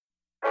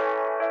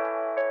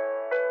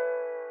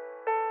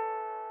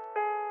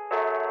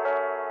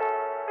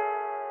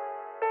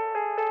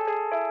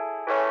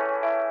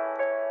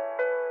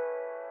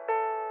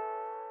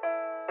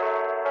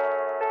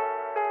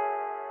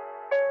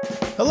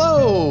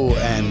Hello,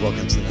 and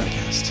welcome to the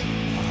Podcast,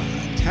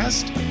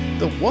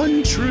 the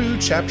one true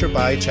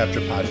chapter-by-chapter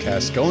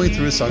podcast going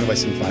through A Song of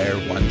Ice and Fire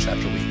one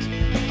chapter a week.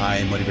 I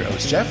am one of your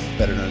hosts, Jeff,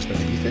 better known as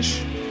Baby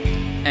Fish.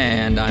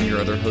 And I'm your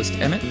other host,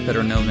 Emmett,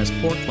 better known as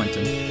Poor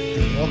Quentin.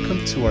 And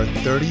welcome to our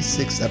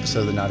 36th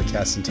episode of the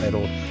Nauticast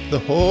entitled The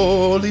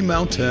Holy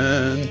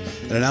Mountain,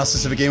 an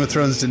analysis of a Game of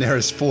Thrones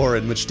Daenerys 4,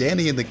 in which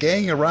Dany and the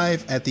gang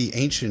arrive at the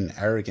ancient,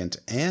 arrogant,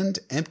 and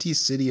empty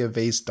city of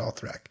Vaes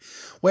Dothrak,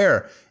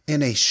 where,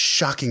 in a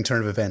shocking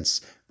turn of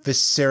events,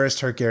 Viserys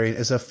Targaryen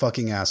is a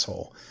fucking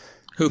asshole.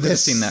 Who could have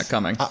seen that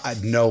coming?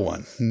 No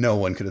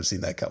one could have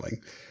seen that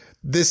coming.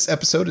 This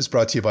episode is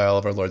brought to you by all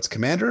of our Lords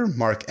Commander,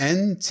 Mark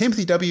N.,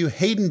 Timothy W.,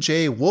 Hayden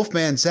J.,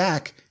 Wolfman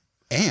Zach,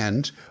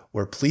 and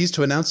we're pleased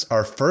to announce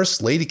our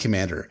first Lady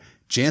Commander,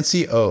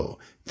 Jancy O.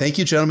 Thank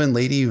you, gentlemen,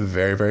 lady,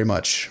 very, very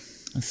much.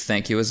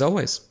 Thank you, as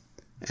always.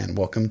 And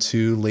welcome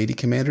to Lady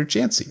Commander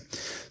Jancy.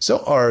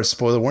 So our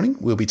spoiler warning,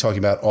 we'll be talking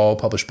about all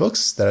published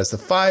books. That is the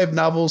 5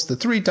 novels, the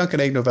 3 Dunk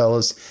and Egg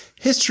novellas,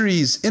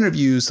 histories,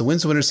 interviews, the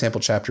Winds of Winter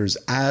sample chapters,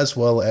 as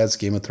well as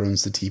Game of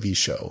Thrones, the TV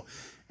show.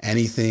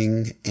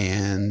 Anything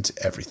and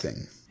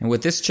everything. And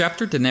with this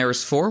chapter,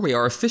 Daenerys 4, we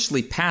are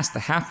officially past the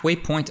halfway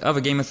point of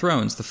A Game of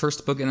Thrones, the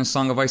first book in A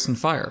Song of Ice and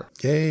Fire.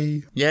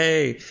 Yay.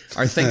 Yay.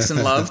 Our thanks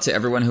and love to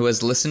everyone who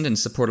has listened and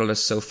supported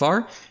us so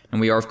far. And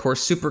we are, of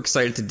course, super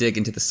excited to dig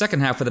into the second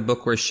half of the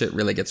book where shit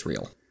really gets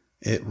real.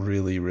 It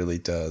really, really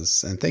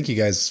does. And thank you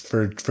guys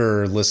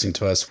for listening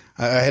to us.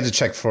 I had to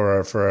check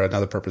for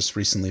another purpose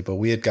recently, but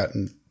we had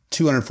gotten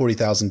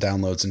 240,000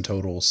 downloads in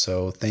total.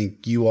 So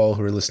thank you all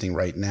who are listening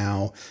right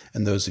now,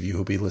 and those of you who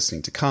will be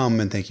listening to come.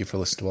 And thank you for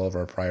listening to all of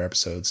our prior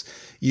episodes.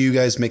 You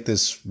guys make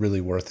this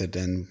really worth it.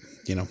 And,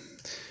 you know,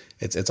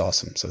 it's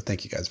awesome. So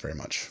thank you guys very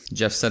much.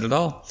 Jeff said it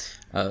all.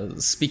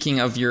 Speaking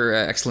of your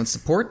excellent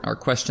support, our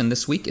question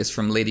this week is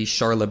from Lady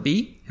Charla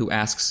B., who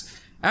asks,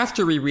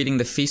 after rereading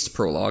the Feast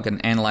prologue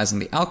and analyzing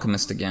The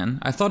Alchemist again,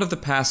 I thought of the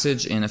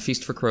passage in A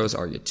Feast for Crows,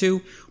 Arya 2,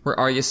 where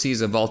Arya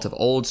sees a vault of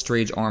old,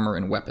 strange armor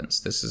and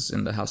weapons. This is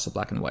in the House of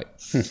Black and White.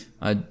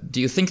 Do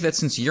you think that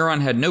since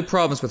Euron had no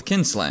problems with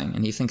kinslaying,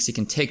 and he thinks he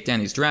can take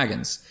Dany's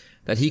dragons,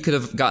 that he could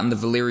have gotten the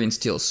Valyrian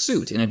steel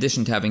suit in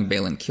addition to having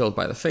Balon killed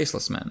by the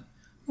Faceless Men?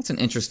 That's an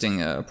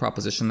interesting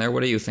proposition there.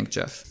 What do you think,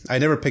 Jeff? I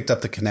never picked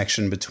up the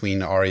connection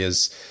between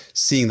Arya's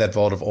seeing that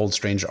vault of old,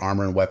 strange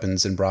armor and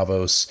weapons in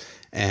Braavos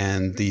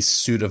and the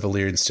suit of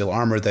Valyrian steel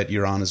armor that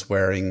Euron is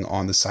wearing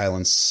on the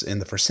Silence in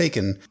the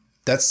Forsaken.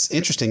 That's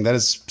interesting. That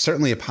is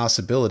certainly a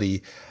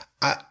possibility.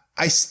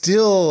 I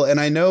still, and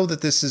I know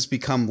that this has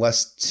become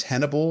less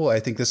tenable. I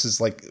think this is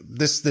like,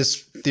 this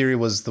theory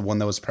was the one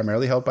that was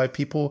primarily held by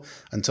people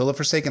until the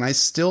Forsaken. I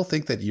still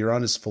think that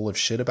Euron is full of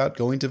shit about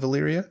going to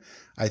Valyria.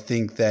 I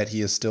think that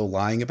he is still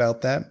lying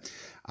about that.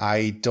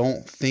 I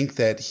don't think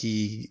that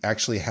he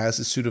actually has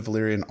a suit of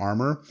Valyrian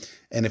armor.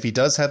 And if he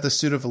does have the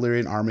suit of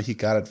Valyrian armor, he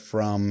got it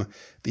from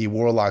the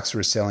warlocks who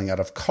were sailing out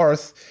of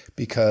Karth,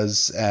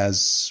 because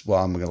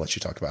I'm going to let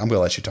you talk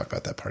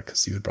about that part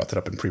because you had brought that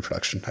up in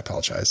pre-production. I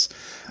apologize.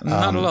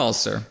 Not at all,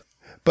 sir.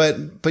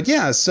 But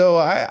yeah, so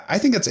I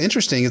think it's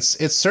interesting.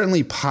 It's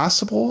certainly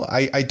possible.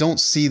 I don't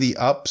see the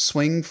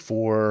upswing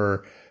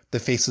for the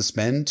Faceless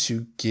Men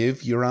to give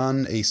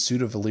Euron a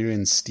suit of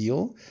Valyrian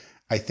steel.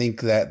 I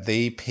think that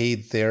they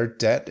paid their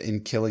debt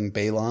in killing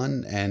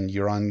Balon, and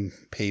Euron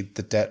paid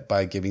the debt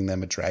by giving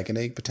them a dragon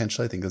egg,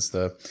 potentially. I think that's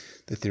the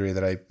theory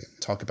that I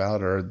talk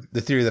about, or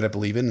the theory that I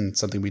believe in, and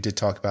something we did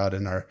talk about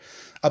in our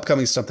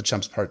upcoming Stump the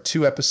Chumps Part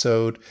 2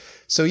 episode.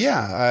 So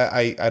yeah,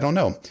 I don't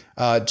know.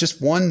 Just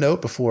one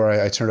note before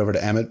I turn it over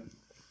to Emmett.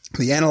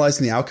 The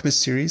Analyzing the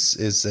Alchemist series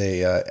is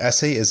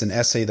an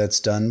essay that's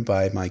done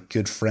by my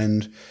good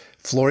friend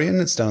Florian.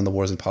 It's done on the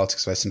Wars and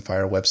Politics of Ice and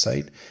Fire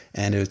website,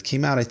 and it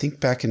came out, I think,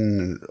 back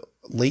in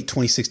late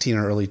 2016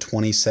 or early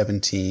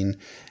 2017.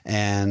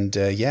 And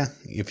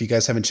if you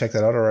guys haven't checked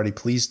that out already,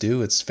 please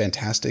do. It's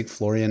fantastic.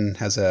 Florian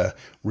has a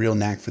real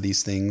knack for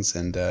these things,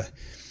 and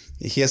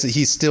he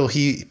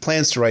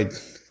plans to write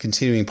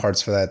continuing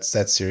parts for that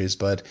series,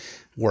 but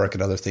work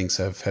and other things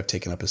have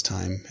taken up his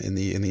time in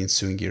the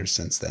ensuing years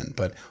since then.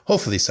 But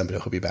hopefully someday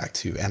he'll be back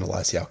to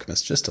analyze The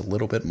Alchemist just a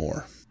little bit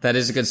more. That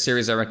is a good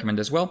series I recommend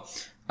as well.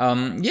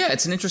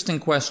 It's an interesting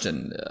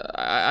question.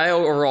 I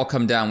overall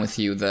come down with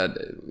you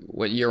that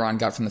what Euron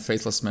got from the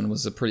Faceless Men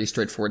was a pretty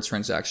straightforward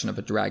transaction of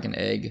a dragon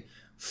egg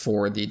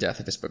for the death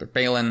of his brother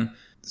Balon.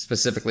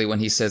 Specifically, when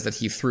he says that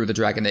he threw the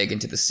dragon egg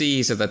into the sea,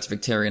 he said that's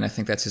Victorian. I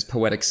think that's his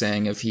poetic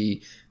saying of the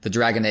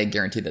dragon egg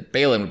guaranteed that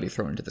Balon would be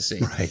thrown into the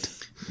sea. Right.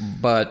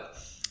 But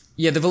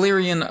yeah, the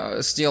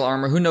Valyrian steel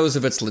armor, who knows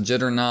if it's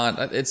legit or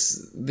not.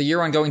 It's the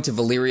Euron going to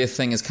Valyria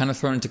thing is kind of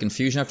thrown into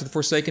confusion after the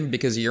Forsaken,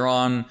 because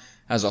Euron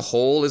as a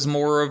whole is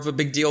more of a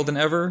big deal than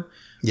ever.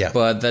 Yeah.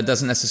 But that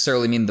doesn't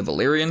necessarily mean the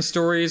Valyrian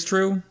story is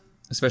true,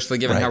 especially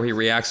given how he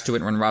reacts to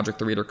it when Roderick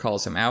the Reader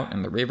calls him out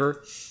in The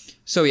Reaver.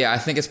 So yeah, I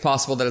think it's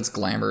possible that it's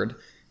glamored.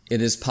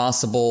 It is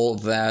possible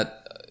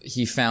that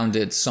he found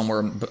it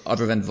somewhere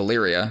other than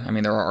Valyria. I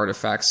mean, there are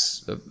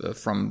artifacts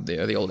from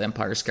the old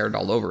Empire scattered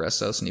all over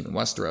Essos and even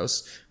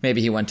Westeros.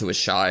 Maybe he went to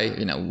Asshai.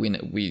 You know,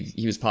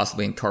 he was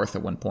possibly in Karth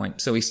at one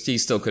point, so he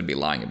still could be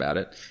lying about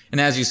it.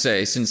 And as you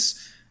say,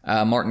 since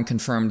Martin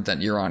confirmed that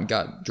Euron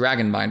got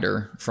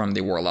Dragonbinder from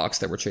the warlocks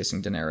that were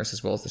chasing Daenerys,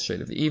 as well as the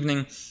Shade of the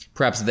Evening,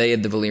 perhaps they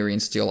had the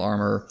Valyrian steel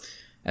armor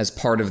as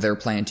part of their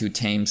plan to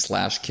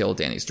tame/kill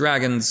Dany's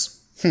dragons.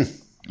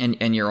 And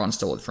Euron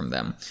stole it from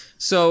them.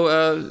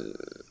 So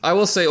I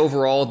will say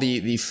overall,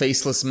 the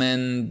Faceless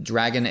Men,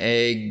 Dragon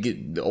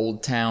Egg, the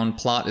Old Town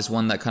plot is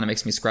one that kind of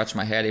makes me scratch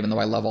my head, even though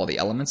I love all the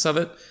elements of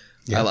it.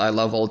 Yeah. I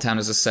love Old Town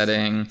as a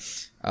setting.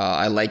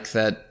 I like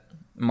that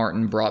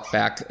Martin brought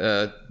back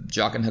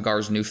Jaqen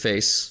H'ghar's new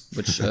face,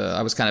 which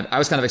I was kind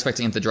of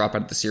expecting him to drop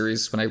out of the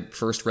series when I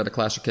first read The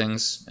Clash of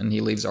Kings, and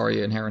he leaves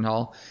Arya in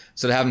Harrenhal.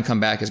 So to have him come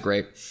back is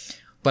great.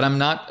 But I'm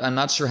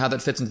not sure how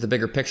that fits into the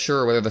bigger picture,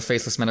 or whether the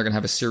Faceless Men are going to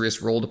have a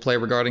serious role to play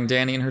regarding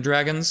Dany and her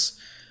dragons.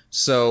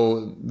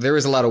 So there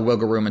is a lot of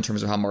wiggle room in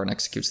terms of how Martin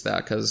executes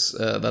that, because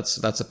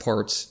that's a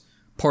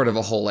part of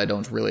a whole I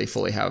don't really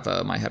fully have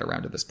my head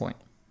around at this point.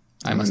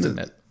 I must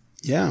admit.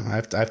 Yeah, I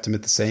have to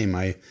admit the same.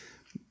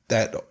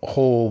 That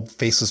whole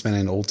Faceless Men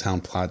and Old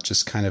Town plot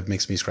just kind of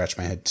makes me scratch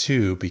my head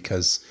too,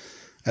 because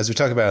as we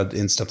talk about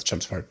in Stump the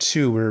Chumps Part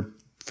 2, we're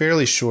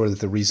fairly sure that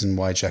the reason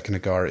why Jaqen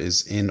H'ghar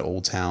is in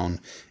Old Town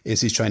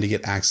is he's trying to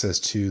get access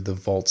to the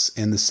vaults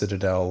in the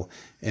Citadel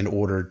in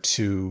order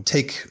to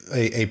take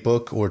a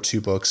book or two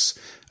books.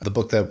 The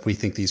book that we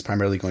think he's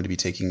primarily going to be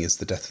taking is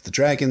The Death of the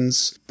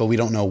Dragons, but we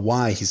don't know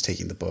why he's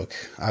taking the book.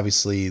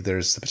 Obviously,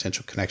 there's the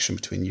potential connection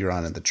between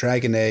Euron and the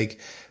Dragon Egg,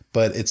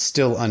 but it's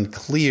still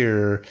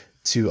unclear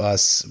to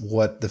us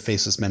what the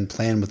Faceless Men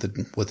plan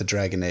with the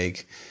Dragon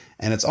Egg.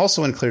 And it's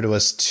also unclear to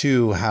us,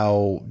 too,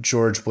 how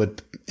George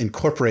would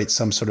incorporate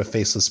some sort of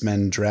Faceless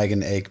Men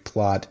Dragon Egg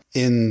plot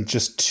in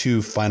just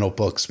two final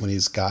books when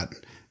he's got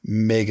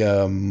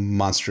mega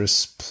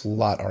monstrous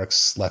plot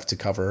arcs left to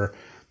cover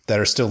that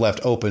are still left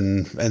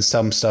open, and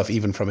some stuff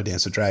even from A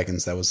Dance of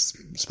Dragons that was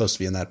supposed to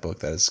be in that book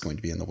that is going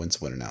to be in The Winds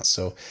of Winter now.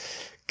 So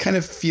kind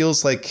of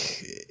feels like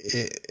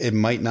it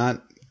might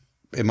not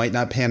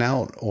pan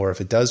out, or if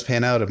it does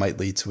pan out, it might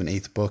lead to an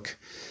eighth book.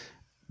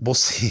 We'll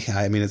see.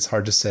 I mean, it's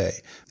hard to say.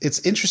 It's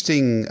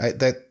interesting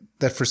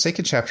that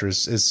Forsaken chapter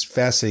is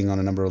fascinating on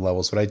a number of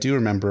levels, but I do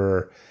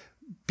remember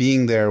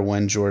being there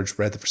when George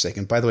read The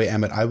Forsaken. By the way,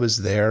 Emmett, I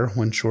was there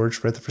when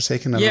George read The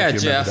Forsaken. I don't know if you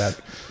Jeff. remember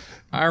that.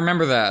 I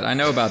remember that. I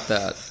know about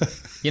that.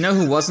 You know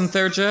who wasn't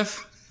there,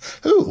 Jeff?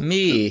 Who?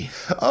 Me.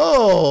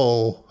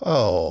 Oh.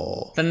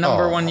 The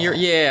number one year.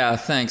 Yeah,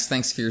 thanks.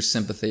 Thanks for your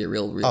sympathy. It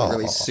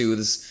really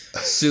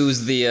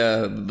soothes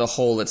the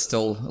hole that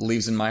still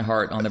leaves in my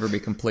heart. I'll never be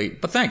complete.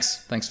 But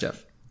thanks,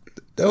 Jeff.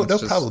 No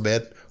problem,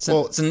 man. It's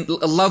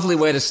a lovely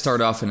way to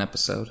start off an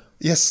episode.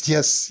 Yes,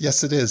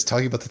 it is.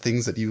 Talking about the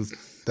things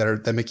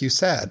that make you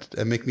sad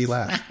and make me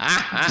laugh.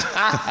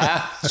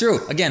 It's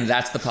true. Again,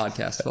 that's the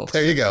podcast, folks.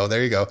 There you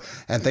go.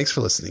 And thanks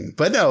for listening.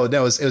 But no, it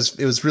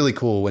was really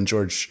cool when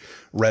George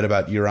read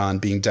about Euron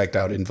being decked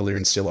out in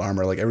Valyrian steel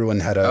armor. Like everyone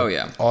had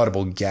a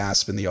audible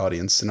gasp in the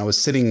audience, and I was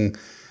sitting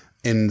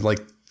in like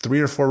 3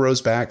 or 4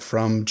 rows back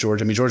from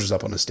George. I mean, George was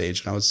up on a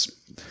stage, and I was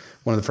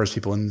one of the first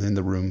people in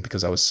the room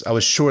because I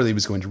was sure that he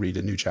was going to read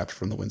a new chapter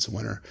from The Winds of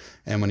Winter.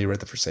 And when he read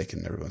The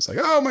Forsaken, everyone was like,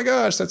 "Oh my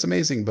gosh, that's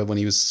amazing!" But when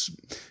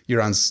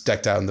Euron's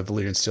decked out in the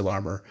Valyrian steel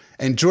armor,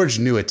 and George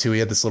knew it too. He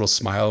had this little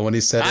smile when he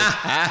said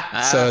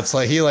it. So it's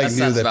like he knew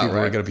that people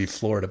were going to be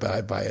floored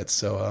by it.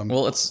 So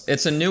well,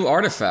 it's a new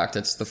artifact.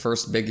 It's the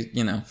first big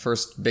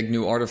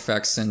new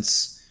artifact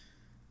since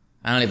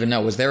I don't even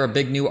know. Was there a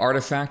big new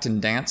artifact in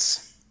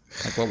Dance?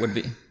 Like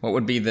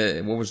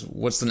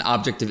what's an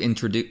object of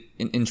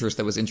interest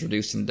that was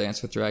introduced in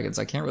Dance with Dragons?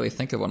 I can't really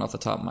think of one off the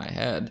top of my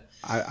head.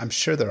 I'm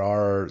sure there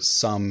are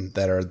some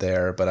that are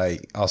there, but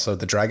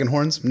the dragon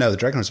horns. No, the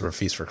dragon horns were a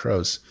feast for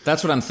crows.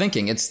 That's what I'm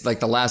thinking. It's like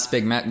the last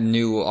big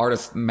new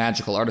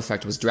magical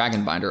artifact was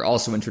Dragonbinder,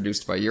 also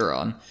introduced by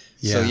Euron.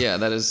 Yeah. So yeah,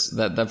 that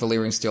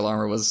Valyrian steel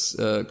armor was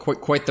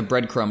quite the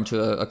breadcrumb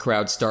to a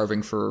crowd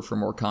starving for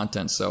more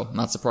content. So I'm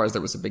not surprised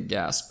there was a big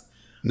gasp.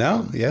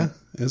 No, yeah.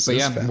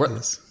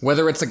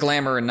 Whether it's a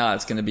glamour or not,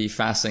 it's going to be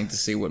fascinating to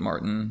see what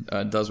Martin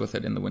does with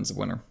it in The Winds of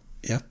Winter.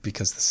 Yep,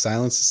 because the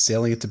silence is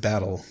sailing it to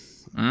battle,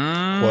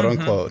 quote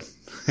unquote.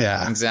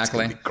 Yeah,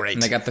 exactly. It's gonna be great.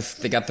 And they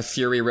got the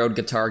Fury Road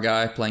guitar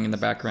guy playing in the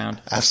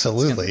background.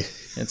 Absolutely.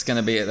 It's going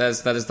to be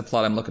that is the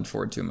plot I'm looking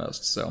forward to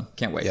most. So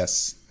can't wait.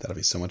 Yes, that'll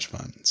be so much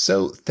fun.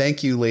 So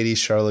thank you, Lady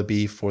Charlotte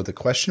B, for the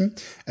question.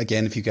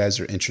 Again, if you guys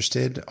are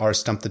interested, our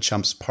Stump the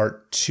Chumps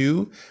Part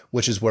 2,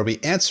 which is where we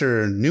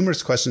answer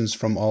numerous questions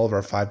from all of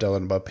our $5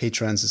 and above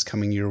patrons, is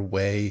coming your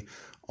way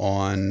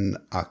on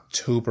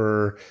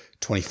October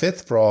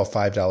 25th for all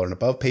 $5 and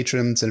above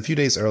patrons, and a few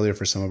days earlier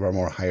for some of our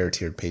more higher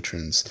tiered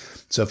patrons.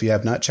 So if you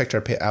have not checked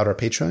out our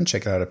Patreon,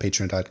 check it out at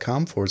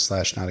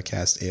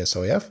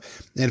patreon.com/NotAcastASOF.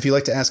 And if you'd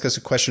like to ask us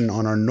a question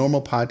on our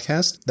normal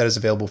podcast, that is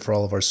available for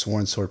all of our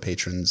Sworn Sword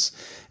patrons.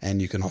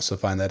 And you can also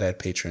find that at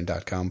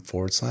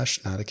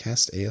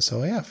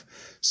patreon.com/NotAcastASOF.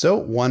 So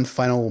one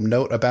final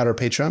note about our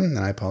Patreon, and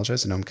I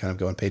apologize, I know I'm kind of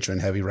going Patreon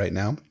heavy right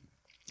now.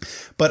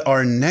 But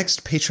our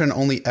next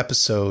Patreon-only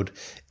episode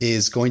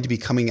is going to be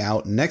coming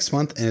out next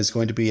month and is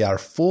going to be our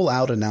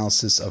full-out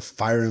analysis of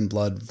Fire and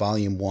Blood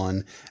Volume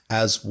 1,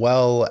 as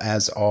well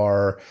as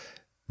our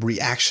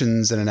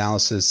reactions and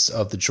analysis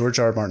of the George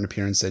R. R. Martin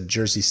appearance at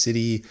Jersey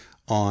City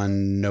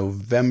on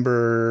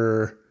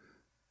November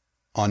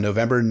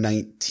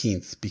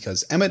 19th,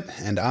 because Emmett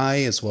and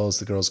I, as well as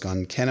the Girls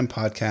Gone Canon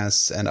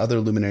podcasts and other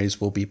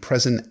luminaries, will be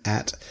present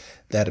at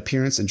that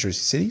appearance in Jersey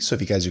City. So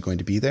if you guys are going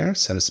to be there,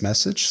 send us a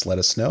message, let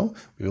us know.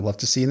 We would love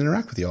to see and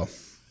interact with you all.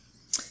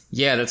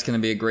 Yeah, that's going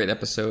to be a great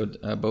episode,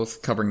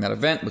 both covering that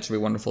event, which will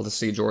be wonderful to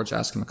see George,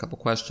 ask him a couple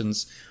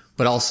questions,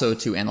 but also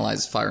to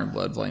analyze Fire and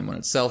Blood Volume 1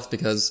 itself,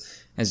 because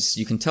as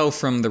you can tell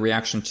from the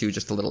reaction to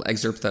just a little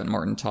excerpt that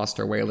Martin tossed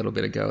our way a little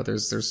bit ago,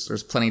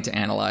 there's plenty to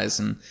analyze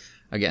and,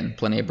 again,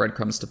 plenty of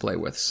breadcrumbs to play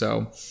with.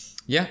 So,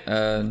 yeah,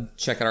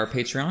 check out our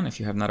Patreon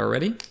if you have not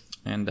already.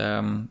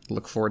 And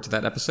look forward to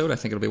that episode. I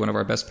think it'll be one of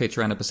our best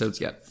Patreon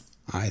episodes yet.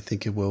 I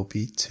think it will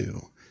be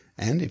too.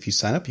 And if you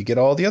sign up, you get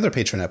all the other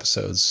Patreon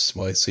episodes,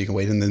 so you can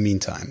wait in the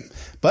meantime.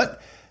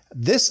 But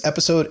this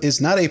episode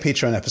is not a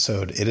Patreon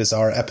episode. It is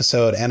our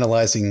episode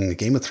analyzing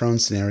Game of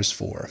Thrones Daenerys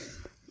 4.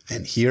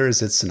 And here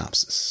is its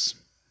synopsis.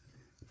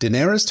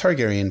 Daenerys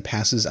Targaryen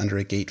passes under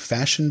a gate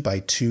fashioned by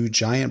two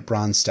giant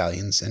bronze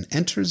stallions and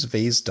enters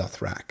Vaes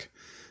Dothrak.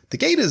 The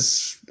gate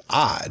is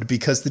odd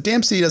because the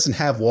damn city doesn't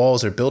have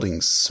walls or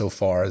buildings so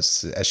far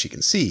as she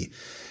can see.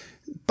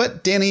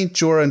 But Dany,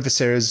 Jorah, and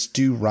Viserys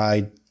do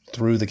ride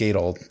through the gate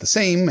all the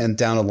same and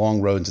down a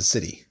long road into the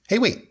city. Hey,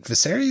 wait,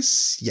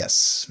 Viserys?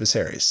 Yes,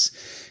 Viserys.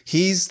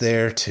 He's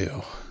there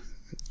too.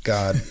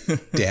 God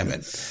damn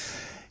it.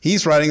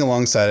 He's riding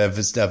alongside of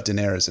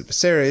Daenerys and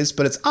Viserys,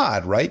 but it's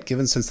odd, right?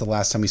 Given since the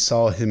last time we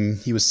saw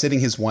him, he was sitting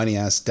his whiny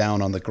ass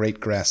down on the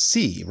Great Grass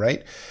Sea,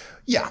 right?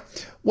 Yeah.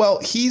 Well,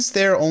 he's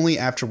there only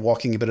after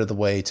walking a bit of the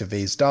way to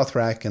Vaes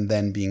Dothrak and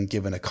then being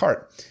given a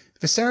cart.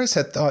 Viserys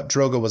had thought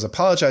Drogo was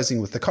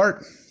apologizing with the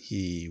cart.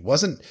 He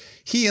wasn't.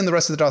 He and the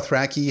rest of the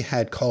Dothraki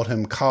had called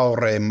him Khal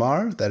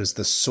Rhaemar, that is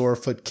the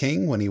Sorefoot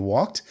King, when he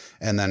walked,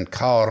 and then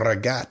Khal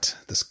Rhaegat,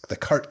 the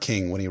Cart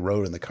King, when he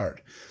rode in the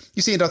cart.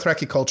 You see, in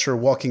Dothraki culture,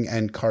 walking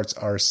and carts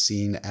are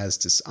seen as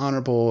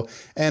dishonorable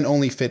and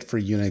only fit for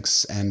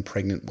eunuchs and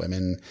pregnant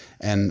women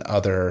and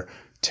other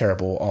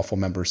terrible, awful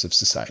members of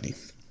society.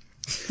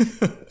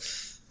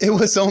 It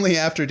was only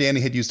after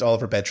Dany had used all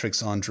of her bed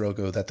tricks on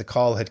Drogo that the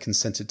Khal had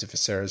consented to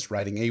Viserys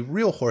riding a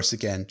real horse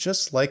again,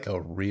 just like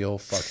a real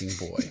fucking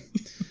boy.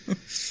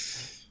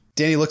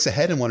 Dany looks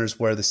ahead and wonders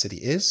where the city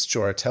is.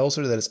 Jorah tells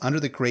her that it's under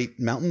the great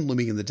mountain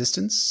looming in the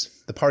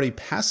distance. The party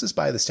passes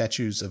by the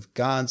statues of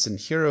gods and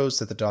heroes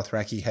that the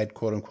Dothraki had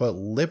quote-unquote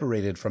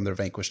liberated from their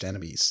vanquished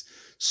enemies.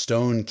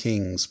 Stone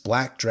kings,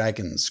 black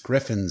dragons,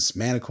 griffins,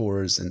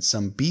 manticores, and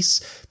some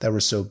beasts that were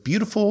so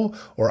beautiful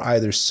or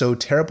either so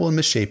terrible and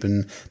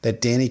misshapen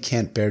that Dany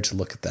can't bear to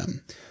look at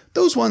them.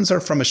 Those ones are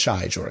from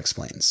Asshai, Jorah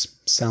explains.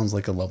 Sounds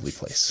like a lovely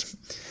place.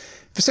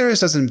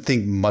 Viserys doesn't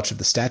think much of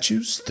the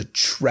statues, the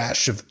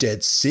trash of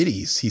dead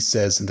cities, he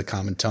says in the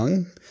common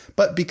tongue.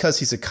 But because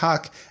he's a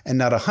cock and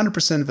not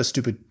 100% of a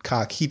stupid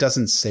cock, he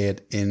doesn't say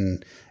it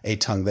in a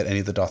tongue that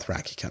any of the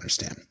Dothraki can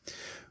understand.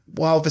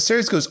 While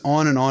Viserys goes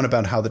on and on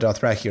about how the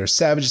Dothraki are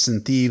savages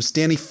and thieves,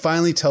 Dany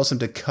finally tells him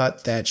to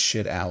cut that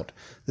shit out.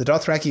 The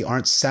Dothraki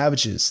aren't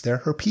savages, they're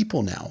her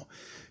people now.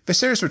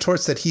 Viserys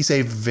retorts that he's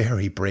a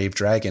very brave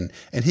dragon,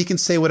 and he can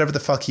say whatever the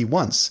fuck he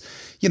wants.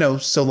 You know,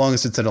 so long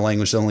as it's in a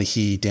language that only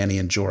he, Dany,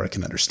 and Jorah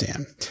can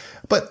understand.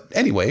 But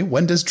anyway,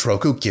 when does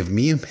Drogo give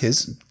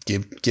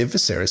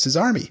Viserys his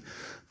army?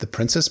 The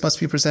princess must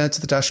be presented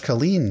to the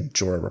Dashkaleen,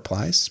 Jorah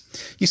replies.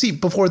 You see,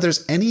 before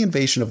there's any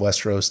invasion of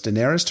Westeros,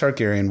 Daenerys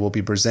Targaryen will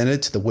be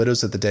presented to the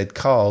widows of the dead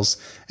Khals,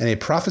 and a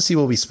prophecy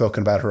will be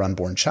spoken about her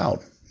unborn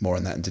child. More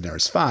on that in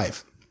Daenerys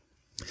 5.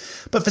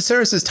 But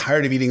Viserys is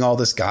tired of eating all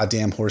this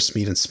goddamn horse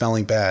meat and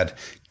smelling bad.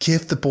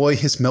 Give the boy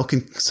his milk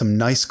and some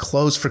nice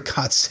clothes, for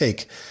God's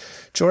sake.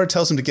 Jorah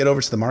tells him to get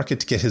over to the market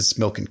to get his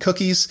milk and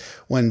cookies.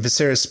 When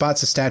Viserys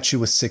spots a statue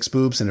with 6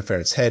 boobs and a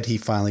ferret's head, he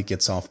finally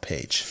gets off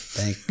page.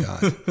 Thank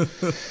God.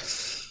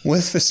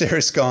 With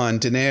Viserys gone,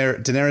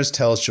 Daenerys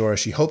tells Jorah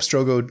she hopes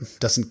Drogo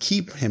doesn't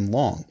keep him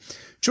long.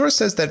 Jorah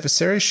says that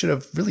Viserys should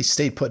have really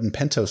stayed put in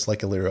Pentos like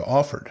Illyrio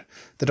offered.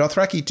 The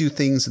Dothraki do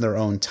things in their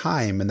own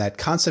time, and that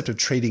concept of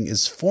trading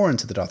is foreign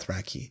to the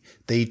Dothraki.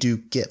 They do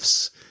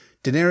gifts.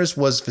 Daenerys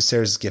was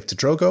Viserys' gift to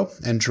Drogo,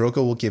 and Drogo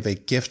will give a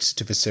gift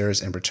to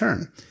Viserys in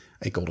return.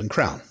 A golden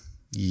crown.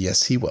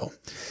 Yes, he will.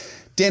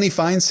 Dany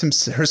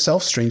finds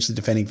herself strangely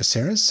defending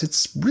Viserys.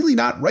 It's really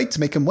not right to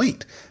make him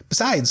wait.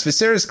 Besides,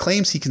 Viserys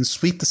claims he can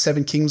sweep the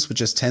 7 kingdoms with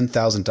just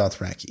 10,000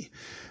 Dothraki.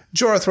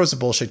 Jorah throws a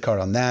bullshit card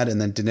on that,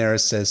 and then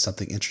Daenerys says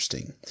something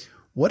interesting.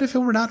 What if it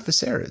were not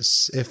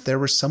Viserys? If there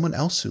were someone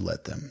else who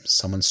led them?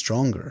 Someone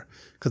stronger?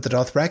 Could the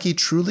Dothraki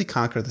truly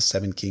conquer the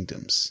Seven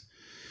Kingdoms?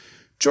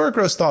 Jorah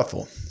grows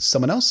thoughtful.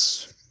 Someone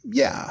else?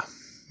 Yeah,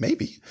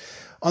 maybe.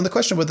 On the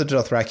question of whether the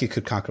Dothraki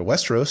could conquer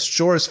Westeros,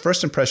 Jorah's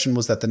first impression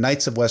was that the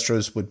Knights of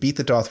Westeros would beat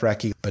the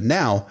Dothraki, but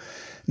now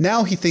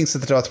he thinks that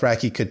the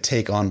Dothraki could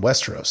take on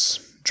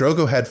Westeros.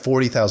 Drogo had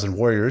 40,000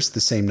 warriors, the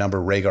same number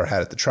Rhaegar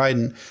had at the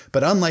Trident,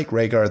 but unlike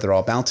Rhaegar, they're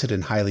all mounted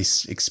and highly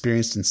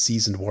experienced and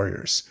seasoned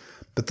warriors.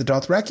 But the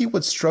Dothraki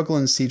would struggle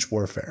in siege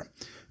warfare.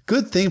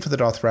 Good thing for the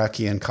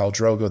Dothraki and Khal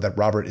Drogo that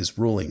Robert is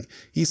ruling.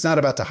 He's not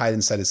about to hide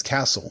inside his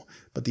castle,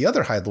 but the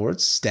other High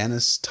Lords,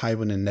 Stannis,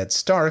 Tywin, and Ned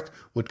Stark,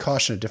 would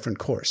caution a different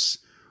course.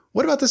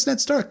 What about this Ned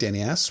Stark,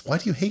 Dany asks. Why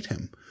do you hate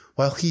him?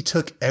 Well, he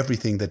took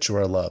everything that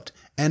Jorah loved,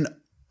 and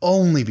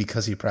only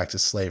because he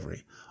practiced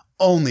slavery.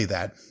 Only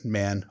that,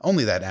 man.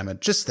 Only that,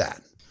 Emmett. Just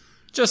that.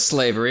 Just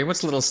slavery.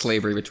 What's a little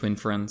slavery between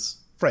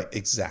friends? Right,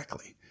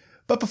 exactly.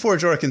 But before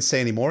Jorah can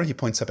say any more, he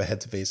points up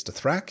ahead to Vaes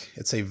Dothrak.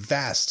 It's a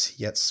vast,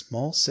 yet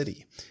small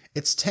city.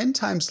 It's 10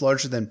 times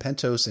larger than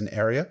Pentos in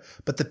area,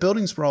 but the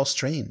buildings were all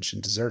strange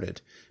and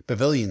deserted.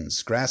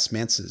 Pavilions, grass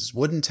manses,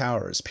 wooden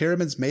towers,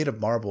 pyramids made of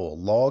marble,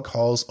 log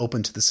halls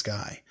open to the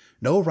sky.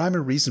 No rhyme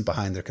or reason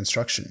behind their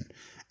construction.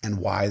 And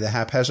why the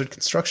haphazard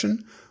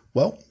construction?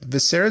 Well,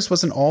 Viserys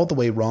wasn't all the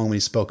way wrong when he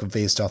spoke of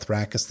Vaes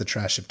Dothrak as the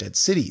trash of dead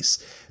cities.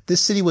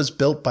 This city was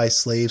built by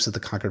slaves of the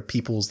conquered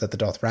peoples that the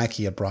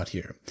Dothraki had brought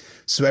here.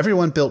 So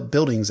everyone built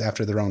buildings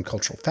after their own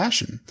cultural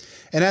fashion.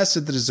 And as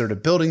to the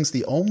deserted buildings,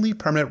 the only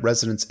permanent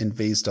residents in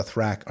Vaes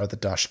Dothrak are the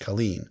Dosh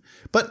Khaleen.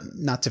 But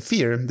not to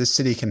fear, this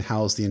city can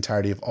house the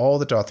entirety of all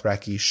the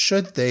Dothraki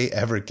should they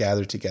ever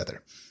gather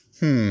together.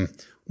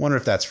 Wonder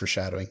if that's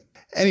foreshadowing.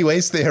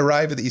 Anyways, they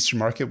arrive at the Eastern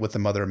Market with the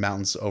Mother of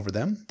Mountains over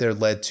them. They're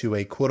led to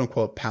a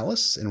quote-unquote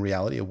palace, in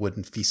reality a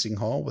wooden feasting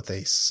hall with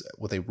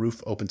a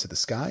roof open to the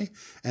sky.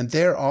 And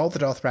there all the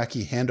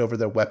Dothraki hand over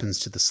their weapons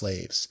to the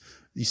slaves.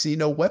 You see,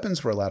 no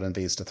weapons were allowed in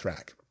Vaes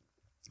Dothrak.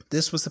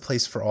 This was the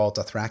place for all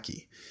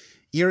Dothraki.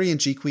 Irri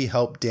and Jiqui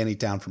help Dany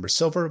down from her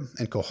silver,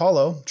 and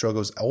Kohallo,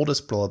 Drogo's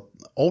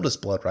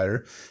oldest blood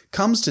rider,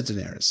 comes to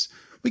Daenerys.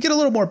 We get a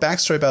little more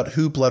backstory about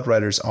who Blood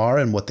Riders are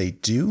and what they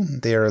do.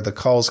 They are the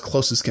Khal's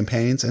closest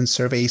companions and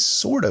serve a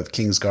sort of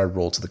Kingsguard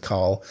role to the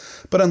Khal.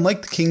 But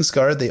unlike the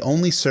Kingsguard, they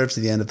only serve to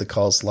the end of the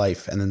Khal's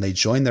life, and then they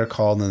join their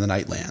Khal in the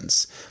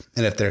Nightlands.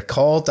 And if their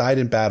Khal died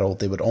in battle,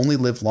 they would only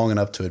live long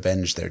enough to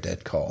avenge their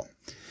dead Khal.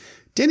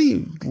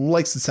 Dany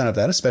likes the sound of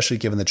that, especially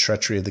given the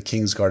treachery of the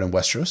Kingsguard in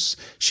Westeros.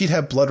 She'd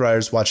have Blood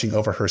Riders watching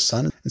over her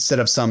son instead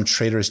of some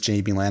traitorous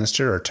Jaime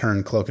Lannister or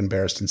turned Cloak and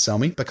Barristan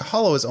Selmy. But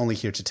Kohallo is only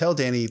here to tell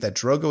Dany that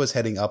Drogo is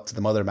heading up to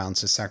the Mother Mountains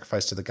to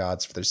sacrifice to the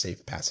gods for their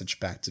safe passage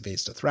back to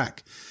Vaes Dothrak.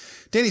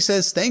 Dany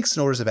says thanks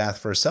and orders a bath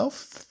for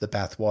herself. The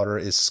bath water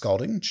is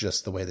scalding,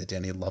 just the way that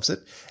Dany loves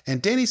it.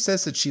 And Dany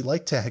says that she'd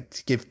like to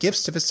give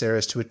gifts to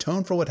Viserys to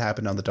atone for what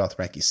happened on the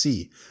Dothraki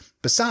Sea.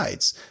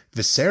 Besides,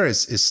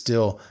 Viserys is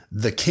still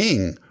the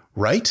king,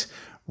 right?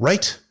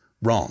 Right,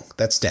 wrong.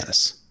 That's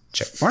Stannis.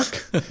 Check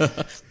mark.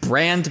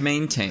 Brand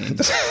maintained.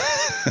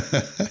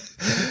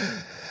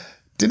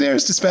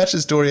 Daenerys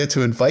dispatches Doria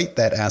to invite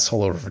that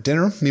asshole over for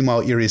dinner.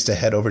 Meanwhile, Irri is to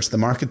head over to the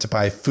market to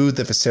buy food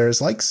that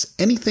Viserys likes,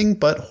 anything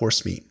but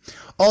horse meat.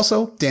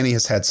 Also, Dany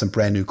has had some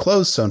brand new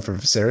clothes sewn for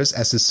Viserys,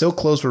 as his silk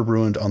clothes were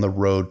ruined on the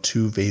road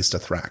to Vaes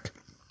Dothrak.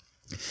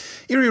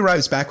 Irri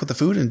arrives back with the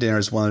food, and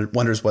Daenerys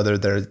wonders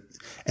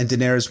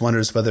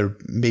whether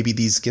maybe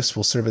these gifts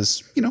will serve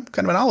as,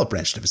 kind of an olive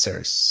branch to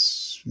Viserys.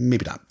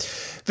 Maybe not.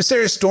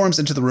 Viserys storms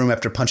into the room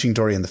after punching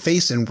Doria in the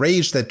face,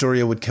 enraged that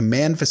Doria would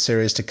command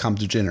Viserys to come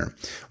to dinner.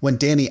 When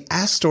Dany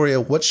asks Doria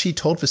what she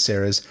told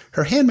Viserys,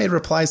 her handmaid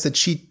replies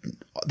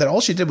that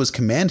all she did was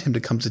command him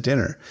to come to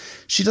dinner.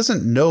 She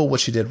doesn't know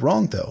what she did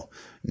wrong, though.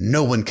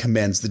 No one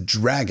commands the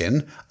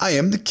dragon. I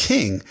am the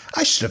king.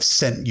 I should have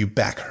sent you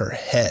back her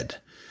head.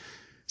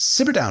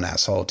 Simmer down,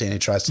 asshole, Dany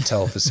tries to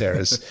tell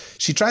Viserys.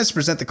 She tries to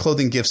present the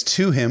clothing gifts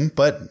to him,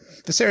 but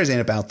Viserys ain't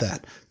about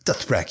that.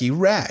 Dothraki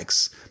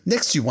rags.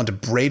 Next you want to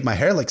braid my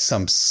hair like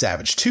some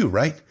savage too,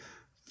 right?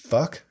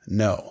 Fuck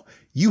no.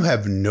 You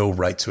have no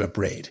right to a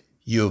braid.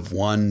 You have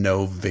won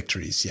no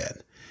victories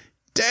yet.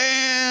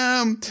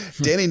 Damn!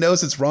 Dany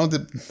knows it's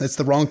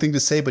the wrong thing to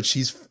say, but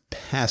she's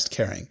past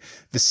caring.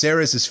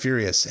 Viserys is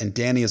furious, and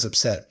Dany is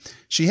upset.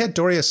 She had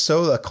Doria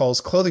sew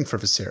Khal's clothing for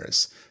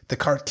Viserys. The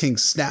Cart King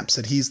snaps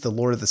that he's the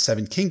Lord of the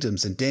Seven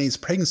Kingdoms, and Dany's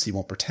pregnancy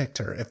won't protect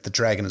her if the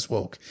dragon is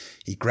woke.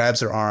 He grabs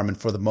her arm, and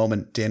for the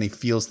moment, Dany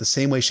feels the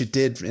same way she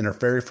did in her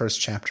very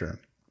first chapter.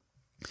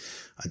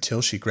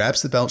 Until she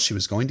grabs the belt she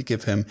was going to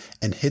give him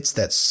and hits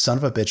that son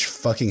of a bitch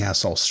fucking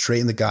asshole straight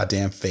in the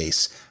goddamn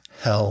face.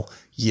 Hell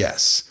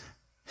yes.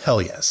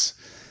 Hell yes.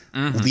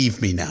 Mm-hmm.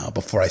 Leave me now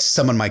before I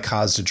summon my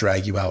cause to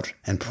drag you out,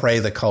 and pray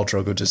that Khal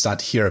Drogo does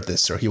not hear of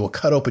this, or he will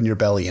cut open your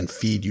belly and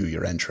feed you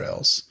your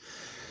entrails.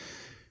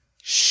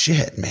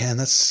 Shit, man,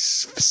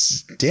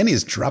 Dany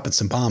is dropping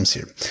some bombs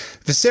here.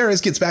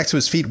 Viserys gets back to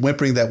his feet,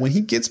 whimpering that when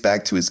he gets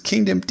back to his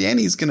kingdom,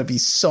 Dany's going to be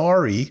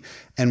sorry.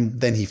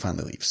 And then he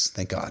finally leaves.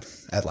 Thank God.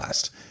 At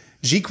last.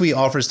 Jiqui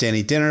offers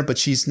Dany dinner, but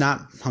she's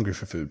not hungry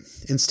for food.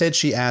 Instead,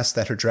 she asks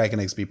that her dragon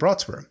eggs be brought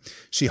to her.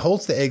 She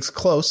holds the eggs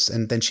close,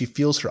 and then she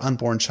feels her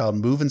unborn child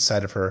move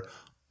inside of her,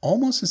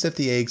 almost as if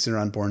the eggs and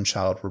her unborn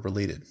child were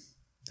related.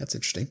 That's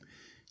interesting.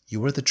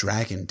 You are the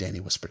dragon, Dany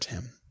whispered to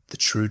him. The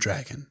true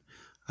dragon.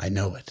 I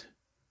know it.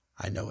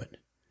 I know it.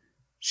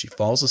 She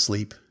falls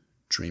asleep,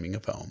 dreaming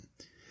of home.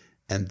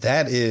 And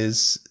that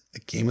is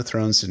Game of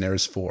Thrones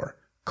Daenerys 4.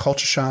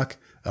 Culture shock,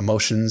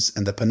 emotions,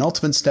 and the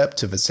penultimate step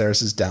to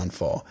Viserys'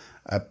 downfall.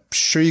 I'm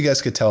sure you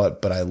guys could tell it,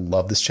 but I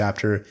love this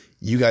chapter.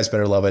 You guys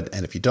better love it.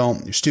 And if you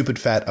don't, you're stupid,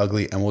 fat,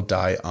 ugly, and will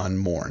die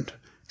unmourned.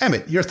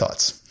 Emmett, your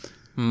thoughts?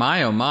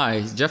 My, oh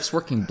my. Jeff's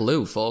working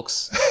blue,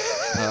 folks.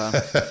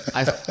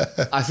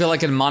 I feel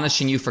like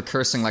admonishing you for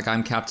cursing like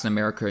I'm Captain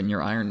America and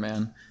you're Iron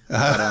Man.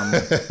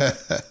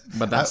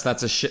 But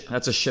that's a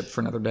ship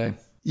for another day.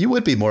 You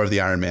would be more of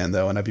the Iron Man,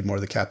 though, and I'd be more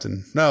of the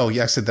Captain. No,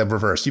 you actually the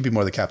reverse. You'd be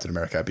more the Captain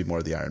America. I'd be more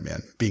of the Iron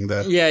Man, being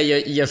the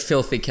you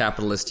filthy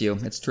capitalist. You,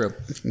 it's true.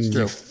 It's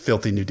true. You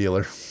filthy New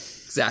Dealer.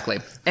 Exactly.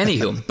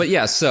 Anywho, but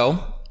yeah.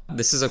 So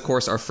this is, of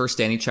course, our first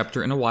Dany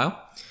chapter in a while.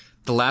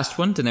 The last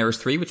one, Daenerys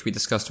 3, which we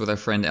discussed with our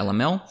friend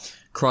LML,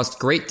 crossed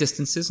great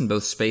distances in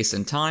both space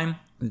and time.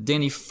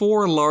 Dany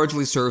 4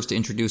 largely serves to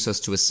introduce us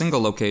to a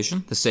single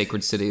location, the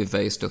sacred city of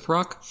Vaes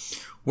Dothrak,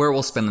 where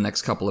we'll spend the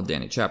next couple of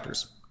Dany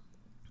chapters.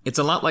 It's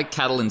a lot like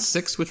Catelyn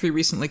 6, which we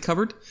recently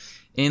covered,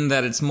 in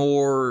that it's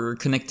more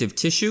connective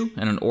tissue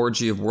and an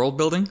orgy of world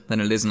building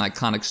than it is an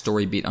iconic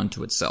story beat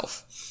unto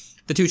itself.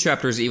 The two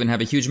chapters even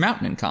have a huge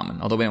mountain in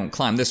common, although we don't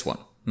climb this one.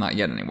 Not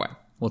yet, anyway.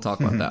 We'll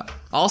talk about that.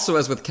 Also,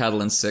 as with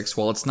Catelyn 6,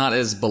 while it's not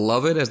as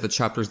beloved as the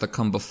chapters that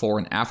come before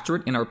and after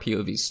it in our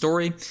POV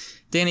story,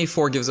 Dany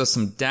 4 gives us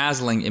some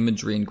dazzling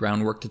imagery and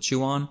groundwork to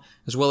chew on,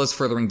 as well as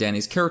furthering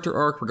Dany's character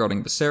arc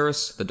regarding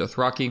Viserys, the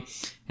Dothraki,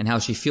 and how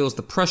she feels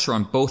the pressure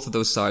on both of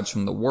those sides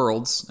from the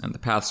worlds and the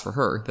paths for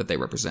her that they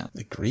represent.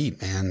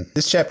 Agreed, man.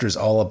 This chapter is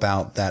all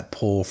about that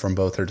pull from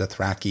both her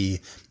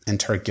Dothraki and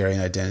Targaryen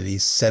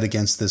identities set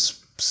against this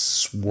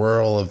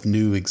swirl of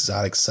new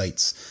exotic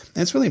sights.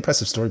 And it's really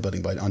impressive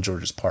storyboarding on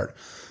George's part.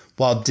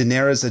 While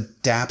Daenerys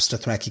adapts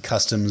Dothraki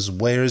customs,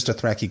 wears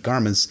Dothraki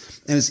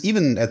garments, and has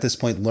even at this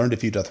point learned a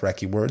few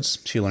Dothraki words,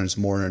 she learns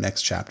more in her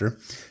next chapter,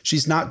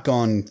 she's not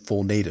gone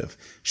full native.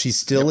 She's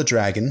still a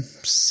dragon,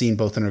 seen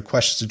both in her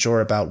questions to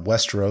Jorah about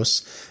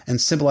Westeros, and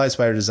symbolized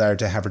by her desire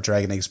to have her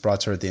dragon eggs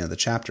brought to her at the end of the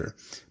chapter.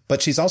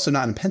 But she's also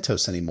not in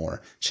Pentos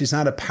anymore. She's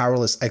not a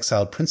powerless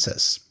exiled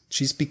princess.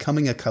 She's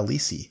becoming a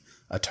Khaleesi.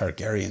 A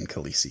Targaryen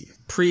Khaleesi.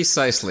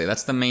 Precisely.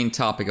 That's the main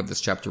topic of this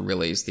chapter,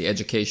 really, is the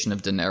education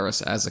of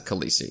Daenerys as a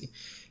Khaleesi.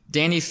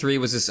 Dany 3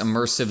 was this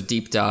immersive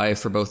deep dive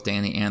for both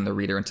Dany and the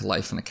reader into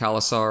life in a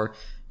Khalasar.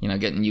 You know,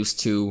 getting used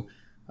to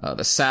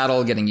the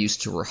saddle, getting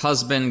used to her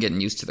husband, getting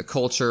used to the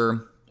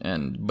culture,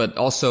 but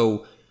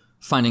also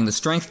finding the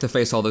strength to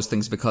face all those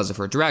things because of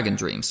her dragon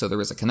dream, so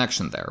there is a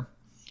connection there.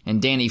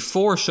 And Dany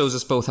 4 shows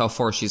us both how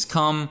far she's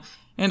come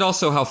and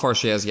also how far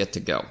she has yet to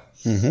go.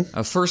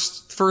 Mm-hmm.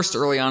 First,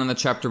 early on in the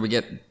chapter, we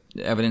get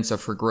evidence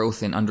of her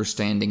growth in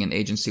understanding and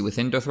agency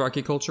within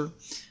Dothraki culture.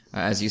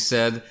 As you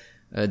said,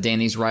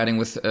 Dany's riding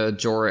with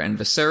Jorah and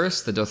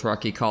Viserys. The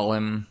Dothraki call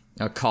him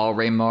Khal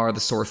Rhaemar, the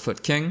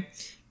Swordfoot King.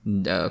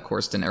 And, of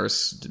course,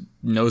 Daenerys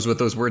knows what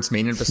those words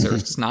mean, and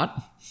Viserys does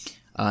not.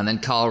 And then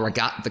Khal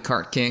Rhaegat, the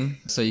Cart King.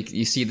 So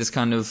you see this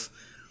kind of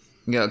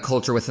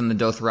culture within the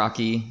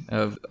Dothraki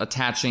of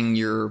attaching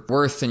your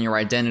worth and your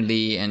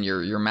identity and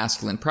your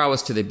masculine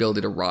prowess to the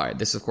ability to ride.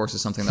 This, of course,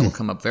 is something that will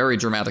come up very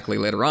dramatically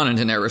later on in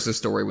Daenerys'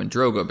 story when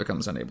Drogo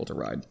becomes unable to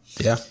ride.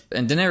 Yeah.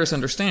 And Daenerys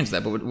understands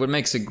that, but what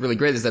makes it really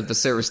great is that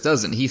Viserys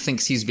doesn't. He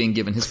thinks he's being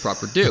given his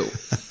proper due.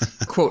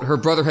 Quote, her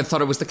brother had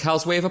thought it was the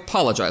Khal's way of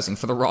apologizing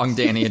for the wrong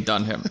Dany had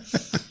done him.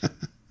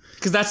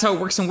 Because that's how it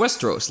works in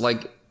Westeros.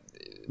 Like,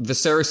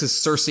 Viserys is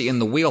Cersei in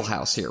the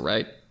wheelhouse here,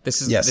 right? This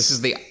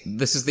is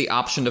the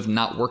option of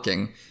not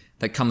working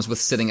that comes with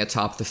sitting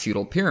atop the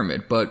feudal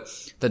pyramid. But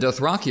the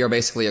Dothraki are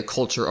basically a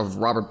culture of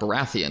Robert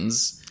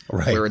Baratheons,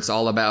 right, where it's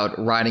all about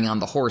riding on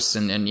the horse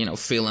and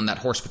feeling that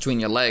horse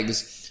between your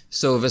legs.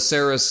 So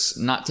Viserys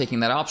not taking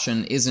that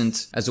option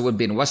isn't, as it would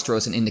be in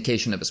Westeros, an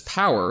indication of his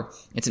power.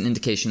 It's an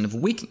indication of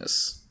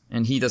weakness.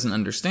 And he doesn't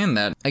understand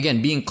that.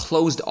 Again, being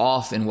closed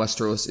off in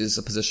Westeros is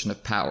a position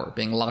of power,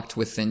 being locked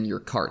within your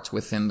cart,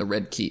 within the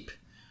Red Keep.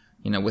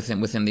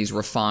 Within these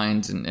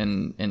refined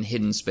and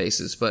hidden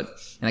spaces. But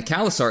in a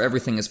Khalasar,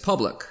 everything is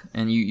public,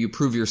 and you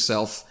prove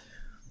yourself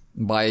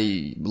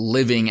by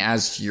living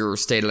as your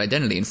stated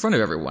identity in front of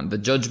everyone. The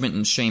judgment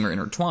and shame are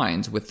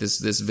intertwined with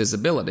this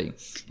visibility.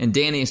 And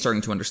Dany is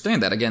starting to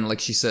understand that. Again, like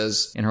she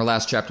says in her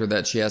last chapter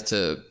that she has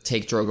to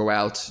take Drogo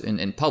out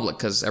in public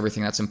because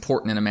everything that's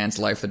important in a man's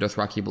life, the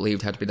Dothraki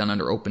believed, had to be done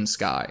under open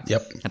sky.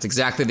 Yep. That's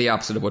exactly the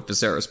opposite of what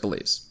Viserys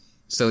believes.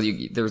 So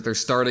they're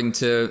starting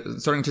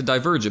to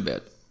diverge a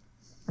bit.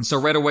 And so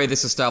right away,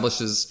 this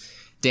establishes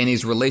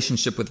Dany's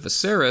relationship with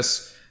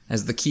Viserys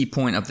as the key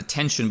point of the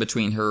tension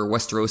between her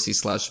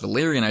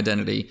Westerosi/Valyrian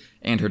identity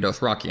and her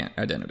Dothraki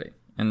identity.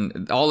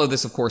 And all of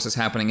this, of course, is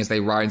happening as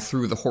they ride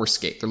through the Horse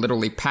Gate. They're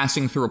literally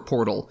passing through a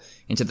portal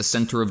into the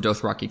center of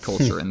Dothraki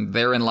culture, and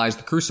therein lies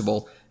the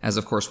Crucible, as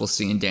of course we'll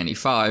see in Dany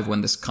 5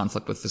 when this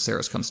conflict with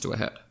Viserys comes to a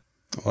head.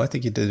 Well, I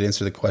think you did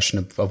answer the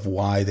question of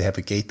why they have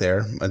a gate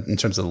there. In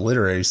terms of the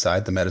literary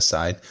side, the meta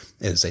side,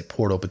 it is a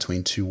portal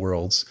between two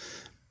worlds.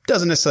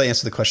 Doesn't necessarily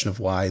answer the question of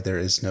why there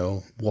is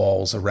no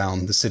walls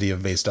around the city of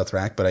Vaes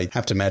Dothrak, but I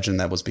have to imagine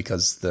that was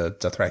because the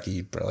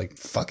Dothraki are like,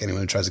 fuck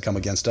anyone who tries to come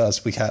against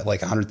us. We got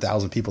like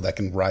 100,000 people that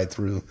can ride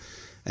through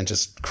and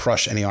just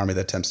crush any army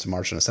that attempts to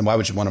march on us. And why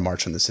would you want to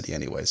march on the city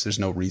anyways? There's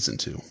no reason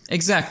to.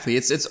 Exactly.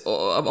 It's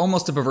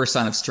almost a perverse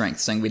sign of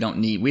strength, saying we don't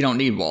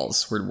need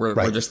walls. We're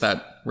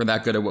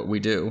that good at what we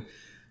do.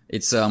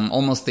 It's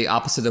almost the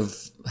opposite of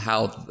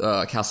how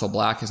Castle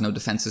Black has no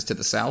defenses to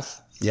the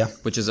south. Yeah,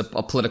 which is a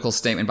political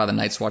statement by the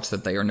Night's Watch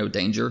that they are no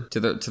danger to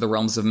the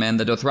realms of men.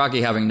 The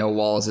Dothraki having no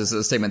walls is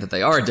a statement that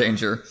they are a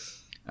danger,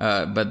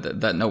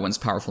 but that no one's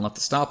powerful enough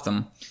to stop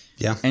them.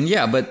 Yeah. And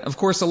but of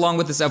course, along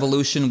with this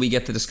evolution, we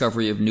get the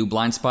discovery of new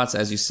blind spots.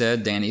 As you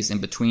said, Dany's in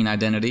between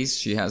identities.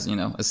 She has,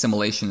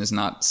 assimilation is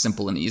not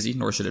simple and easy,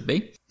 nor should it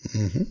be.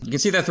 Mm-hmm. You can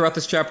see that throughout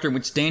this chapter, in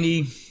which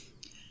Dany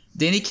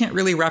can't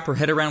really wrap her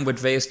head around what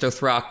Vaes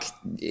Dothrak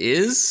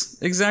is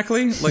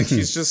exactly. Like,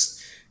 she's just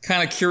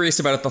kind of curious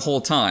about it the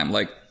whole time.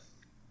 Like,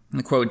 in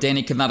the quote,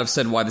 Dany could not have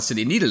said why the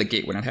city needed a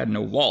gate when it had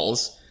no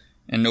walls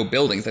and no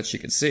buildings that she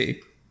could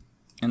see.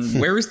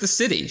 And where is the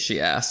city, she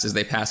asked as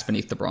they passed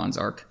beneath the Bronze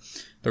Arc.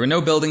 There were no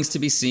buildings to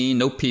be seen,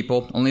 no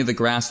people, only the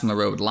grass on the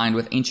road, lined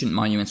with ancient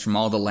monuments from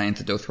all the land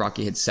the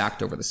Dothraki had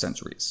sacked over the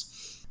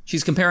centuries.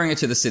 She's comparing it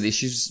to the cities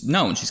she's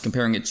known. She's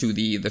comparing it to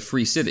the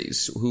free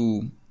cities,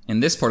 who,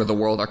 in this part of the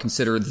world, are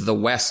considered the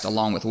West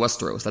along with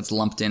Westeros. That's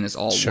lumped in as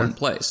all one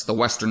place. The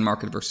Western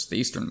market versus the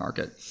Eastern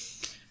market.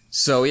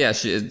 So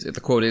the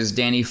quote is,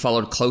 Dany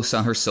followed close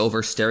on her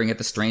silver, staring at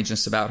the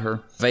strangeness about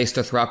her. Vaes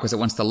Dothrak was at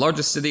once the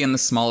largest city and the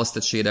smallest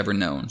that she had ever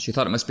known. She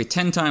thought it must be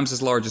 10 times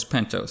as large as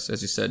Pentos,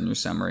 as you said in your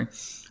summary.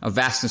 A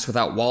vastness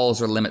without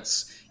walls or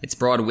limits, its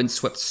broad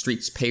windswept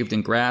streets paved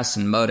in grass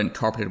and mud and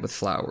carpeted with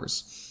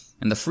flowers.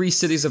 And the free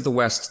cities of the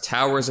West,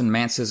 towers and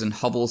manses and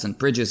hovels and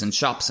bridges and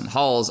shops and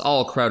halls,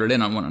 all crowded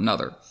in on one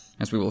another,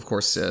 as we will of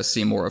course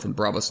see more of in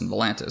Braavos and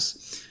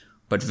Volantis.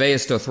 But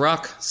Vaes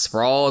Dothrak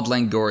sprawled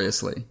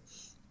languorously,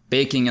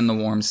 baking in the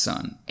warm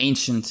sun,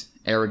 ancient,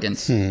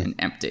 arrogant, and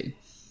empty.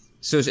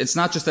 So it's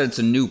not just that it's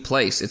a new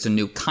place, it's a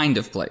new kind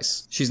of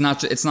place. It's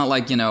not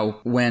like,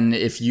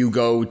 if you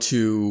go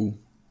to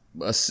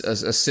a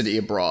city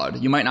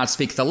abroad, you might not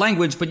speak the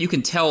language, but you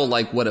can tell,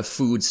 like, what a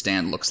food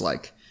stand looks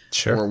like.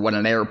 Sure. Or what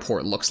an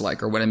airport looks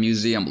like, or what a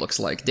museum looks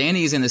like.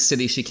 Dany's in a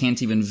city she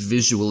can't even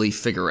visually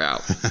figure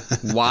out.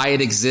 Why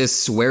it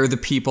exists, where the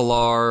people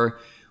are,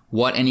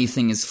 what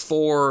anything is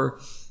for.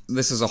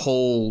 This is a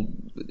whole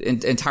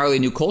entirely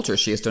new culture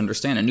she has to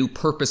understand, a new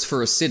purpose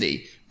for a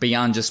city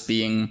beyond just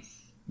being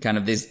kind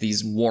of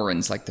these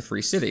warrens like the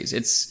free cities.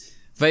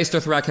 Vaes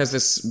Dothrak has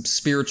this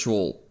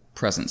spiritual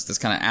presence, this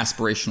kind of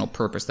aspirational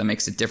purpose that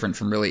makes it different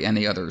from really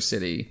any other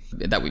city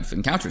that we've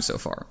encountered so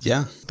far.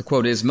 Yeah. The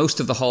quote is, most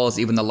of the halls,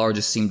 even the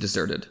largest, seem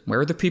deserted. Where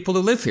are the people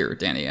who live here?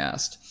 Dany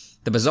asked.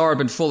 The bazaar had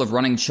been full of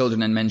running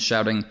children and men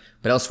shouting,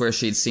 but elsewhere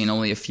she had seen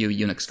only a few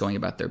eunuchs going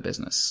about their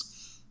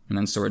business. And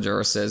then Sora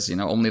Jorah says,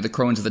 only the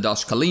crones of the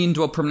Dosh Khaleen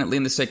dwell permanently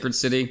in the sacred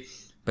city.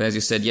 But as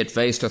you said, yet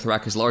Vaes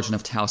Dothrak is large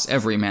enough to house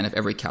every man of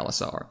every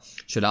Khalasar,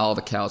 should all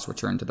the cows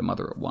return to the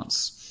mother at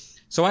once.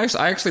 So I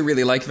actually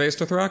really like Vaes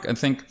Dothrak. I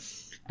think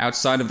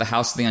outside of the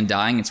House of the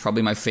Undying, it's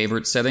probably my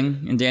favorite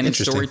setting in Dany's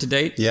story to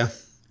date. Yeah.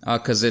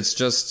 Because it's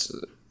just,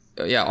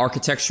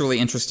 architecturally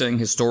interesting,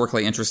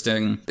 historically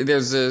interesting.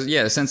 There's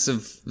a sense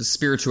of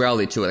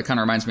spirituality to it. It kind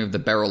of reminds me of the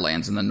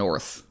Barrowlands in the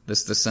north.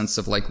 This sense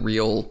of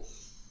real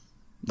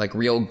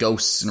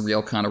ghosts and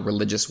real kind of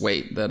religious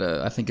weight that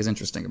I think is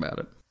interesting about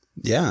it.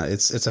 Yeah,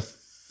 it's a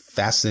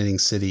fascinating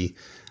city.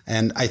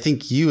 And I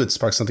think you had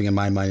sparked something in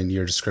my mind in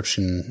your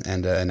description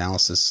and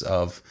analysis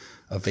of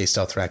Vaes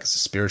Dothrak as a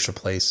spiritual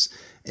place,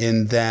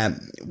 in that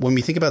when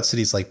we think about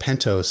cities like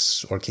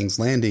Pentos or King's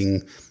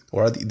Landing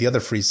or the other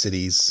free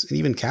cities, and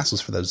even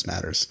castles for those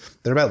matters,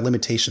 they're about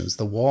limitations.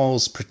 The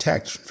walls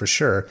protect, for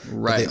sure,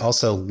 right, but they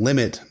also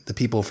limit the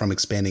people from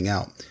expanding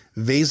out.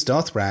 Vaes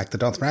Dothrak, the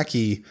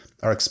Dothraki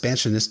are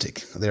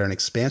expansionistic. They're an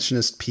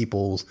expansionist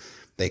people.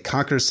 They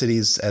conquer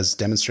cities as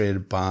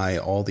demonstrated by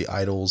all the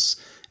idols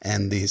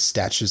and the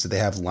statues that they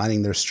have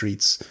lining their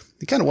streets.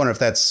 You kind of wonder if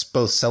that's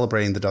both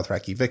celebrating the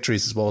Dothraki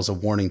victories as well as a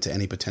warning to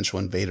any potential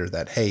invader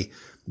that, hey,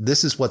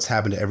 this is what's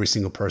happened to every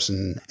single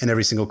person and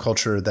every single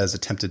culture that has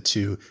attempted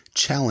to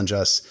challenge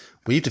us.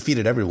 We've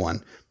defeated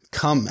everyone.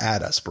 Come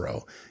at us,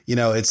 bro.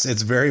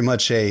 It's very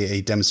much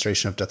a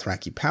demonstration of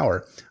Dothraki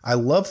power. I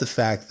love the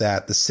fact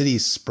that the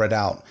city's spread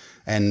out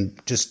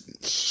and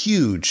just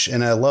huge.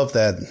 And I love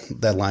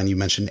that line you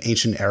mentioned,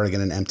 ancient,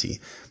 arrogant, and empty.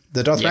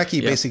 The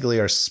Dothraki basically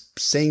are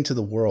saying to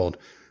the world,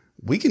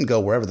 we can go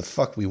wherever the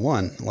fuck we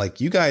want.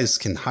 Like, you guys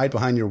can hide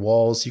behind your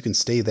walls, you can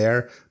stay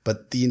there,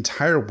 but the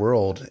entire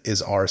world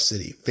is our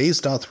city.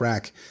 Vaes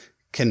Dothrak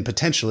can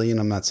potentially, and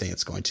I'm not saying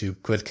it's going to,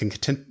 but can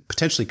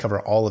potentially cover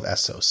all of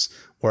Essos,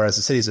 whereas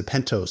the cities of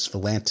Pentos,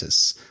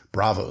 Volantis,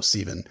 Bravos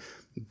even,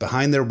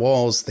 behind their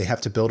walls, they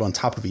have to build on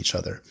top of each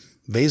other.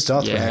 Vaes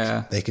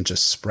Dothrak, they can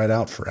just spread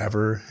out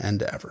forever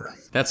and ever.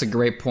 That's a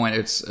great point.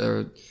 It's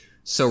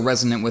so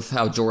resonant with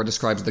how Jorah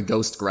describes the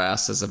ghost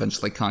grass as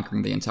eventually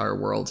conquering the entire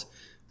world.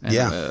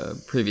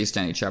 And previous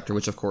Dany chapter,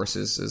 which of course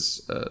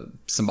is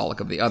symbolic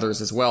of the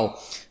others as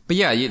well. But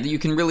yeah, you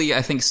can really,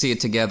 I think, see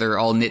it together,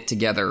 all knit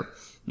together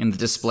in the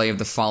display of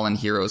the fallen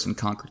heroes and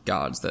conquered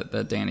gods that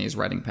Dany is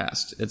writing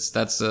past. It's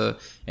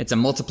a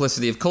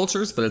multiplicity of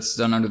cultures, but it's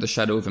done under the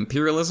shadow of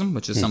imperialism,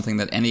 which is something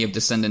that any of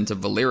descendant of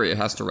Valyria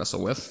has to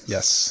wrestle with.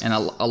 Yes. And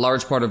a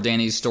large part of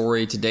Dany's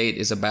story to date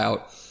is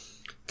about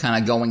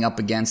kind of going up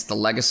against the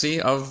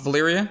legacy of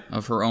Valyria,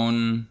 of her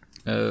own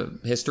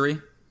history,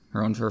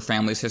 her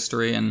family's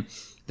history, and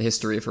the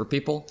history of her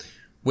people,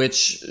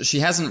 which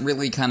she hasn't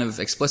really kind of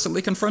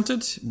explicitly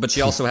confronted, but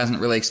she also hasn't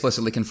really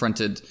explicitly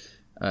confronted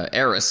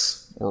Aerys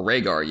or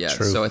Rhaegar yet.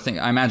 True. So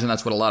I imagine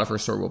that's what a lot of her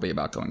story will be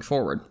about going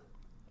forward.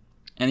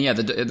 And yeah,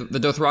 the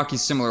Dothraki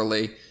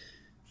similarly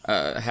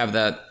have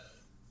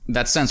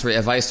that sense where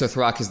Vaes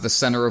Dothrak is the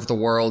center of the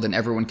world and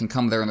everyone can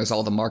come there and there's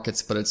all the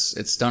markets, but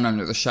it's done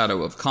under the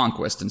shadow of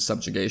conquest and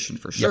subjugation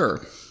for sure.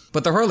 Yep.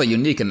 But they're hardly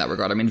unique in that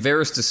regard. I mean,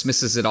 Varys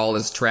dismisses it all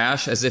as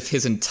trash, as if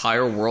his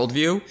entire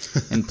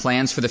worldview and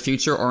plans for the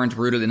future aren't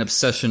rooted in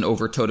obsession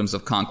over totems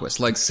of conquest.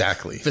 Like,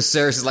 exactly.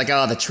 Viserys is like,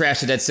 the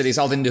trash of dead cities,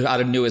 all they knew how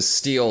to do is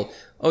steal.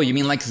 Oh, you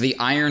mean like the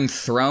Iron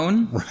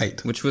Throne?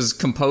 Right. Which was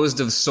composed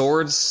of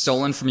swords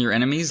stolen from your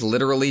enemies,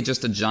 literally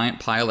just a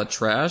giant pile of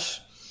trash?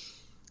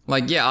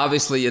 Like, yeah,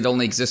 obviously it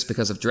only exists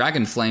because of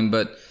Dragonflame,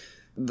 but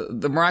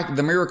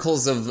the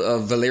miracles of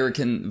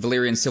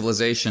Valyrian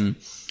civilization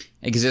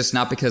exist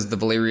not because the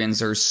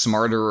Valyrians are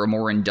smarter or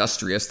more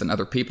industrious than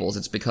other peoples.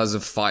 It's because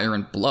of fire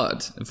and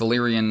blood.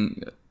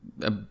 Valyrian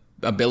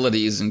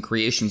abilities and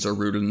creations are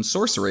rooted in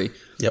sorcery.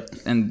 Yep.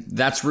 And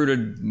that's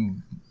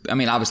rooted, I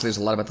mean, obviously there's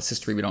a lot about this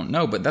history we don't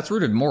know, but that's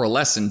rooted more or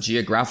less in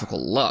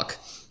geographical luck,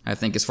 I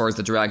think, as far as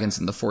the dragons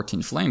and the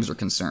 14 Flames are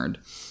concerned.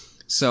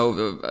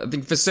 So I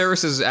think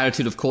Viserys'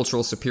 attitude of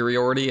cultural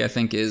superiority, I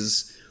think,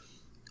 is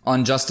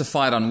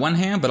unjustified on one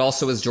hand, but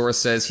also, as Jorah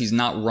says, he's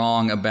not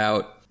wrong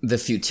about the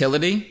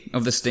futility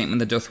of the statement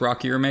that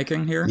Dothraki are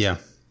making here. Yeah.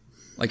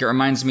 Like, it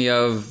reminds me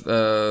of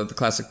the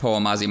classic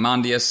poem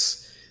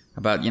Ozymandias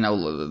about,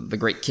 the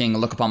great king,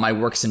 look upon my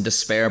works in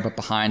despair, but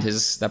behind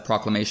that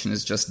proclamation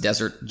is just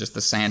desert, just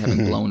the sand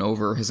having blown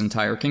over his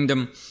entire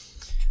kingdom.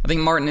 I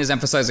think Martin is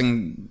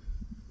emphasizing,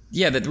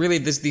 that really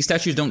these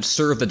statues don't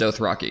serve the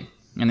Dothraki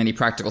in any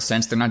practical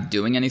sense. They're not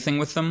doing anything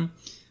with them.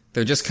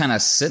 They're just kind of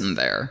sitting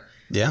there.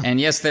 Yeah. And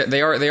yes,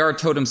 they are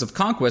totems of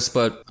conquest,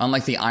 but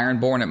unlike the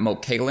Ironborn at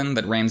Moat Cailin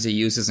that Ramsay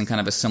uses in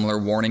kind of a similar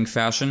warning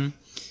fashion,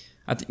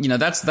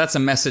 that's a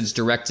message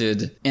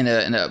directed in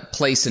a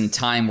place and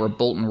time where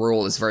Bolton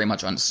rule is very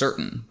much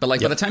uncertain. But by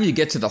the time you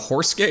get to the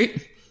Horse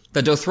Gate,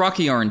 the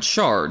Dothraki are in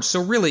charge.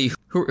 So really,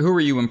 who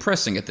are you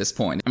impressing at this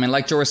point? I mean,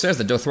 like Jorah says,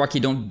 the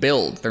Dothraki don't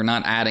build. They're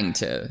not adding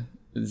to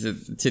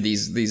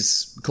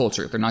these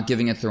culture. They're not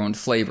giving it their own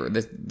flavor.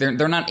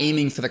 They're not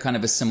aiming for the kind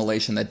of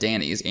assimilation that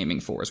Dany is aiming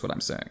for, is what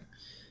I'm saying.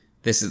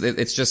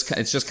 It's just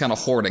kind of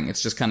hoarding.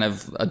 It's just kind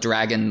of a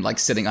dragon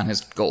sitting on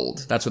his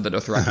gold. That's what the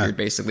Dothraki are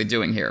basically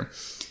doing here.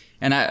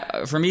 And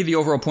for me, the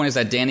overall point is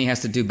that Dany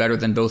has to do better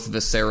than both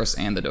Viserys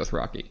and the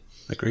Dothraki.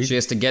 Agreed. She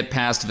has to get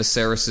past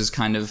Viserys'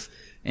 kind of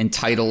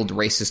entitled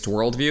racist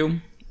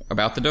worldview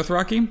about the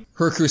Dothraki.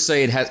 Her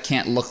crusade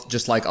can't look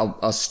just like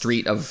a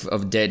street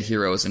of dead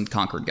heroes and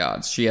conquered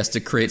gods. She has to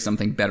create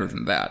something better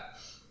than that.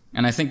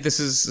 And I think this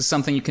is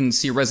something you can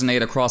see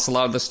resonate across a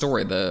lot of the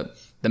story.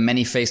 The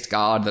many-faced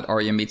god that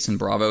Arya meets in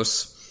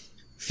Braavos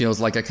feels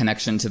like a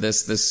connection to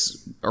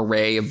this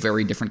array of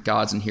very different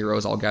gods and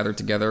heroes all gathered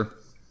together.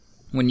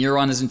 When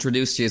Euron is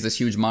introduced, he has this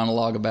huge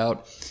monologue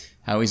about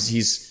how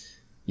he's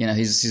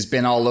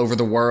been all over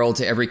the world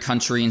to every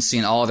country and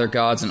seen all their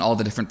gods and all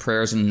the different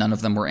prayers, and none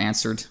of them were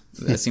answered.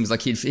 It seems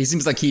like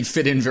he'd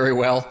fit in very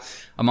well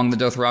among the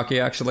Dothraki,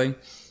 actually.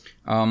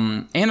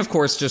 And of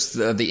course, just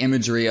the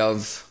imagery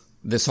of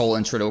this whole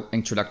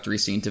introductory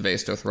scene to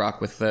Vaes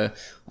Dothrak with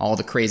all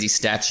the crazy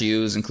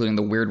statues, including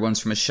the weird ones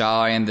from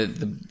Asshai and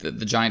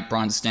the giant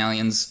bronze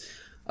stallions.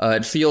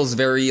 It feels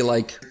very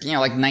like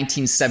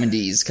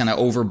 1970s kind of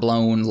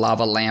overblown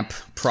lava lamp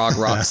prog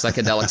rock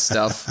psychedelic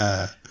stuff.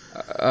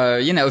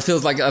 It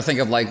feels like, I think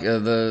of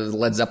the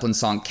Led Zeppelin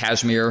song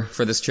Kashmir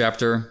for this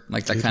chapter,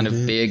 like that kind of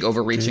big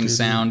overreaching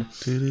sound.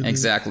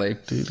 Exactly.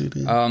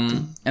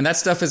 And that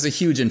stuff is a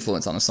huge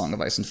influence on A Song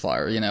of Ice and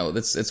Fire.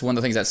 It's one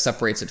of the things that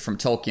separates it from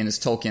Tolkien, is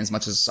Tolkien, as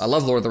much as I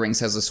love Lord of the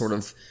Rings, has a sort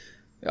of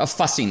a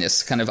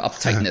fussiness, kind of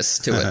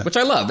uptightness to it, which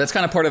I love. That's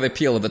kind of part of the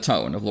appeal of the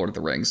tone of Lord of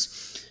the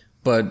Rings.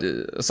 But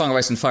A Song of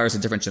Ice and Fire is a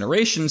different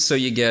generation, so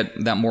you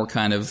get that more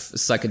kind of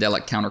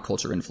psychedelic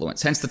counterculture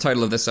influence. Hence the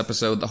title of this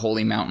episode, The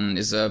Holy Mountain,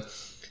 is a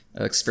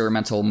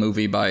experimental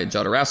movie by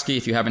Jodorowsky.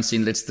 If you haven't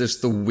seen it, it's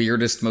just the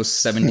weirdest,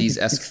 most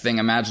 70s-esque thing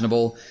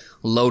imaginable,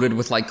 loaded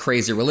with like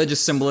crazy religious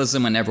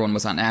symbolism, and everyone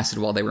was on acid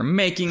while they were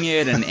making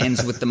it, and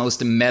ends with the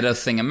most meta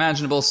thing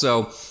imaginable.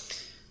 So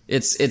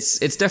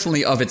it's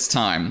definitely of its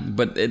time,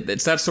 but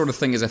it's that sort of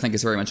thing is, I think,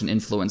 is very much an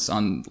influence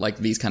on like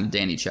these kind of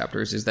Dany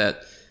chapters, is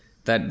that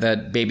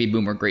baby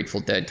boomer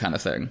Grateful Dead kind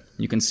of thing.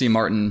 You can see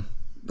Martin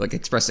like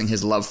expressing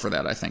his love for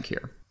that, I think,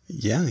 here.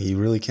 Yeah, he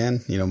really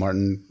can. You know,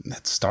 Martin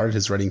had started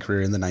his writing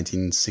career in the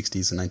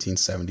 1960s and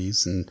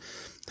 1970s and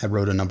had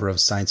wrote a number of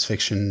science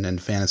fiction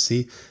and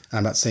fantasy. And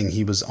I'm not saying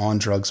he was on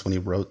drugs when he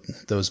wrote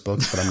those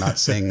books, but I'm not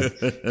saying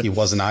he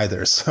wasn't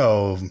either.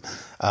 So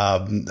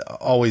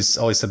always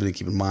something to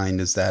keep in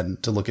mind is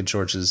that to look at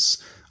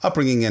George's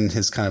upbringing and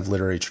his kind of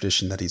literary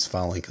tradition that he's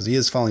following, because he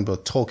is following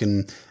both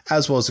Tolkien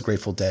as well as the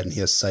Grateful Dead, and he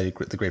has cited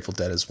the Grateful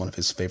Dead as one of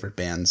his favorite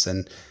bands.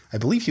 And I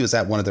believe he was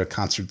at one of their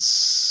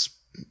concerts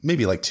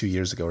maybe like 2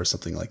 years ago or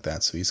something like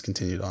that. So he's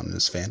continued on in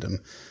his fandom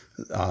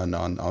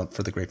on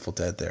for the Grateful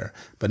Dead there.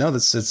 But no,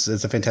 it's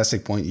a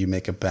fantastic point you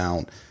make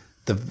about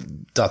the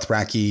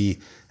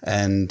Dothraki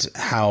and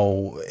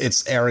how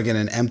it's arrogant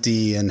and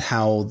empty, and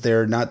how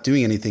they're not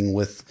doing anything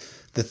with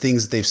the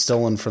things that they've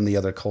stolen from the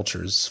other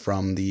cultures,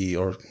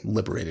 or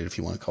liberated, if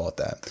you want to call it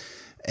that.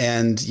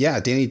 And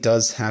yeah, Dany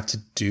does have to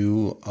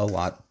do a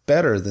lot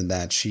better than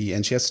that. She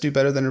has to do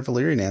better than her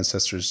Valyrian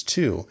ancestors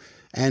too.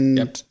 And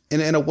Yep.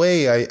 in a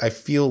way, I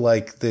feel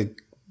like the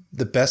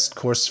best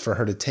course for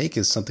her to take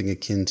is something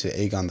akin to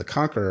Aegon the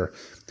Conqueror,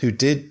 who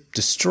did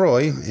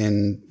destroy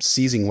in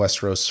seizing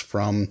Westeros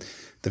from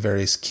the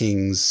various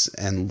kings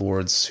and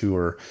lords who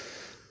were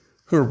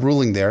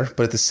ruling there.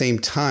 But at the same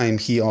time,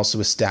 he also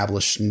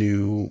established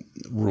new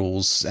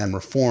rules and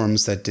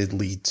reforms that did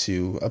lead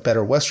to a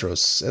better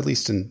Westeros, at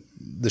least in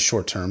the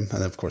short term.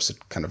 And of course,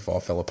 it kind of all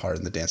fell apart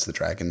in the Dance of the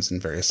Dragons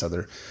and various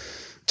other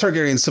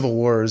Targaryen civil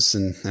wars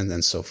and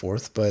then so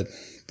forth. But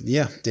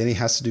yeah, Dany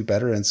has to do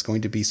better, and it's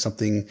going to be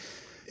something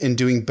in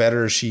doing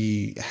better.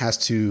 She has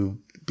to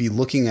be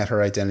looking at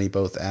her identity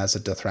both as a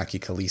Dothraki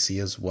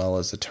Khaleesi as well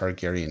as a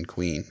Targaryen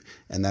queen.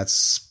 And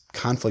that's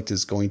conflict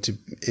is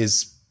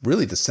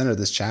really the center of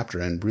this chapter.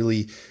 And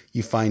really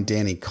you find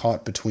Dany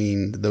caught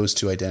between those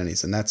two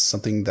identities. And that's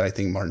something that I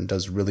think Martin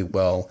does really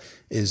well,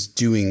 is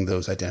doing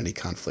those identity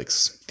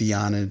conflicts.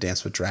 Theon in A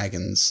Dance with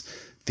Dragons,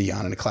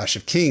 Theon in A Clash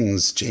of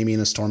Kings, Jaime in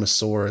A Storm of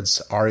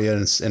Swords, Arya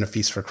in A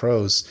Feast for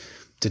Crows.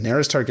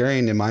 Daenerys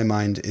Targaryen, in my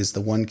mind, is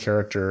the one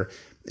character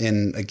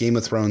in a Game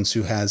of Thrones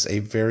who has a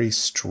very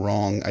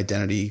strong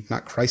identity,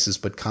 not crisis,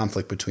 but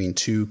conflict between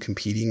two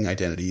competing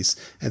identities.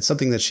 And it's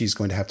something that she's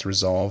going to have to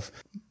resolve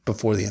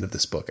before the end of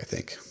this book, I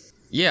think.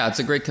 Yeah, it's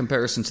a great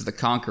comparison to the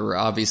Conqueror.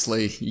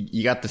 Obviously,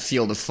 you got the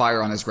Field of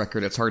Fire on his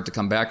record. It's hard to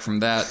come back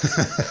from that.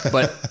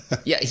 But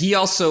yeah, he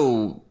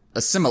also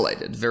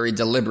assimilated very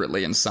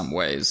deliberately in some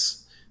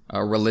ways,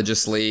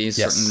 religiously,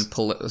 yes.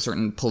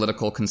 certain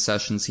political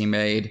concessions he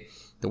made,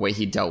 the way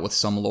he dealt with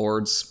some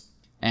lords.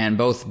 And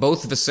both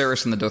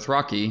Viserys and the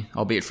Dothraki,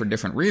 albeit for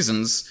different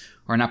reasons,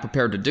 are not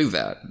prepared to do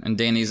that. And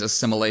Dany's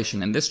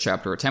assimilation in this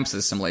chapter, attempts at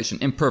assimilation,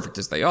 imperfect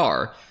as they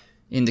are,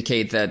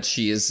 indicate that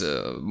she is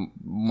a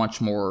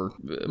much more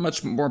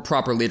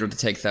proper leader to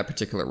take that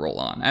particular role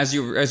on. As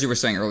you were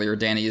saying earlier,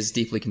 Dany is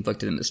deeply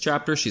conflicted in this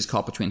chapter. She's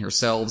caught between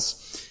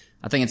herselves.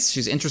 I think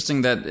she's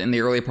interesting that in the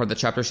early part of the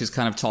chapter, she's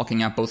kind of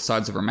talking out both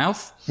sides of her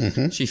mouth.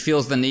 Mm-hmm. She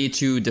feels the need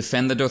to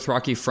defend the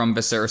Dothraki from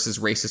Viserys'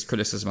 racist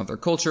criticism of their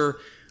culture,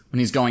 when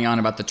he's going on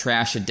about the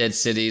trash of dead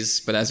cities,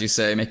 but as you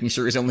say, making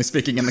sure he's only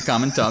speaking in the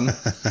common tongue.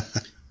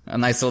 A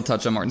nice little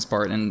touch on Martin's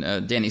part. And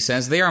Dany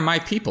says, "They are my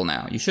people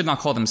now. You should not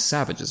call them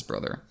savages,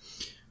 brother."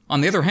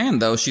 On the other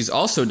hand, though, she's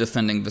also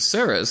defending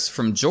Viserys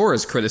from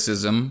Jorah's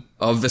criticism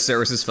of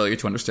Viserys' failure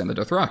to understand the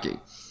Dothraki.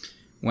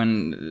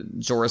 When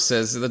Jorah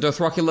says, "The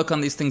Dothraki look on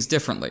these things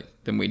differently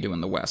than we do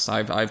in the West.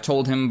 I've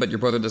told him, but your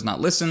brother does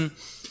not listen.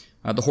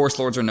 The Horse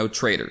Lords are no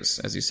traitors,"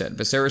 as you said.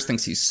 Viserys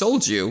thinks he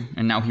sold you,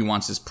 and now he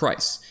wants his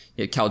price.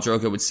 Yet Khal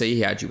Drogo would say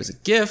he had you as a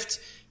gift.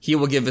 He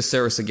will give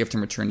Viserys a gift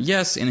in return,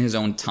 yes, in his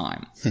own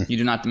time. You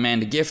do not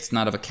demand a gift,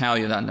 not of a Khal.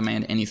 You do not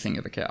demand anything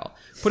of a Khal.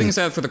 Putting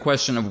aside for the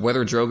question of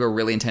whether Drogo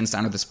really intends to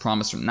honor this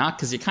promise or not,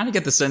 because you kind of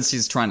get the sense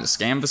he's trying to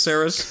scam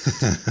Viserys.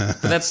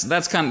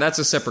 But that's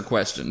a separate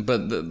question.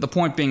 But the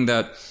point being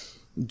that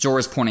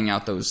Jorah's pointing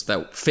out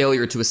that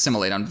failure to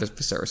assimilate on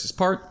Viserys'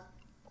 part.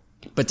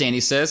 But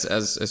Dany says,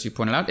 as you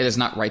pointed out, it is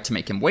not right to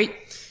make him wait.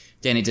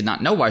 Dany did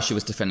not know why she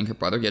was defending her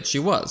brother, yet she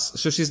was.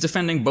 So she's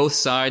defending both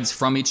sides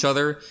from each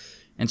other,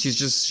 and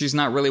she's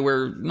not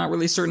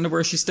really certain of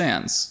where she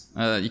stands.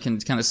 You can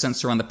kind of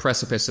sense her on the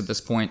precipice at this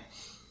point.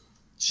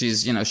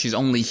 She's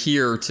only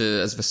here to,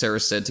 as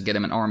Viserys said, to get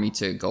him an army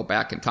to go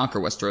back and conquer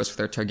Westeros with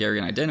their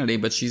Targaryen identity,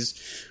 but she's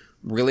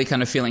really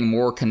kind of feeling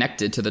more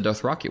connected to the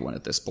Dothraki one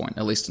at this point,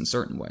 at least in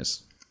certain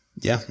ways.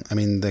 Yeah, I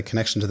mean, the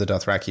connection to the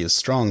Dothraki is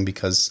strong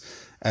because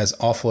as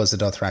awful as the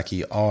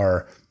Dothraki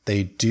are,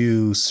 they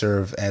do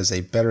serve as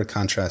a better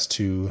contrast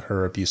to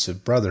her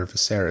abusive brother,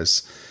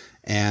 Viserys.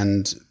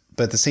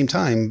 But at the same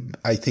time,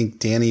 I think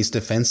Dany's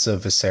defense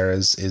of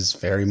Viserys is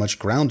very much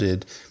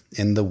grounded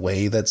in the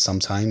way that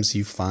sometimes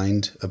you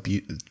find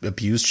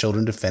abused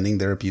children defending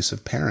their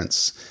abusive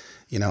parents.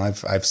 You know,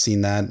 I've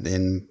seen that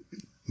in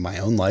my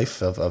own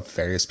life of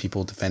various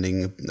people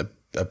defending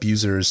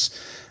abusers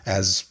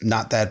as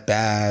not that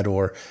bad,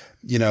 or,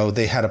 you know,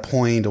 they had a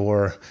point,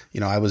 or, you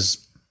know,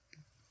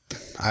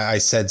 I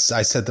said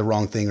the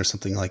wrong thing or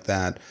something like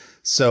that.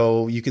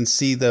 So you can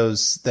see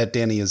that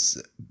Dany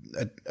is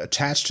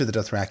attached to the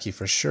Dothraki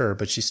for sure,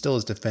 but she still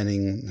is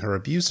defending her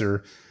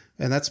abuser.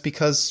 And that's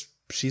because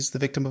she's the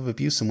victim of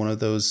abuse. And one of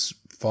those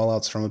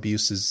fallouts from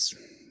abuse is,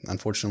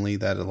 unfortunately,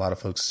 that a lot of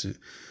folks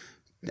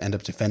end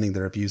up defending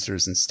their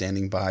abusers and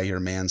standing by your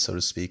man, so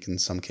to speak, in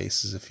some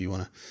cases, if you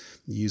want to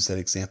use that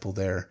example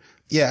there.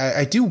 Yeah,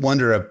 I do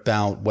wonder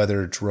about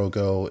whether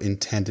Drogo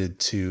intended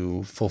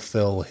to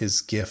fulfill his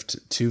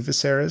gift to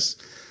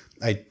Viserys.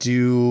 I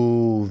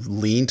do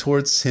lean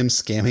towards him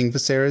scamming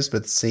Viserys, but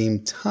at the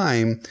same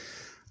time,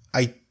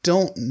 I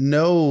don't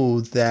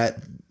know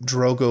that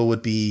Drogo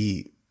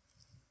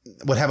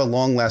would have a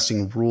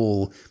long-lasting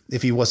rule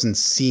if he wasn't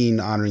seen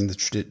honoring the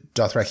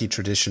Dothraki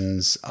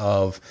traditions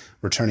of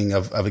returning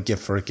of a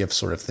gift for a gift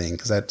sort of thing,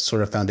 because that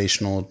sort of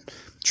foundational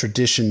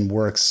tradition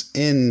works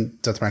in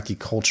Dothraki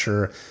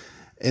culture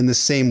in the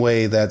same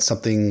way that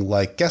something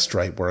like guest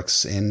right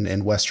works in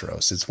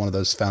Westeros. It's one of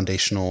those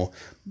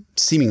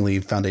seemingly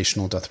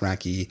foundational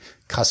Dothraki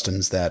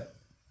customs that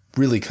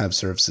really kind of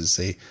serves as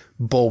a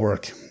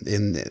bulwark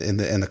in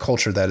the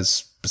culture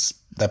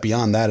that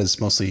beyond that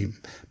is mostly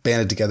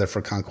banded together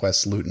for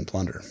conquest, loot, and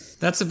plunder.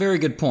 That's a very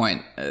good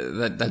point,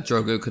 that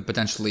Drogo could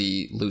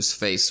potentially lose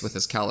face with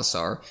his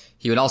Khalasar.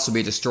 He would also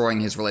be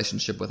destroying his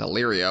relationship with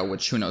Illyria,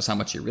 which who knows how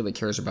much he really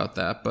cares about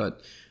that, but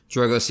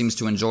Drogo seems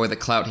to enjoy the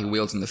clout he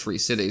wields in the Free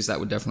Cities. That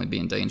would definitely be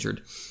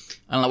endangered.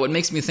 I don't know, what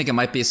makes me think it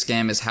might be a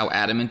scam is how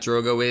adamant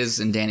Drogo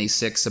is in Dany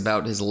 6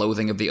 about his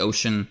loathing of the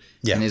ocean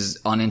and his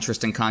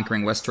uninterest in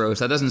conquering Westeros.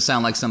 That doesn't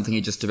sound like something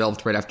he just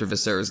developed right after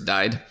Viserys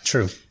died.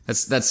 True.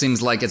 That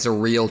seems like it's a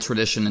real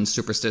tradition and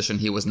superstition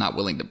he was not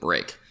willing to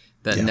break.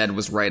 That Ned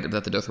was right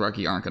that the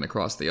Dothraki aren't going to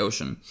cross the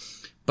ocean.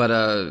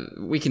 But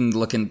we can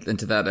look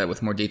into that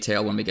with more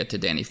detail when we get to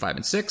Dany 5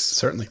 and 6.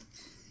 Certainly.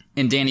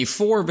 In Dany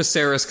 4,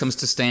 Viserys comes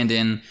to stand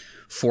in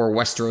for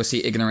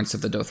Westerosi ignorance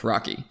of the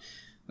Dothraki.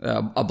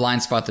 A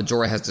blind spot that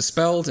Jorah has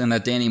dispelled, and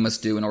that Dany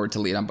must do in order to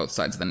lead on both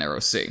sides of the Narrow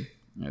Sea.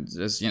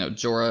 As you know,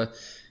 Jorah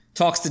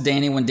talks to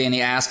Dany when Dany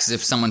asks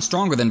if someone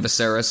stronger than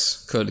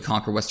Viserys could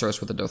conquer Westeros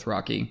with the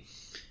Dothraki.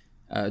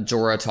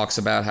 Jorah talks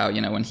about how,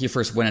 when he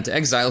first went into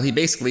exile, he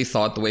basically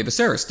thought the way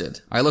Viserys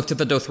did. I looked at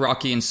the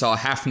Dothraki and saw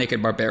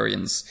half-naked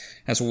barbarians,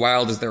 as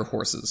wild as their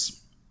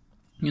horses.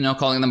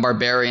 Calling them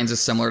barbarians is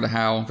similar to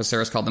how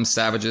Viserys called them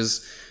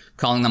savages.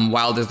 Calling them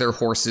wild as their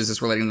horses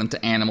is relating them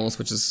to animals,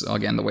 which is,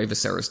 again, the way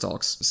Viserys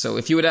talks. So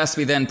if you had asked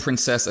me then,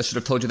 Princess, I should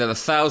have told you that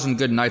 1,000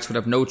 good knights would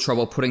have no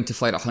trouble putting to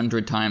flight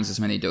 100 times as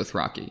many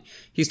Dothraki.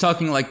 He's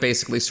talking like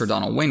basically Sir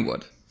Donald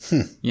Waynwood.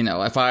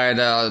 If I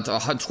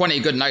had 20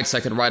 good knights,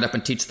 I could ride up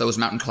and teach those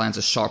mountain clans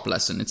a sharp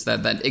lesson. It's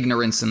that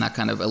ignorance and that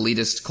kind of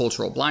elitist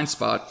cultural blind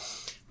spot.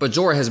 But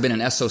Jorah has been in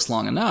Essos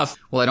long enough.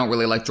 Well, I don't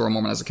really like Jorah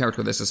Mormont as a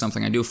character. This is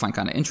something I do find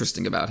kind of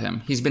interesting about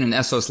him. He's been in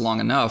Essos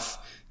long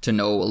enough to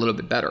know a little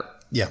bit better.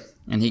 Yeah.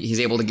 And he's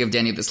able to give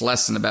Dany this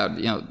lesson about,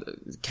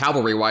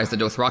 cavalry-wise, the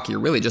Dothraki are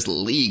really just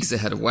leagues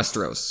ahead of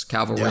Westeros.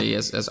 Cavalry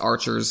as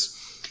archers.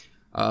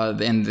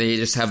 And they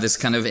just have this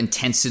kind of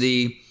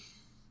intensity,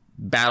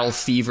 battle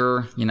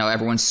fever.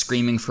 Everyone's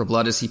screaming for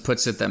blood, as he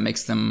puts it, that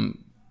makes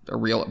them a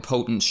real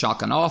potent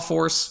shock and awe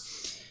force.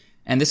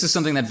 And this is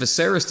something that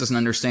Viserys doesn't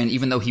understand,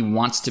 even though he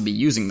wants to be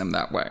using them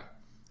that way.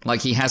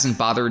 Like, he hasn't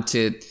bothered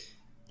to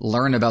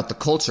learn about the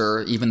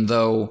culture, even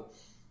though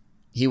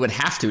he would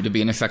have to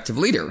be an effective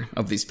leader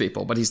of these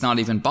people, but he's not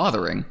even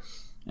bothering.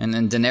 And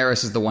then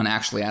Daenerys is the one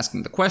actually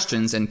asking the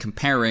questions and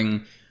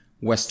comparing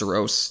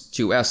Westeros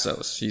to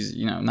Essos. She's,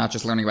 not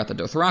just learning about the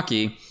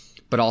Dothraki,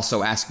 but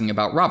also asking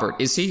about Robert.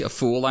 Is he a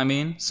fool,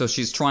 So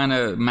she's trying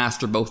to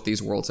master both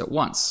these worlds at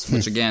once,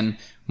 which again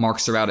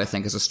marks her out, I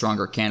think, as a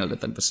stronger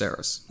candidate than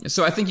Viserys.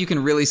 So I think you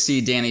can really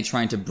see Dany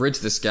trying to bridge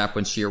this gap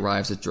when she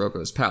arrives at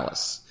Drogo's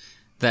palace.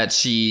 That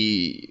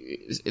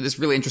this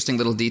really interesting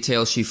little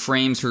detail, she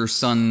frames her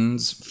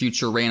son's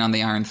future reign on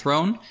the Iron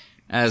Throne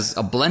as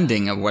a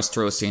blending of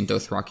Westerosi and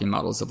Dothraki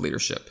models of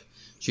leadership.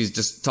 She's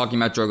just talking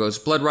about Drogo's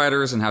blood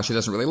riders and how she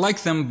doesn't really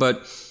like them,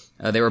 but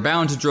they were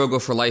bound to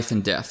Drogo for life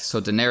and death, so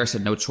Daenerys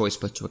had no choice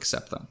but to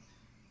accept them.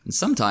 And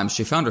sometimes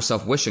she found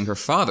herself wishing her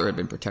father had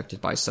been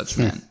protected by such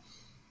men.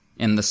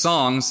 In the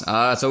songs,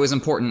 it's always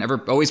important,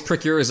 always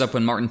prick your ears up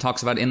when Martin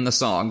talks about in the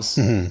songs.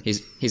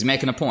 He's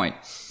making a point.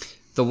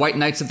 The White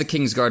Knights of the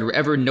Kingsguard were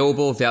ever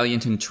noble,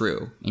 valiant, and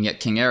true, and yet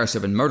King Aerys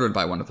had been murdered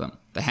by one of them.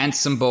 The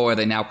handsome boy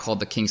they now called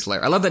the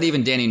Kingslayer. I love that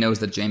even Dany knows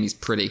that Jaime's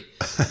pretty.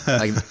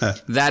 Like,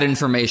 that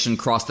information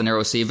crossed the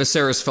Narrow Sea.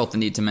 Viserys felt the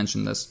need to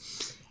mention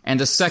this.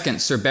 And a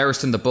second, Sir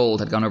Barristan the Bold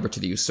had gone over to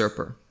the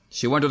usurper.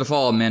 She wondered if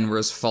all men were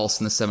as false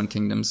in the Seven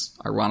Kingdoms.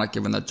 Ironic,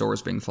 given that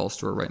Jorah's being false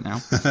to her right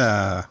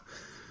now.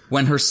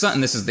 When her son,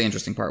 and this is the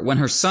interesting part, when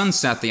her son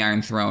sat the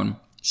Iron Throne,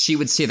 she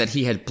would see that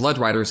he had blood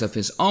riders of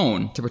his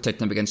own to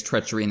protect him against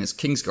treachery in his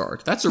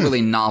Kingsguard. That's a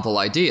really novel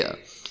idea.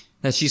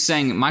 That she's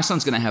saying, my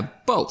son's going to have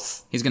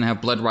both. He's going to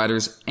have blood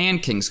riders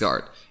and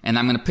Kingsguard. And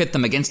I'm going to pit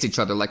them against each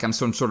other like I'm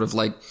some sort of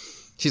like,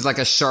 she's like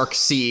a shark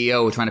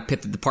CEO trying to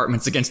pit the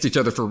departments against each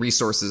other for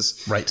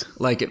resources. Right.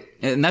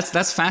 And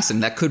that's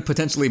fascinating. That could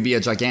potentially be a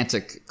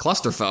gigantic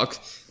clusterfuck,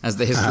 as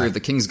the history of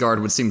the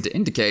Kingsguard would seem to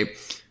indicate.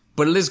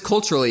 But it is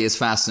culturally is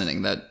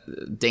fascinating that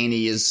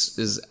Dany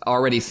is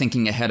already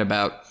thinking ahead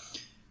about,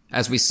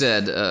 as we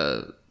said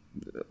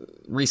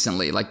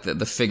recently, like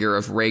the figure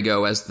of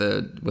Rhaego as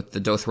with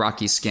the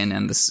Dothraki skin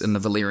and the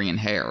Valyrian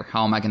hair.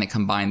 How am I going to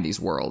combine these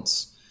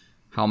worlds?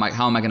 How am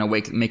I going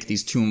to make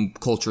these two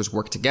cultures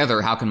work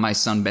together? How can my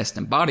son best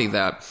embody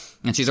that?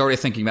 And she's already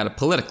thinking about it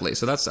politically.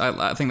 So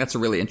I think that's a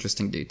really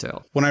interesting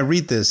detail. When I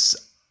read this,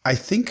 I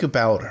think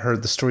about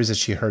the stories that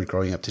she heard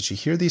growing up. Did she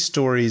hear these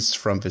stories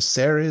from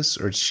Viserys,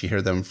 or did she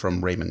hear them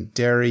from Raymond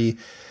Derry?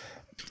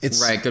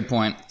 Right, good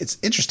point. It's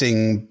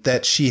interesting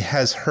that she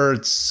has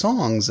heard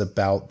songs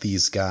about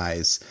these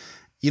guys.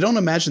 You don't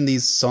imagine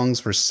these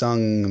songs were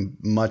sung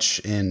much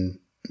in,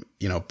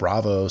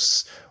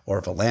 Braavos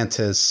or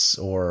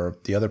Volantis or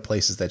the other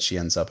places that she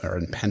ends up, or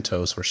in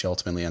Pentos, where she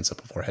ultimately ends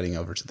up before heading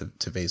over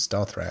to Vaes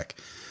Dothrak.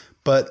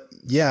 But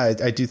yeah,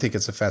 I do think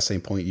it's a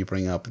fascinating point you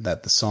bring up,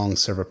 that the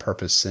songs serve a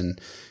purpose in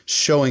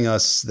showing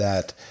us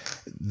that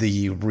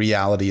the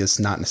reality is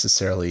not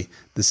necessarily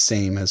the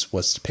same as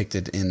what's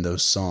depicted in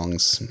those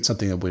songs. It's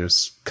something that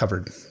was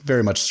covered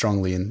very much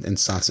strongly in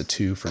Sansa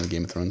 2 from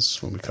Game of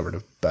Thrones, when we covered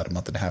it about a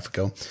month and a half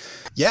ago.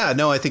 Yeah,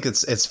 no, I think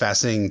it's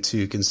fascinating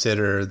to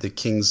consider the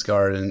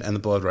Kingsguard and the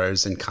Blood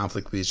Riders in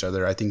conflict with each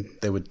other. I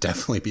think they would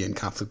definitely be in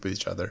conflict with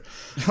each other.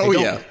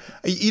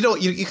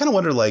 You kind of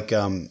wonder, like,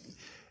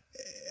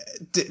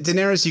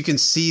 Daenerys, you can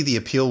see the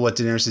appeal of what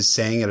Daenerys is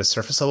saying at a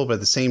surface level, but at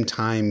the same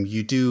time,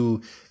 you do,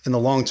 in the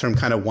long term,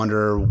 kind of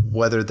wonder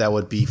whether that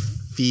would be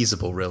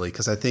feasible, really.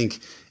 Because I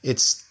think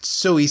it's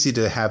so easy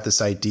to have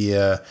this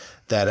idea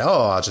that,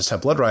 I'll just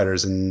have blood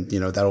riders and,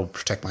 that'll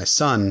protect my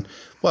son.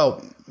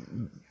 Well,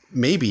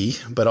 maybe,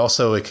 but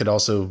also it could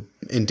also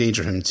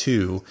endanger him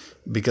too,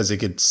 because it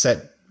could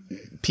set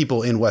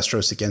people in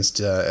Westeros against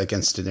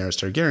Daenerys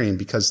Targaryen,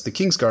 because the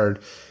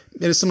Kingsguard,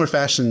 in a similar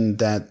fashion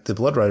that the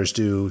Blood Riders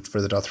do for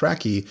the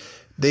Dothraki,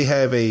 they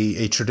have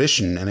a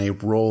tradition and a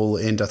role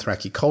in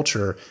Dothraki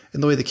culture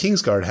in the way the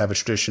Kingsguard have a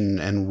tradition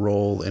and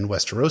role in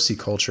Westerosi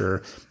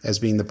culture as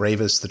being the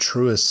bravest, the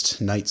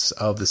truest knights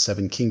of the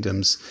Seven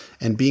Kingdoms,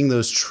 and being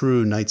those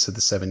true knights of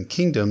the Seven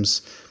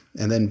Kingdoms,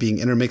 and then being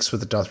intermixed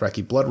with the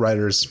Dothraki Blood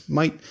Riders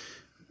might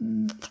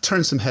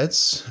turn some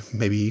heads,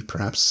 maybe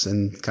perhaps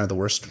in kind of the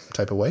worst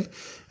type of way,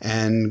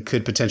 and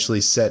could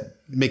potentially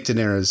make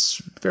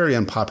Daenerys very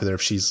unpopular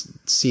if she's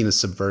seen as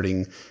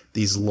subverting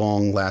these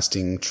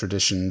long-lasting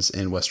traditions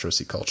in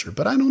Westerosi culture.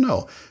 But I don't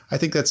know. I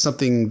think that's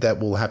something that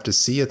we'll have to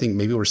see. I think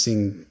maybe we're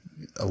seeing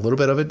a little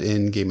bit of it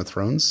in Game of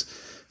Thrones,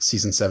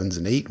 season 7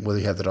 and 8, where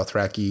you have the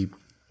Dothraki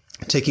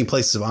taking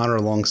places of honor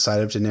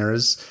alongside of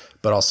Daenerys,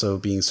 but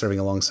also serving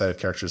alongside of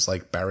characters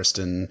like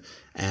Barristan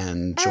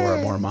and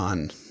Jorah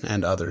Mormont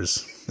and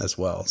others as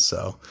well.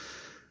 So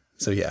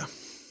yeah.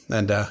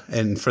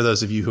 And for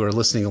those of you who are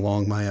listening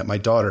along, my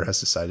daughter has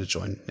decided to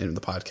join in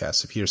the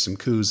podcast. If you hear some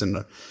coos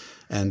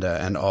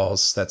and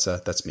alls,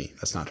 that's me.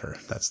 That's not her.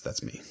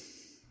 That's me.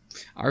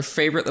 Our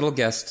favorite little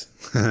guest.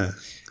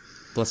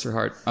 Bless her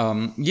heart.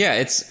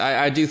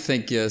 I do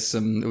think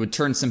it would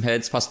turn some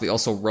heads, possibly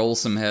also roll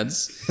some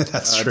heads.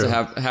 That's true. To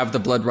have the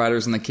Blood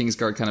Riders and the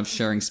Kingsguard kind of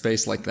sharing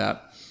space like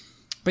that.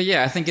 But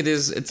yeah, I think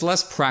it's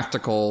less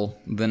practical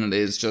than it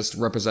is just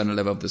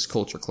representative of this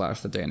culture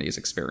clash that Dany is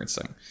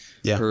experiencing.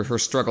 Yeah. Her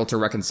struggle to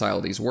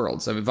reconcile these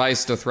worlds. I mean,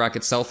 Vaes Dothrak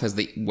itself has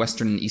the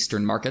Western and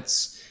Eastern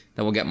markets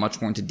that we'll get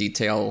much more into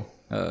detail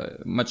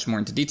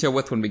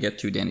with when we get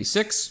to Dany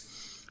 6.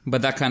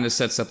 But that kind of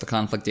sets up the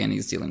conflict Dany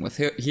is dealing with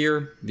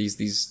here.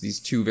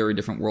 These two very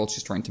different worlds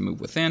she's trying to move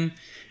within.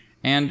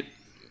 And,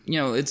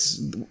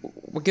 it's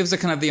what gives it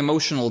kind of the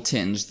emotional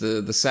tinge,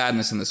 the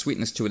sadness and the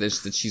sweetness to it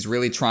is that she's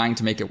really trying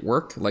to make it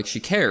work. Like, she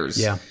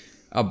cares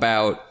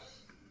about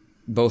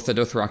both the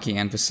Dothraki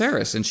and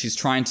Viserys, and she's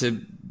trying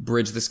to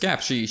bridge this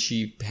gap.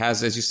 She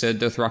has, as you said,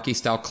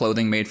 Dothraki-style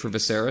clothing made for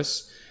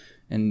Viserys.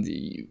 And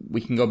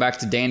we can go back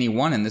to Dany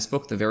 1 in this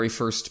book. The very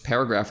first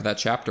paragraph of that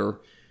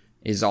chapter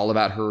is all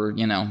about her,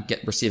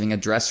 receiving a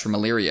dress from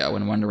Illyrio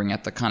and wondering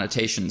at the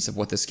connotations of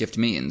what this gift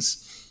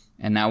means.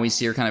 And now we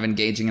see her kind of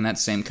engaging in that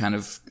same kind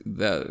of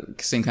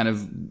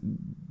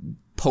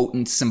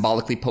potent,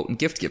 symbolically potent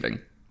gift giving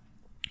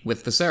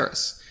with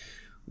Viserys.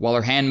 While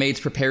her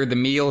handmaids prepared the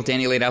meal,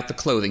 Dany laid out the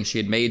clothing she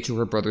had made to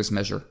her brother's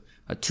measure.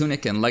 A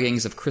tunic and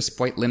leggings of crisp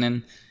white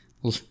linen,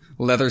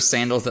 leather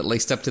sandals that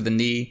laced up to the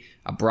knee,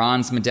 a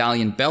bronze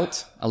medallion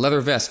belt, a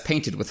leather vest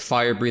painted with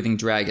fire-breathing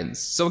dragons.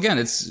 So again,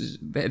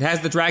 it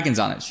has the dragons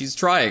on it. She's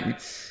trying.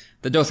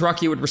 The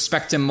Dothraki would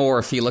respect him more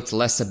if he looked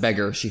less a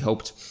beggar, she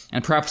hoped,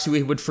 and perhaps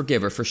he would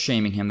forgive her for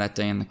shaming him that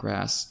day in the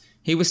grass.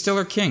 He was still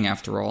her king,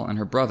 after all, and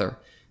her brother.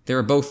 They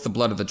were both the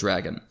blood of the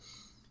dragon.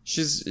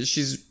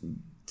 She's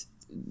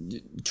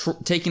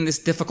taking this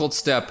difficult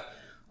step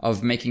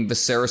of making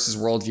Viserys'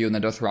 worldview and the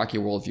Dothraki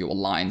worldview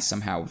align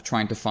somehow,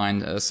 trying to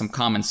find some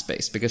common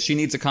space, because she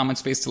needs a common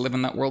space to live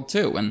in that world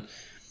too. And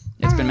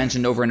it's been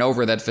mentioned over and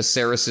over that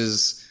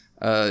Viserys'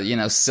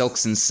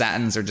 silks and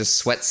satins are just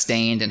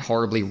sweat-stained and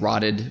horribly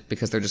rotted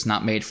because they're just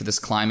not made for this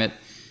climate.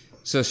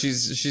 So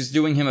she's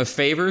doing him a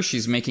favor.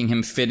 She's making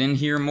him fit in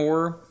here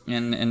more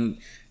and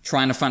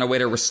trying to find a way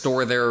to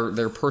restore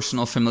their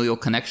personal familial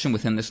connection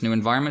within this new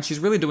environment. She's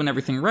really doing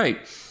everything right.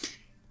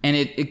 And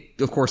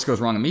it of course,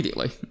 goes wrong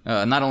immediately.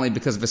 Not only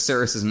because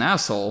Viserys is an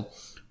asshole,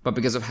 but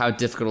because of how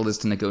difficult it is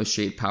to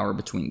negotiate power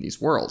between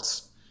these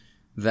worlds.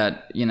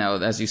 That,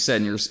 as you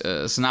said in your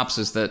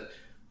synopsis, that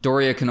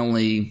Doria can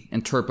only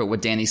interpret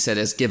what Dany said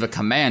as give a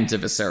command to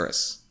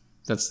Viserys.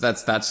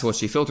 That's what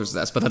she filters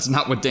as, but that's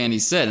not what Dany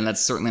said, and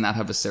that's certainly not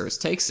how Viserys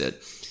takes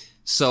it.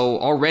 So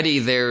already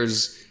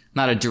there's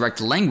not a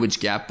direct language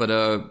gap, but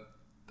a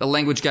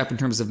language gap in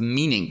terms of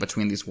meaning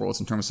between these worlds,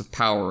 in terms of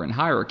power and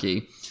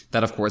hierarchy,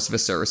 that of course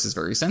Viserys is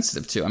very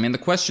sensitive to. I mean, the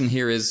question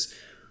here is,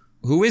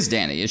 who is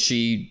Dany? Is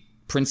she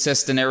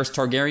Princess Daenerys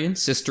Targaryen,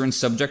 sister and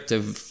subject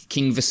of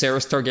King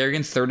Viserys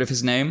Targaryen, third of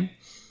his name?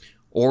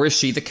 Or is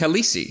she the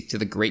Khaleesi to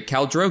the great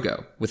Khal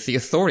Drogo, with the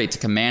authority to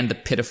command the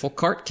pitiful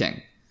Cart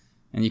King?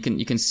 And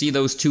you can see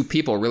those two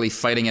people really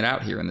fighting it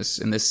out here in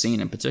this scene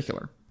in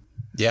particular.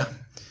 Yeah,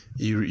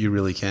 you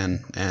really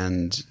can.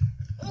 And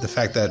the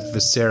fact that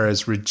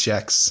Viserys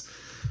rejects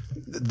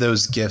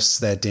those gifts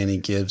that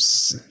Dany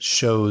gives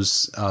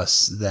shows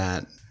us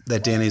that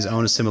Dany's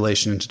own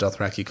assimilation into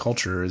Dothraki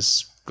culture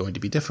is going to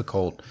be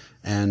difficult,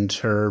 and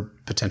her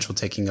potential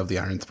taking of the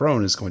Iron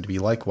Throne is going to be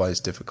likewise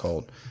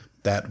difficult.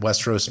 That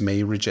Westeros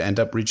may end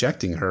up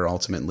rejecting her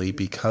ultimately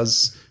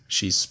because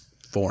she's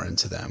foreign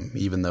to them,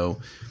 even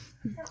though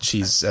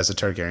she's, as a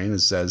Targaryen,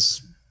 is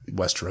as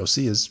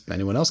Westerosi as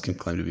anyone else can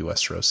claim to be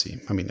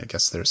Westerosi. I mean, I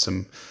guess there's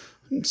some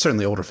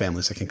certainly older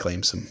families that can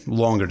claim some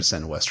longer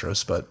descent of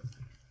Westeros, but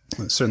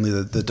certainly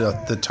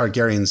the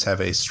Targaryens have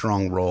a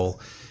strong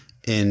role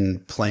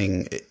in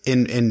playing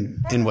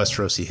in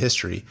Westerosi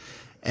history.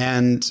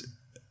 And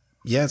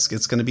yeah,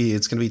 it's going to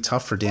be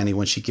tough for Dany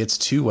when she gets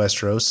to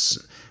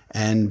Westeros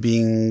and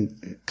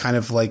being kind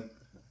of like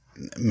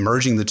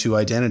merging the two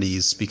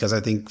identities, because I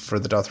think for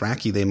the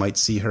Dothraki, they might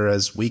see her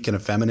as weak and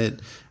effeminate,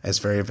 as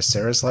very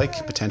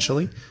Viserys-like,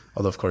 potentially.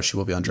 Although, of course, she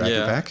will be on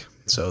Dragonback,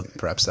 so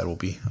perhaps that will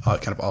be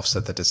kind of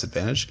offset that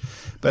disadvantage.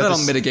 But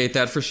that'll mitigate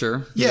that for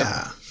sure.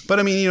 Yeah. Yep. But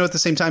I mean, at the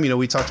same time,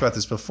 we talked about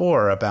this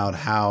before about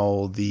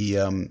how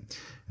the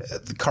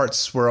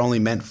carts were only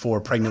meant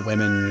for pregnant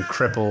women,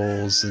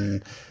 cripples,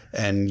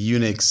 and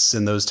eunuchs,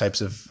 and those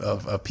types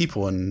of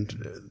people.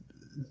 And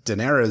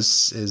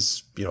Daenerys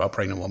is, a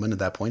pregnant woman at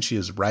that point. She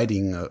is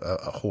riding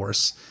a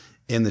horse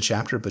in the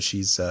chapter, but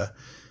she's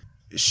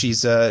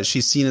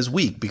seen as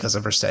weak because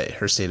of her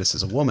status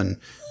as a woman.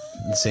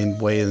 The same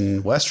way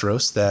in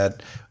Westeros,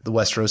 that the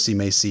Westerosi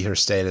may see her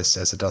status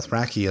as a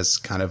Dothraki as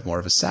kind of more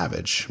of a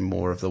savage,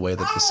 more of the way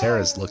that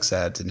Viserys looks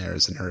at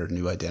Daenerys and her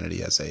new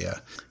identity as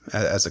a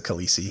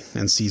Khaleesi,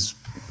 and sees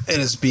it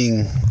as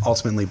being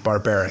ultimately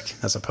barbaric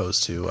as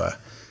opposed to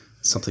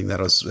something that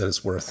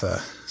is worth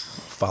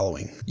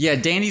following. Yeah,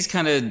 Dany's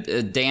kind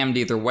of damned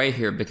either way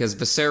here, because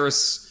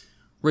Viserys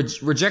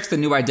rejects the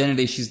new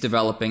identity she's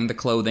developing, the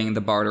clothing,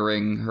 the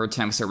bartering, her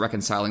attempts at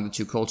reconciling the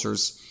two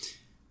cultures,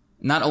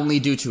 not only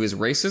due to his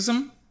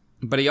racism,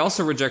 but he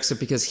also rejects it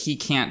because he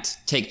can't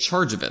take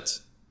charge of it.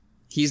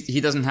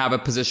 He doesn't have a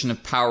position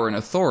of power and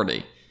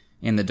authority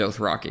in the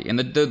Dothraki.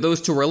 And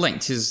those two are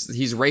linked.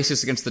 He's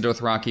racist against the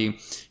Dothraki,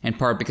 in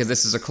part because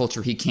this is a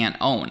culture he can't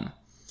own.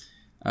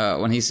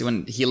 When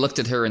he looked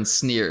at her and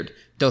sneered,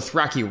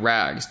 "Dothraki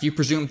rags, do you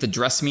presume to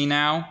dress me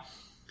now?"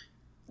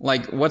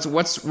 Like,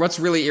 what's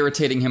really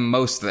irritating him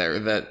most there?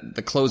 That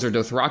the clothes are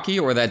Dothraki,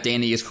 or that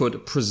Dany is,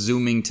 quote,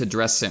 presuming to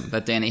dress him?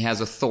 That Dany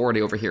has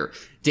authority over here.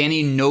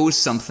 Dany knows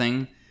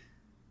something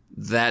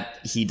that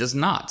he does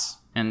not.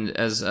 And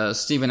as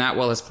Stephen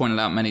Atwell has pointed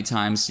out many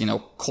times,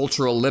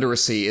 cultural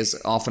literacy is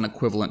often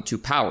equivalent to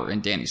power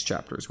in Dany's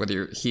chapters, whether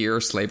you're here,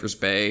 Slaver's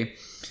Bay,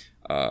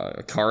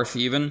 Karth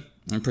even,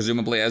 and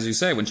presumably, as you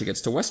say, when she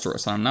gets to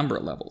Westeros on a number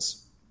of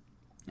levels.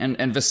 And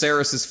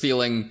Viserys is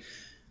feeling...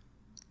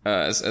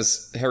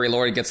 as Harry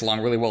Laurie gets along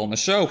really well in the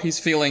show, he's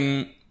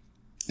feeling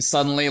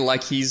suddenly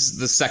like he's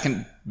the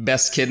second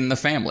best kid in the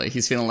family.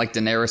 He's feeling like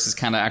Daenerys is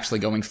kind of actually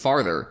going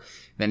farther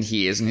than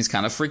he is, and he's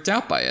kind of freaked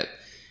out by it.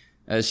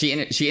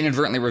 She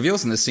inadvertently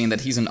reveals in this scene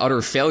that he's an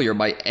utter failure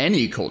by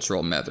any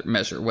cultural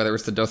measure, whether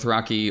it's the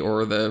Dothraki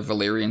or the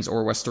Valyrians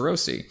or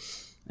Westerosi.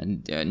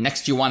 And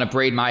next you want to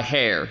braid my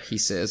hair, he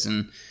says,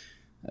 and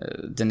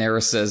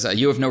Daenerys says,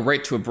 you have no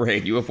right to a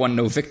braid. You have won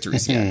no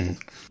victories yet.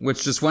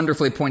 Which just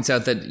wonderfully points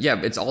out that,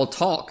 it's all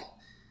talk.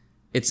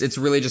 It's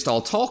really just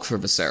all talk for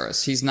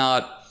Viserys.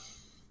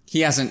 He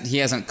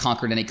hasn't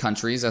conquered any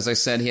countries. As I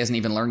said, he hasn't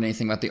even learned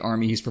anything about the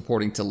army he's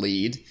purporting to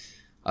lead.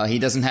 He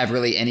doesn't have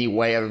really any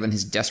way other than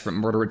his desperate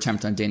murder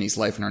attempt on Dany's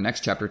life in our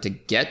next chapter to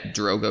get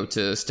Drogo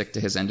to stick to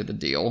his end of the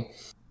deal.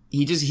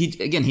 He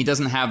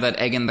doesn't have that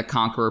Aegon the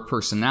Conqueror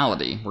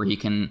personality where he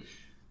can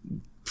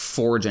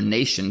forge a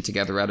nation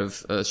together out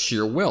of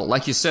sheer will.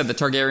 Like you said, the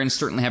Targaryens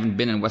certainly haven't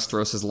been in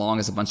Westeros as long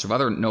as a bunch of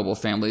other noble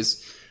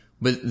families,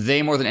 but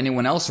they, more than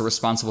anyone else, are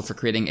responsible for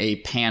creating a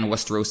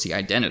pan-Westerosi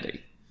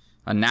identity,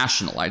 a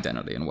national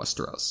identity in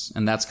Westeros.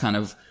 And that's kind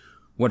of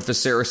what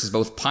Viserys is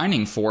both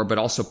pining for, but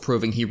also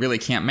proving he really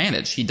can't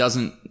manage. He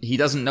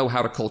doesn't know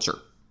how to culture,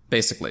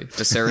 basically.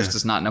 Viserys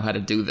does not know how to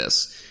do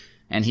this.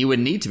 And he would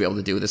need to be able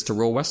to do this to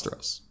rule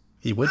Westeros.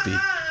 He would be.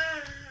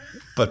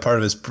 But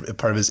part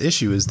of his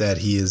issue is that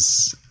he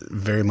is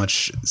very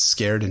much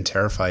scared and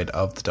terrified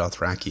of the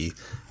Dothraki,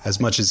 as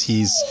much as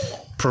he's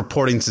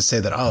purporting to say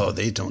that, oh,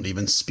 they don't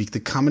even speak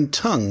the common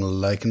tongue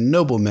like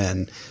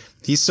noblemen.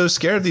 He's so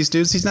scared of these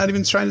dudes, he's not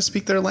even trying to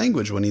speak their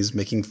language when he's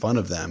making fun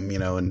of them,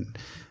 and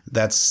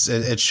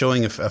it's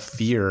showing a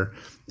fear,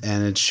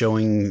 and it's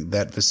showing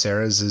that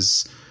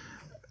Viserys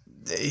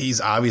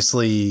he's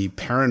obviously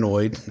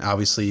paranoid,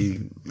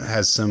 obviously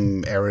has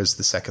some Ares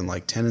the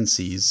Second-like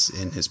tendencies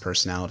in his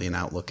personality and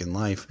outlook in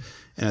life.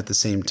 And at the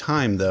same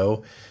time,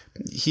 though,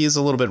 he is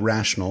a little bit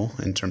rational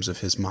in terms of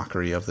his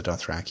mockery of the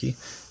Dothraki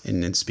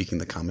in speaking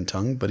the common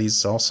tongue, but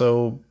he's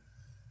also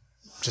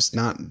just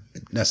not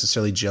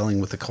necessarily gelling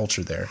with the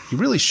culture there. He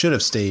really should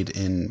have stayed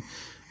in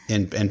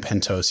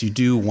Pentos. You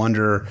do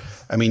wonder,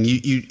 I mean,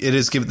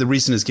 the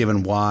reason is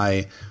given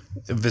why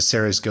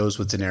Viserys goes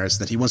with Daenerys,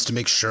 that he wants to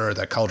make sure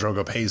that Khal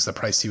Drogo pays the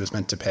price he was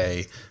meant to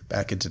pay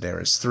back in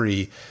Daenerys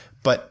 3.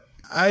 But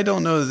I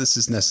don't know that this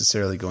is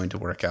necessarily going to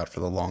work out for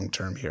the long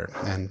term here.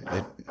 And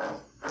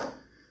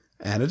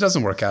it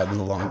doesn't work out in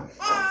the long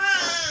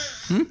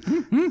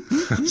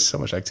so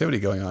much activity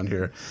going on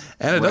here.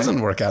 And it doesn't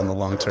work out in the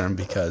long term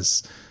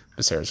because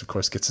Viserys, of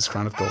course, gets his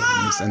crown of gold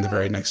in the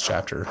very next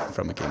chapter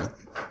from a Game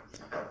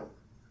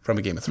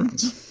of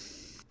Thrones.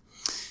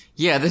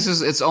 Yeah,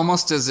 it's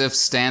almost as if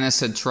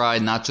Stannis had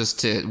tried not just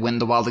to win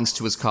the wildlings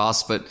to his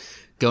cost, but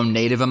go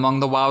native among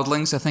the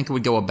wildlings. I think it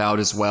would go about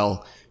as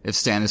well if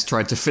Stannis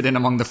tried to fit in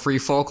among the free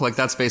folk. Like,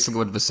 that's basically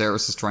what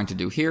Viserys is trying to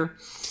do here.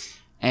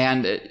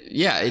 And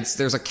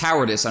there's a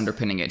cowardice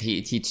underpinning it.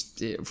 He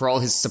for all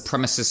his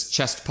supremacist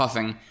chest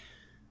puffing,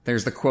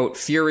 there's the quote,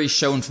 "Fury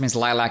shone from his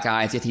lilac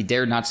eyes, yet he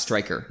dared not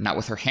strike her, not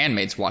with her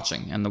handmaids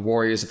watching, and the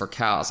warriors of her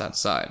cows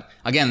outside."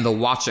 Again, the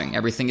watching,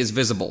 everything is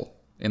visible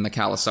in the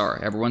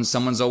Khalasar.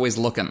 Someone's always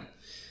looking.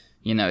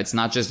 It's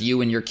not just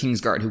you and your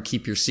Kingsguard who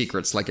keep your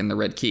secrets like in the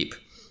Red Keep.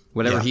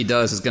 Whatever he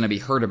does is going to be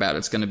heard about.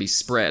 It's going to be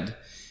spread.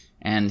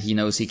 And he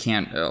knows he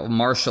can't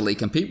martially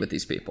compete with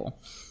these people.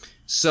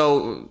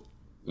 So,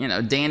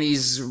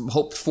 Dany's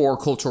hoped for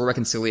cultural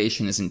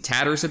reconciliation is in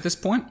tatters at this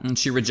point, and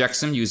she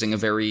rejects him using a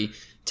very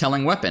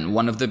telling weapon,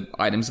 one of the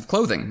items of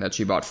clothing that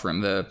she bought for him,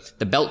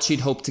 the belt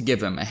she'd hoped to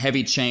give him, a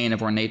heavy chain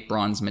of ornate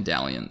bronze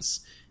medallions.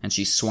 And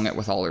she swung it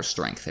with all her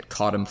strength. It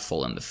caught him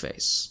full in the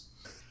face.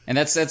 And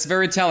that's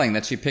very telling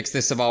that she picks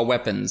this of all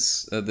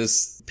weapons.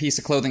 This piece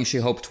of clothing she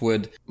hoped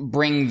would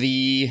bring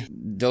the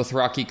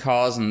Dothraki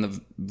cause and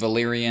the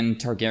Valyrian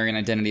Targaryen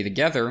identity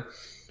together.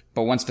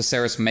 But once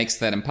Viserys makes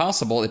that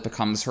impossible, it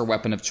becomes her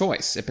weapon of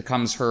choice. It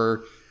becomes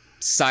her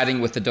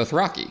siding with the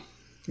Dothraki,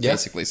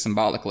 basically,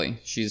 symbolically.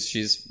 She's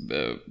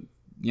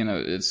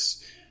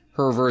it's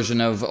her version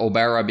of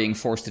Obara being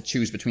forced to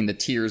choose between the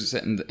tears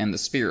and the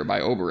spear by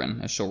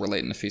Oberyn, as she'll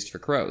relate in The Feast for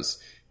Crows.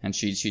 And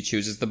she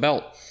chooses the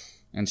belt.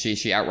 And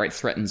she outright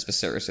threatens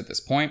Viserys at this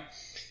point.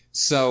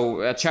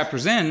 So at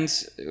chapter's end,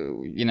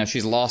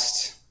 she's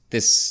lost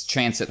this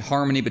chance at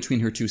harmony between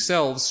her two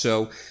selves,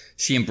 so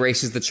she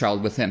embraces the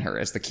child within her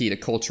as the key to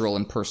cultural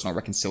and personal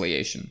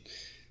reconciliation.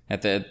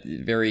 At the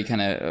very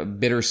kind of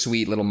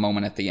bittersweet little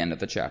moment at the end of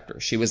the chapter.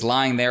 She was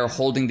lying there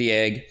holding the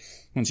egg,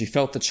 when she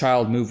felt the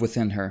child move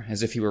within her,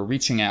 as if he were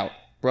reaching out,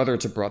 brother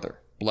to brother,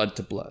 blood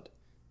to blood.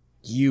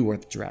 "You are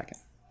the dragon,"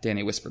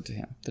 Dany whispered to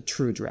him. "The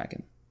true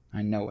dragon.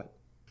 I know it.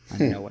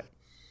 I know it."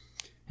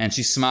 And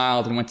she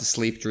smiled and went to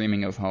sleep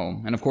dreaming of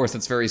home. And of course,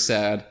 that's very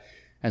sad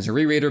as a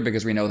rereader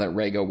because we know that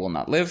Rhaego will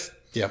not live.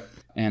 Yep.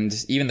 And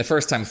even the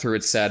first time through,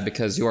 it's sad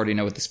because you already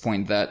know at this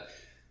point that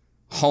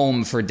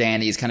home for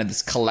Dany is kind of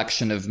this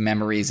collection of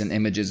memories and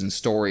images and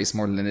stories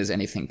more than it is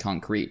anything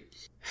concrete.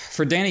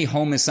 For Dany,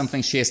 home is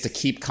something she has to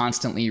keep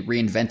constantly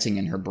reinventing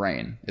in her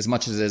brain, as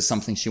much as it is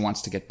something she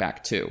wants to get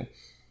back to.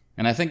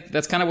 And I think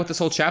that's kind of what this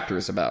whole chapter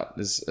is about,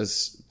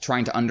 is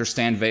trying to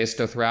understand Vaes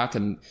Dothrak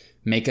and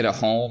make it a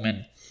home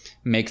and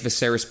make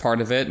Viserys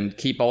part of it and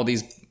keep all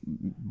these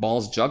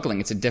balls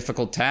juggling. It's a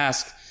difficult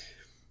task,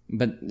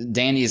 but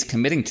Dany is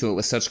committing to it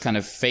with such kind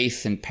of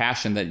faith and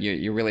passion that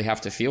you really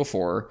have to feel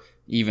for her,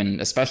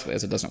 even especially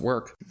as it doesn't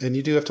work. And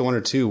you do have to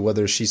wonder, too,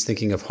 whether she's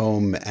thinking of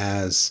home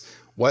as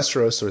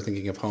Westeros or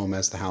thinking of home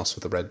as the house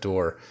with the red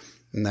door.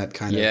 And that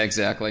kind of... Yeah,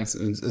 exactly.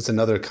 It's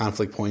another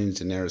conflict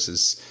point in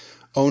Daenerys'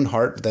 own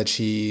heart, that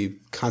she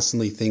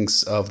constantly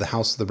thinks of the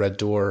house with the red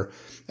door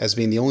as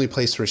being the only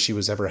place where she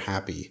was ever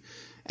happy.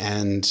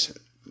 And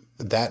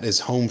that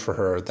is home for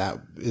her.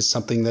 That is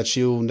something that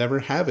she'll never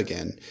have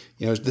again.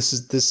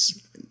 This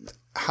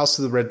house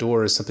of the red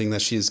door is something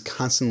that she is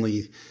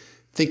constantly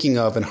thinking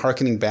of and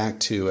hearkening back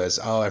to as,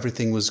 oh,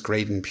 everything was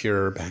great and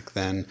pure back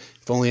then.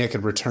 If only I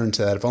could return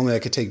to that. If only I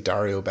could take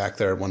Dario back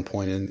there at one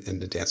point in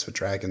the Dance with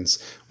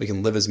Dragons. We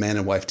can live as man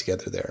and wife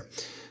together there.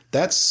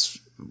 That's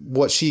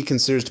what she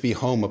considers to be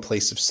home, a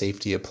place of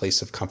safety, a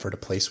place of comfort, a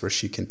place where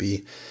she can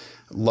be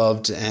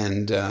loved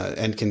and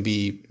can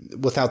be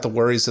without the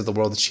worries of the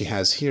world that she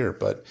has here.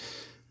 But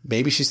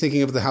maybe she's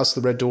thinking of the House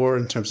of the Red Door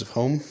in terms of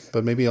home,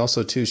 but maybe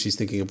also, too, she's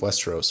thinking of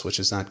Westeros, which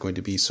is not going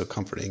to be so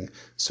comforting,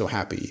 so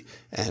happy,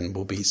 and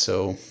will be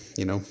so,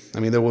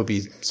 there will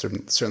be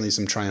certainly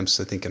some triumphs,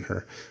 I think, in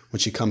her when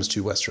she comes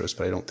to Westeros,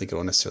 but I don't think it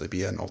will necessarily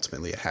be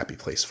ultimately a happy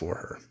place for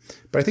her.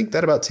 But I think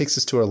that about takes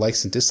us to our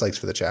likes and dislikes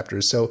for the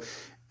chapters. So,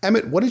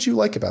 Emmett, what did you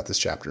like about this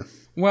chapter?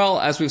 Well,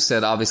 as we've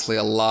said, obviously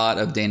a lot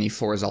of Dany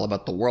 4 is all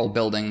about the world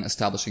building,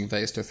 establishing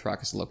Vaes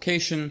Dothrak as a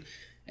location,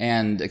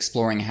 and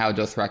exploring how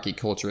Dothraki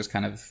culture is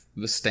kind of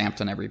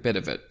stamped on every bit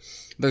of it.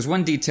 There's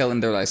one detail in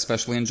there that I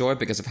especially enjoy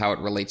because of how it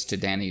relates to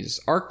Dany's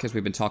arc, as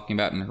we've been talking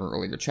about in her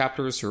earlier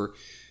chapters, her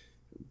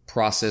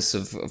process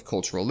of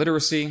cultural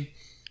literacy.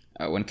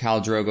 When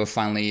Khal Drogo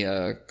finally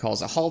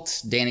calls a halt,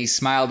 Dany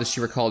smiled as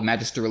she recalled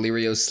Magister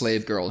Illyrio's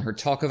slave girl and her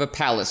talk of a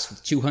palace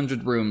with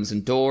 200 rooms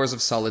and doors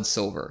of solid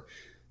silver.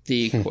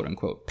 The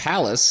quote-unquote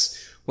palace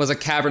was a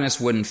cavernous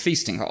wooden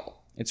feasting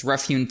hall, its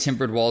rough-hewn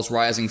timbered walls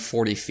rising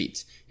 40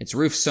 feet, its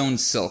roof sewn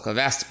silk, a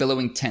vast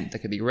billowing tent that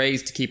could be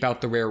raised to keep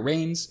out the rare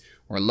rains,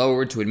 or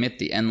lowered to admit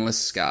the endless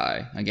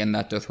sky. Again,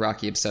 that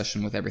Dothraki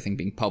obsession with everything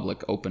being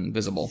public, open,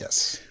 visible.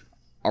 Yes.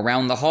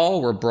 Around the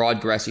hall were broad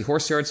grassy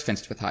horseyards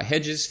fenced with high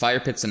hedges, fire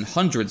pits, and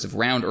hundreds of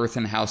round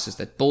earthen houses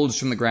that bulged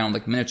from the ground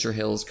like miniature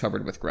hills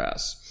covered with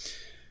grass.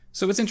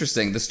 So it's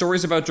interesting. The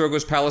stories about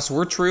Drogo's palace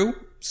were true,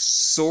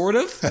 sort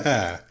of.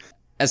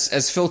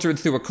 As filtered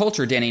through a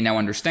culture Dany now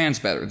understands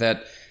better,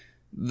 that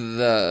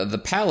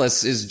the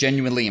palace is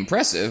genuinely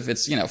impressive.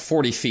 It's,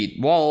 40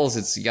 feet walls.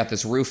 It's got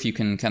this roof you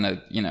can kind of,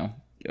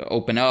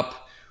 open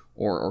up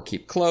or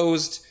keep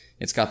closed.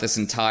 It's got this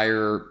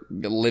entire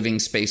living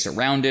space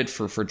around it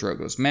for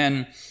Drogo's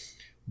men.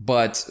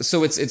 But,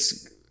 so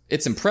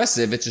it's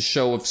impressive. It's a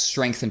show of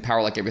strength and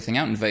power like everything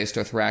out in Vaes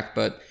Dothrak,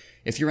 but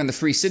if you're in the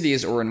Free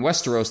Cities or in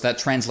Westeros, that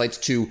translates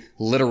to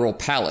literal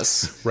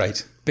palace.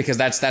 Right. Because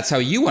that's how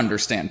you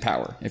understand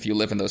power if you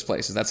live in those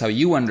places. That's how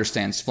you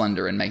understand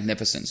splendor and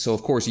magnificence. So,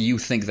 of course, you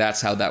think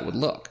that's how that would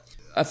look.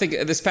 I think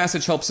this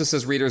passage helps us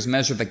as readers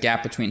measure the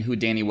gap between who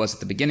Dany was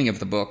at the beginning of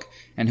the book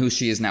and who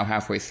she is now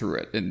halfway through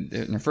it.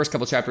 In her first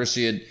couple chapters,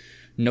 she had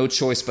no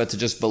choice but to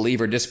just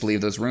believe or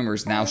disbelieve those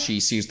rumors. Now she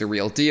sees the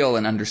real deal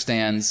and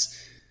understands,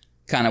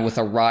 kind of with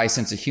a wry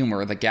sense of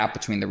humor, the gap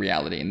between the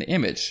reality and the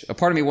image. A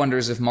part of me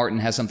wonders if Martin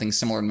has something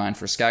similar in mind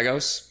for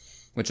Skagos,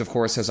 which of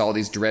course has all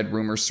these dread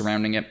rumors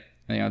surrounding it,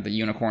 the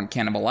unicorn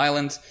cannibal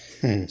island.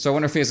 So I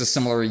wonder if he has a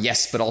similar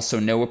yes but also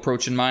no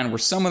approach in mind, where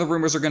some of the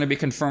rumors are going to be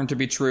confirmed to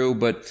be true,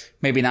 but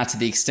maybe not to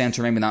the extent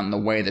or maybe not in the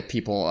way that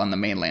people on the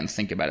mainland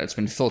think about it. It's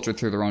been filtered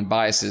through their own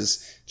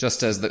biases,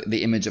 just as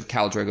the image of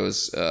Khal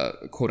Drogo's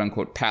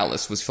quote-unquote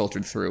palace was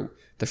filtered through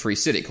the Free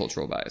City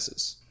cultural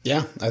biases.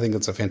 Yeah, I think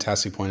that's a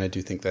fantastic point. I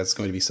do think that's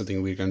going to be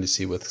something we're going to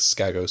see with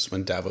Skagos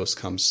when Davos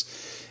comes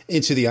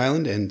into the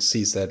island and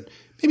sees that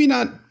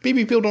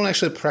maybe people don't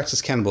actually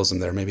practice cannibalism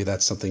there. Maybe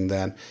that's something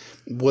that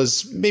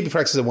was maybe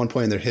practiced at one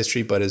point in their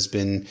history, but has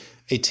been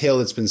a tale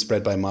that's been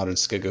spread by modern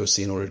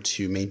Skagosi in order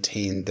to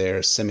maintain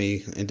their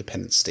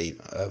semi-independent state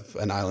of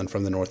an island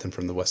from the north and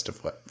from the rest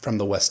of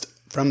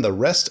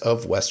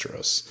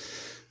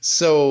Westeros.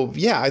 So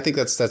yeah, I think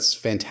that's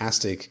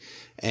fantastic.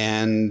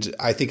 And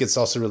I think it's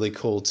also really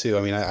cool too.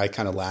 I mean, I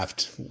kind of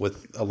laughed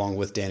along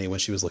with Dany when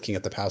she was looking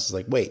at the palace.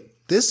 Like,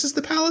 wait, this is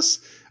the palace?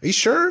 Are you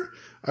sure?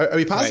 Are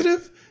you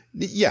positive?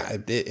 Right. Yeah,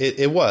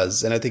 it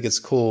was. And I think it's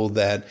cool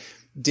that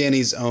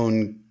Dany's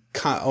own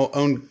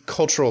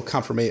cultural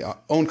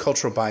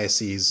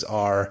biases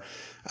are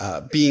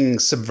being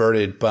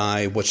subverted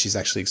by what she's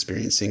actually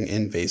experiencing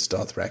in Vaes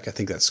Dothrak. I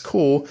think that's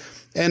cool.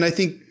 And I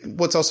think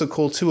what's also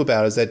cool too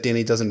about it is that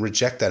Dany doesn't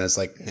reject that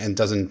and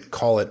doesn't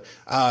call it,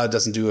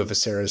 doesn't do a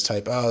Viserys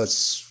type,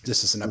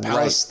 this isn't a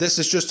palace. Right. This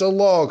is just a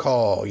log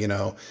hall,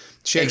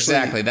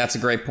 Exactly. That's a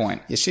great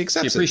point. Yeah, she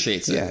accepts it. She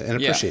appreciates it. Yeah, and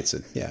appreciates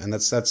it. Yeah, and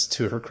that's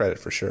to her credit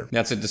for sure.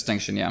 That's a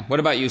distinction, yeah. What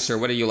about you, sir?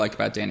 What do you like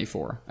about Dany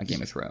 4, A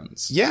Game of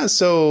Thrones? Yeah,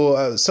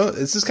 so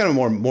this is kind of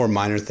a more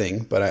minor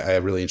thing, but I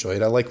really enjoy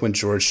it. I like when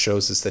George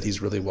shows us that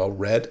he's really well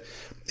read.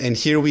 And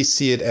here we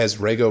see it as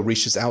Rhaego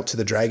reaches out to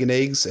the dragon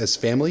eggs as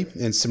family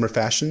in similar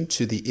fashion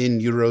to the in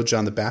utero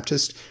John the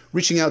Baptist,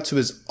 reaching out to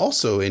his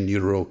also in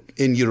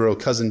utero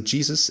cousin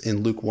Jesus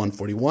in Luke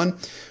 1:41,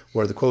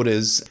 where the quote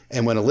is,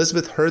 "And when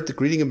Elizabeth heard the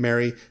greeting of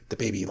Mary, the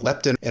baby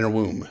leapt in her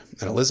womb,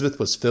 and Elizabeth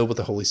was filled with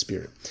the Holy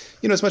Spirit."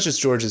 As much as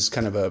George is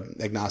kind of an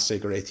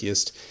agnostic or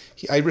atheist,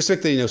 I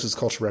respect that he knows his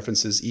cultural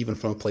references even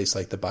from a place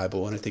like the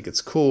Bible, and I think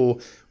it's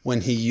cool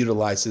when he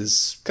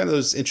utilizes kind of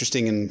those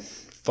interesting and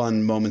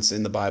fun moments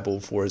in the Bible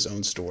for his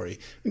own story,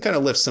 and kind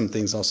of lifts some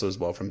things also as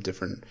well from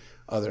different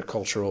other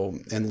cultural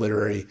and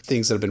literary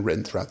things that have been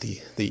written throughout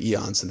the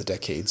eons and the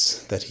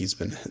decades that he's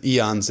been,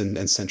 eons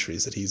and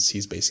centuries that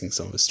he's basing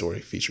some of his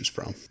story features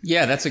from.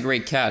 Yeah, that's a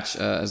great catch.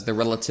 As the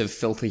relative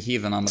filthy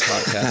heathen on the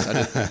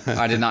podcast,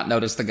 I did not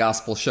notice the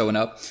gospel showing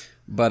up.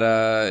 But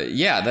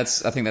yeah, I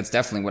think that's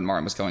definitely what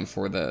Martin was going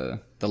for. The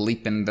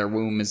leap in their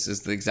womb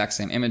is the exact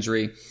same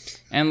imagery.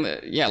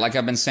 And yeah, like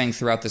I've been saying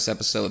throughout this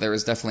episode, there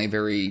is definitely a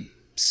very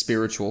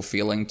spiritual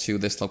feeling to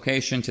this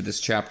location, to this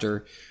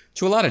chapter,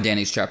 to a lot of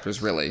Dany's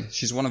chapters, really.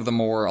 She's one of the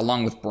more,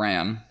 along with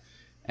Bran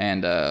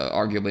and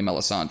arguably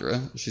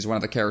Melisandre, she's one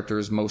of the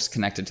characters most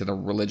connected to the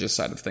religious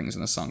side of things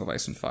in the Song of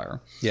Ice and Fire.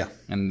 Yeah.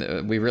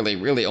 And we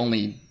really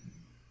only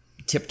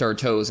tipped our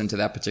toes into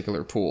that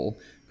particular pool,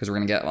 because we're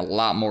going to get a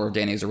lot more of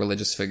Dany as a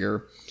religious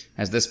figure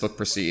as this book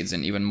proceeds,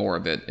 and even more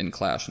of it in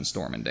Clash and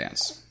Storm and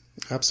Dance.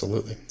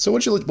 Absolutely. So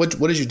what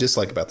did you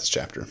dislike about this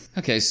chapter?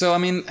 Okay, so I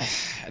mean,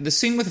 the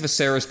scene with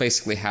Viserys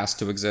basically has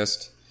to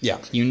exist. Yeah.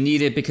 You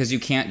need it because you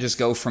can't just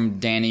go from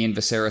Dany and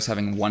Viserys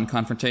having one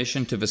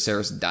confrontation to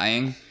Viserys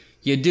dying.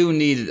 You do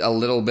need a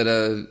little bit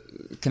of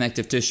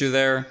connective tissue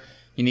there.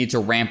 You need to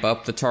ramp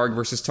up the Targ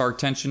versus Targ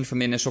tension from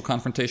the initial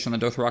confrontation on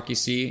the Dothraki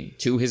Sea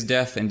to his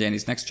death in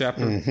Dany's next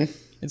chapter. Mm-hmm.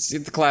 It's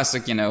the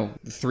classic,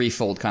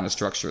 threefold kind of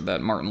structure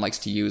that Martin likes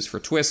to use for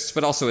twists,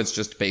 but also it's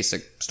just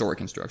basic story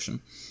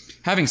construction.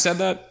 Having said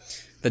that,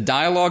 the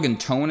dialogue and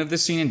tone of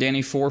this scene in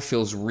Dany 4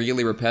 feels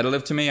really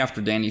repetitive to me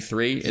after Dany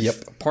 3.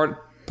 It's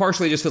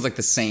partially just feels like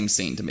the same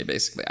scene to me,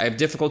 basically. I have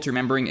difficulty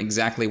remembering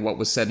exactly what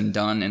was said and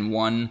done in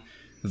one.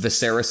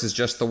 Viserys is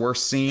just the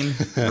worst scene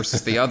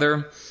versus the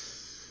other.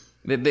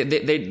 They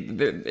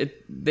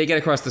get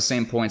across the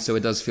same point, so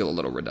it does feel a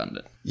little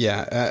redundant.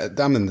 Yeah,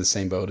 I'm in the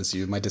same boat as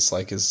you. My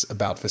dislike is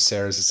about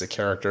Viserys as a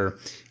character.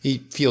 He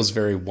feels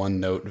very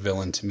one-note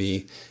villain to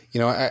me.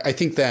 I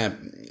think that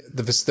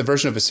the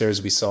version of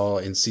Viserys we saw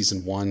in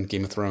Season 1,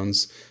 Game of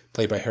Thrones,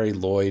 played by Harry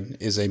Lloyd,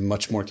 is a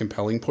much more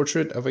compelling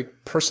portrait of a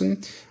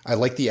person. I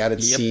like the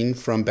added scene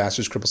from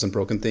Bastards, Cripples, and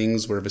Broken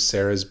Things where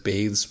Viserys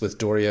bathes with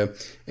Doria,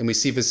 and we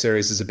see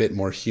Viserys as a bit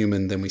more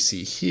human than we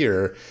see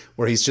here,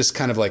 where he's just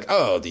kind of like,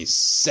 oh, these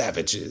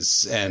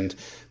savages, and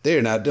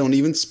don't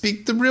even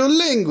speak the real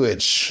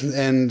language.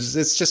 And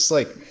it's just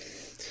like,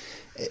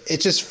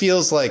 it just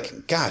feels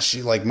like, gosh,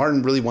 like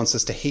Martin really wants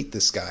us to hate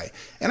this guy.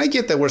 And I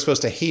get that we're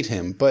supposed to hate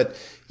him, but,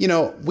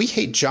 we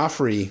hate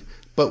Joffrey,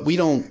 but we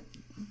don't.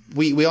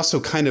 We also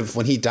kind of,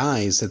 when he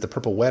dies at the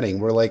Purple Wedding,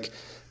 we're like,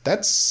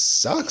 that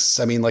sucks.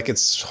 I mean, like,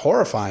 it's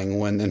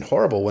horrifying and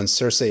horrible when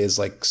Cersei is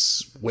like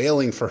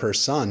wailing for her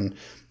son,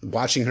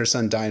 watching her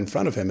son die in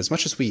front of him. As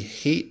much as we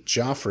hate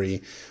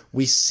Joffrey,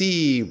 we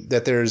see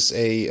that there's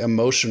a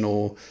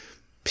emotional,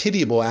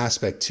 pitiable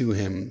aspect to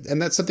him. And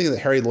that's something that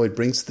Harry Lloyd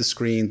brings to the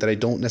screen that I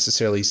don't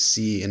necessarily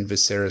see in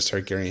Viserys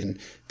Targaryen,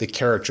 the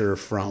character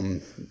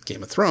from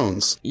Game of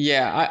Thrones.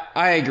 Yeah,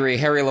 I agree.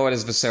 Harry Lloyd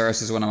as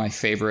Viserys is one of my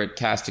favorite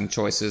casting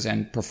choices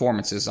and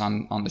performances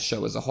on the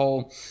show as a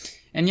whole.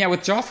 And yeah,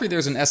 with Joffrey,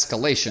 there's an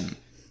escalation.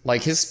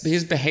 Like,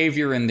 his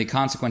behavior and the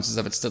consequences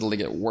of it steadily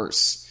get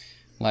worse.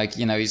 Like,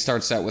 he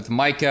starts out with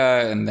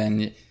Micah, and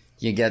then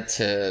you get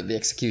to the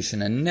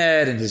execution of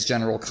Ned and his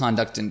general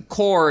conduct in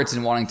court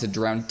and wanting to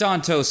drown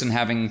Dantos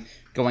and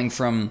going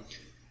from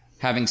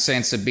having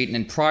Sansa beaten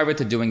in private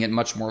to doing it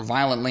much more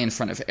violently in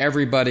front of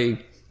everybody.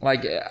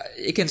 Like,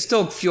 it can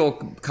still feel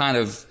kind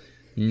of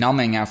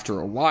numbing after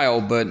a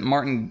while, but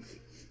Martin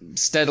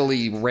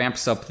steadily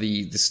ramps up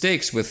the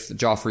stakes with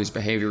Joffrey's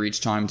behavior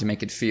each time to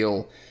make it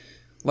feel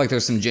like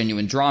there's some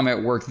genuine drama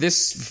at work.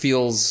 This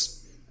feels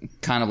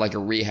kind of like a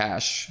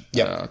rehash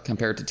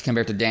compared to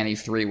Dany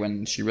 3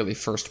 when she really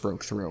first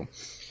broke through.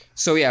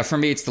 So yeah, for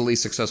me, it's the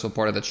least successful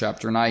part of the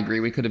chapter, and I agree.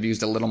 We could have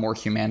used a little more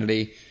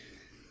humanity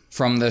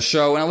from the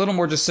show and a little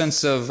more just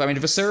sense of, I mean,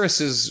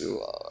 Viserys is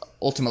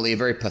ultimately a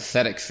very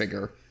pathetic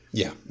figure.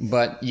 Yeah.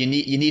 But you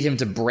need him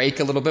to break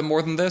a little bit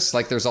more than this.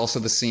 Like, there's also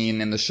the scene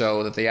in the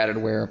show that they added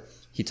where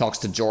he talks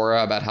to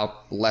Jorah about how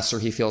lesser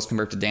he feels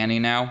compared to Dany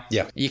now.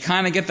 Yeah. You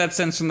kind of get that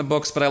sense from the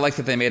books, but I like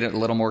that they made it a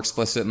little more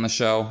explicit in the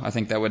show. I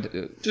think that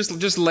would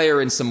just layer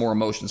in some more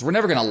emotions. We're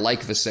never going to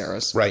like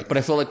Viserys. Right. But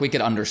I feel like we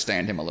could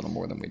understand him a little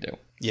more than we do.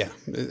 Yeah.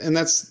 And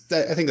I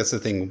think that's the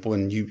thing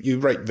when you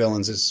write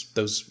villains, is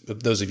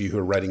those of you who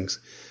are writing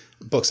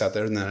books out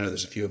there, and I know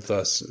there's a few of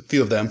us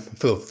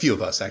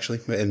actually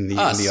in the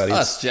audience.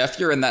 Us, Jeff,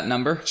 you're in that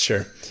number.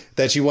 Sure.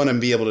 That you want to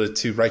be able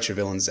to write your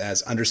villains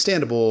as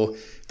understandable.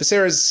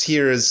 Viserys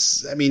here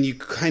is, I mean, you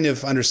kind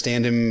of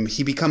understand him.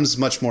 He becomes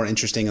much more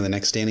interesting in the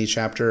next Dany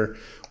chapter,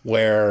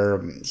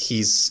 where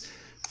he's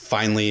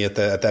finally at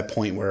that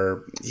point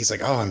where he's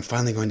like, oh, I'm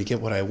finally going to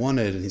get what I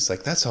wanted. And he's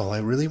like, that's all I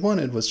really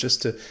wanted, was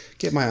just to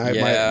get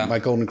my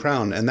golden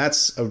crown. And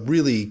that's a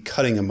really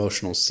cutting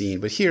emotional scene.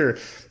 But here,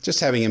 just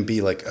having him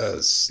be like,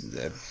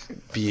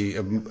 be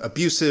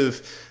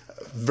abusive,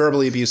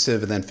 verbally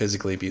abusive and then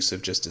physically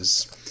abusive, just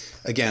as,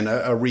 again,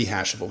 a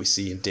rehash of what we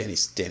see in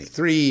Dany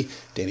 3,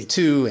 Dany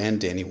 2,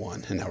 and Dany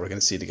 1. And now we're going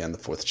to see it again in the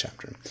 4th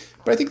chapter.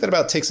 But I think that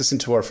about takes us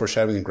into our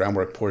foreshadowing and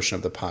groundwork portion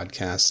of the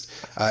podcast.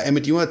 Emma,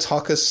 do you want to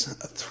talk us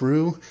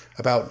through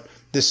about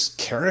this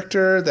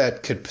character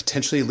that could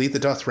potentially lead the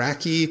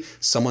Dothraki,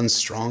 someone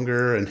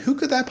stronger, and who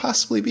could that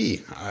possibly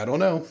be? I don't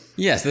know.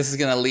 Yes, this is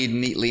going to lead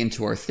neatly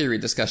into our theory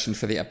discussion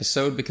for the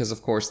episode, because,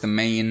 of course, the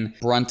main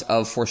brunt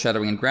of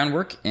foreshadowing and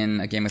groundwork in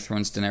A Game of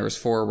Thrones Daenerys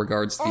 4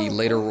 regards the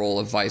later role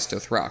of Vaes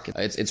Dothrak.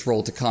 Its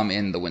role to come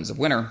in The Winds of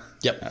Winter,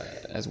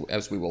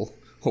 as we will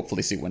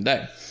hopefully see one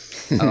day.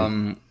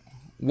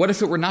 What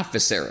if it were not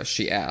Viserys,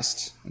 she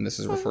asked, and this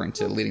is referring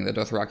to leading the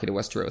Dothraki to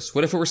Westeros.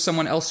 What if it were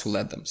someone else who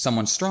led them,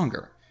 someone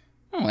stronger?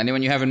 Oh,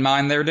 anyone you have in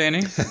mind there,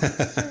 Dany?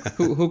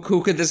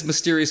 who could this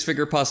mysterious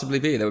figure possibly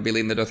be that would be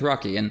leading the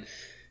Dothraki? And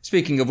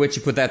speaking of which,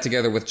 you put that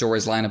together with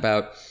Jorah's line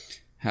about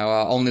how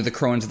only the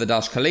crones of the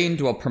Dash Khaleen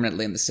dwell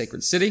permanently in the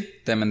sacred city,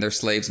 them and their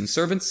slaves and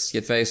servants,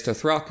 yet Vaes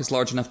Dothrak is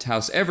large enough to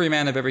house every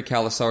man of every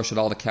Khalasar should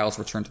all the cows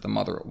return to the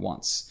mother at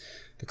once.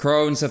 The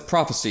crones have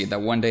prophesied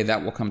that one day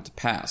that will come to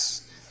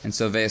pass, and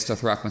so Vaes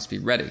Dothrak must be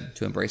ready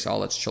to embrace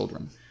all its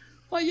children.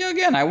 Well, yeah,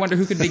 again, I wonder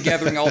who could be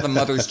gathering all the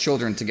mother's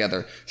children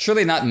together.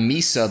 Surely not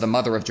Misa, the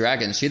mother of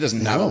dragons. She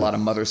doesn't have a lot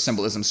of mother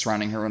symbolism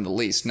surrounding her in the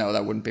least. No,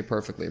 that wouldn't be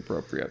perfectly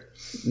appropriate.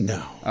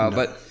 No.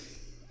 But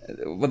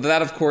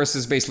that, of course,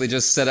 is basically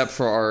just set up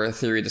for our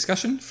theory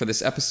discussion for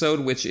this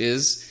episode, which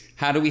is,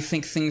 how do we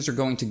think things are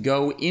going to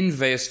go in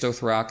Vaes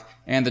Dothrak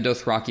and the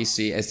Dothraki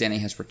Sea as Dany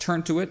has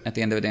returned to it at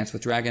the end of A Dance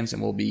with Dragons,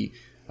 and we'll be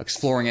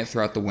exploring it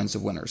throughout the Winds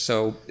of Winter.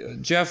 So,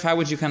 Jeff, how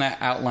would you kind of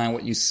outline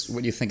what you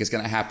think is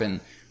going to happen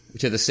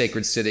to the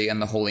sacred city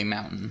and the holy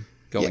mountain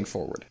going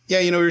forward?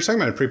 Yeah, we were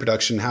talking about in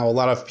pre-production how a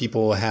lot of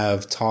people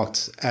have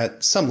talked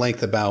at some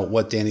length about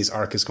what Dany's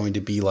arc is going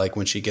to be like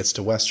when she gets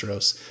to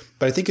Westeros.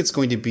 But I think it's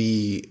going to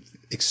be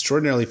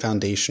extraordinarily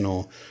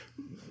foundational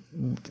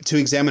to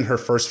examine her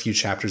first few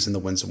chapters in the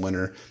Winds of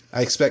Winter.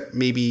 I expect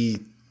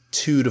maybe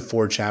 2 to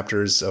 4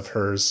 chapters of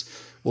hers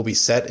will be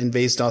set in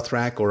Vaes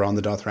Dothrak or on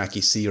the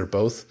Dothraki Sea or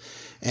both.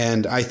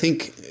 And I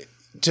think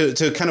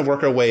to kind of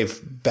work our way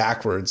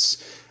backwards,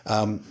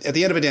 at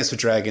the end of A Dance with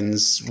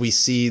Dragons, we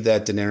see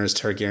that Daenerys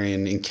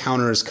Targaryen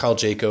encounters Khal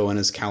Draco and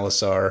his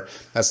Khalasar.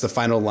 That's the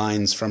final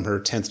lines from her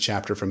 10th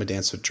chapter from A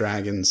Dance with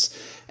Dragons.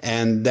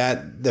 And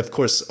that, of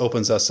course,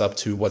 opens us up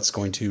to what's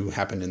going to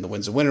happen in the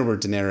Winds of Winter, where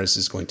Daenerys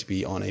is going to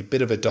be on a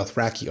bit of a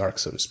Dothraki arc,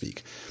 so to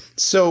speak.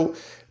 So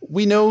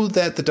we know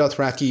that the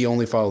Dothraki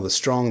only follow the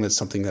strong. That's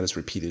something that is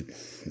repeated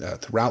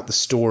throughout the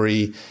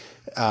story.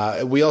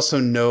 We also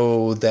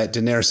know that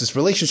Daenerys'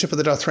 relationship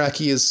with the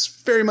Dothraki is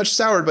very much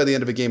soured by the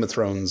end of A Game of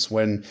Thrones,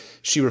 when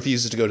she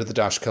refuses to go to the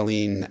Dash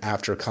Khaleen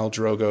after Khal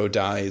Drogo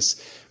dies.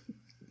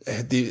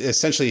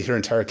 Essentially, her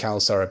entire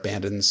Khalasar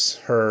abandons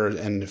her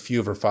and a few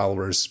of her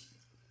followers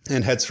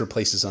and heads for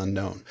places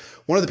unknown.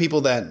 One of the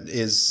people that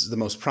is the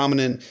most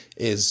prominent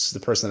is the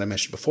person that I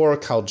mentioned before,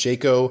 Khal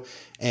Draco,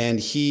 and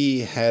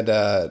he had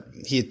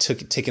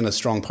taken a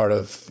strong part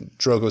of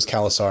Drogo's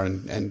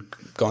Khalasar and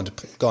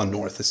gone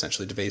north,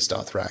 essentially, to Vaes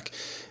Dothrak,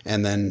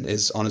 and then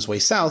is on his way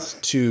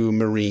south to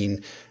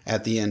Meereen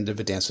at the end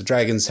of A Dance with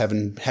Dragons,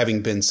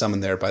 having been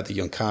summoned there by the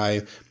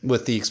Yunkai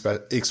with the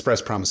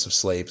express promise of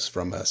slaves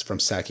from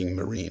sacking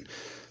Meereen.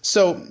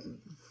 So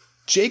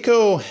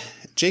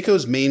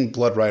Jaco's main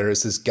blood rider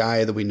is this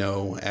guy that we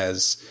know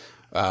as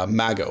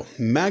Mago.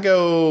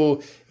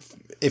 Mago,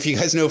 if you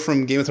guys know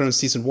from Game of Thrones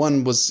Season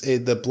 1, was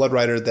the blood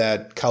rider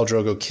that Khal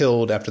Drogo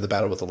killed after the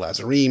battle with the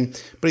Lazarene,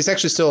 but he's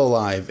actually still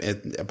alive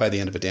by the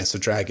end of A Dance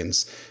with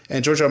Dragons.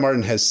 And George R. R.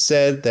 Martin has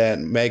said that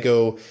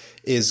Mago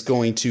is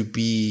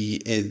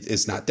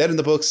not dead in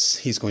the books.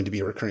 He's going to be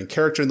a recurring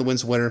character in the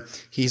Winds of Winter.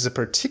 He's a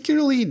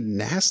particularly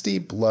nasty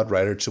blood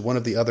rider to one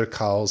of the other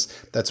Khals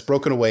that's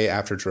broken away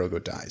after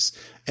Drogo dies.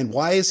 And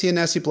why is he a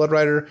nasty blood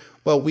rider?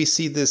 Well, we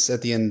see this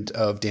at the end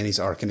of Dany's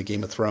arc in A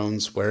Game of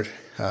Thrones, where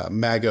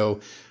Mago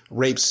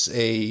rapes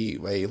a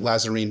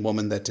Lazarene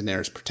woman that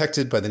Daenerys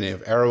protected by the name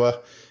of Arawa,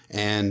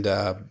 and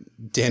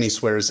Dany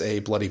swears a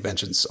bloody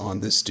vengeance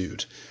on this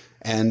dude.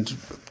 And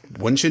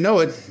wouldn't you know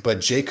it, but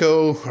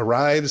Jaco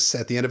arrives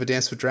at the end of A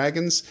Dance with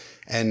Dragons,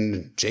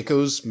 and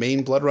Jaco's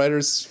main blood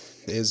riders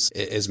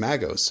is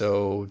Mago.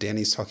 So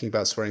Dany's talking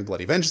about swearing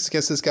bloody vengeance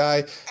against this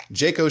guy.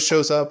 Jaco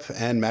shows up,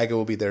 and Mago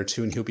will be there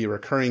too, and he'll be a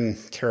recurring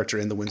character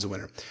in the Winds of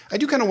Winter. I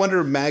do kind of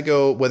wonder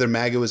whether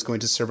Mago is going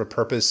to serve a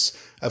purpose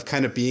of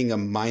kind of being a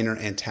minor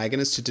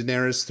antagonist to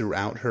Daenerys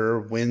throughout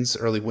her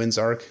early Winds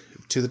arc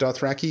to the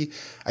Dothraki.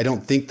 I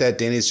don't think that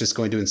Dany is just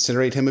going to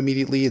incinerate him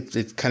immediately.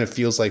 It kind of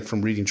feels like,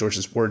 from reading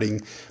George's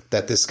wording,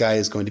 that this guy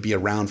is going to be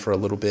around for a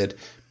little bit.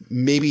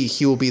 Maybe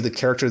he will be the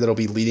character that'll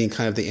be leading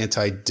kind of the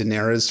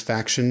anti-Daenerys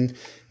faction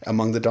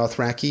among the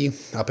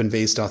Dothraki up in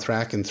Vaes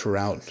Dothrak and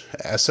throughout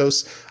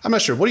Essos. I'm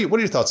not sure. What are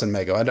your thoughts on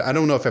Mago? I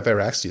don't know if I've ever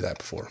asked you that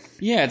before.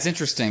 Yeah, it's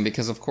interesting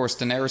because, of course,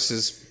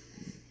 Daenerys'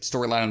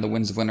 storyline in the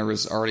Winds of Winter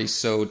is already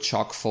so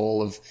chock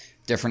full of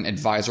different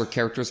advisor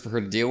characters for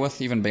her to deal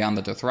with, even beyond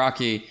the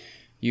Dothraki.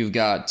 You've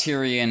got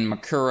Tyrion,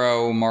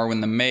 Makuro,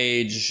 Marwyn the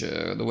Mage,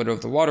 the Widow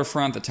of the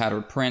Waterfront, the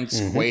Tattered Prince.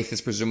 Quaithe is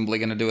presumably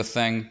going to do a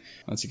thing.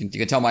 Once you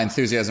can tell my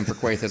enthusiasm for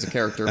Quaithe as a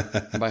character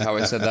by how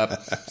I said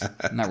that.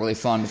 I'm not really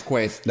fond of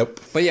Quaithe. Nope.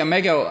 But yeah,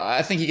 Maego,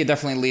 I think he could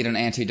definitely lead an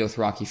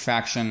anti-Dothraki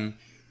faction.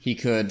 He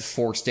could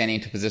force Dany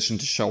into position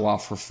to show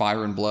off her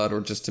fire and blood,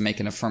 or just to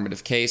make an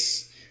affirmative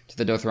case to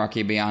the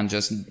Dothraki beyond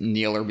just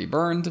kneel or be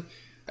burned.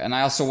 And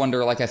I also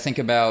wonder, I think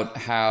about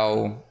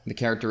how the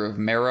character of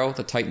Mero,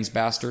 the Titan's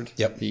bastard,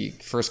 the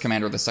first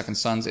commander of the Second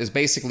Sons, is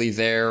basically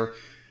there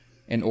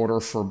in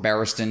order for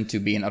Barristan to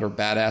be an utter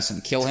badass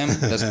and kill him,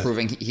 thus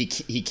proving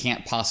he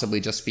can't possibly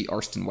just be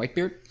Arstan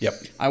Whitebeard. Yep.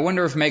 I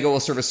wonder if Maego will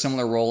serve a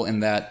similar role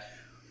in that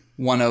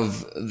one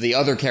of the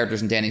other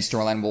characters in Dany's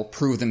storyline will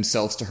prove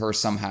themselves to her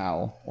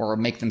somehow, or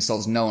make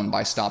themselves known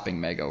by stopping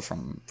Maego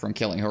from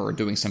killing her or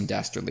doing some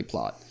dastardly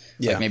plot.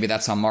 Yeah. Maybe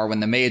that's how Marwyn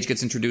the Mage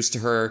gets introduced to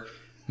her.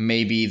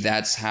 Maybe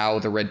that's how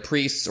the Red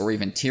Priests or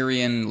even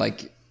Tyrion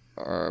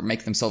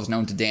make themselves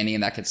known to Dany,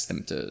 and that gets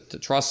them to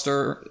trust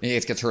her.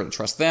 It gets her to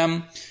trust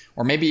them.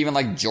 Or maybe even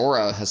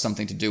Jorah has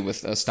something to do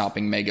with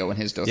stopping Maego and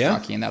his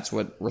Dothraki, and that's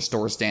what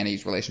restores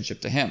Dany's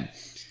relationship to him.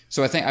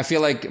 So I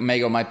feel like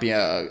Maego might be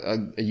a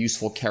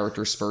useful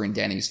character spurring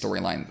Dany's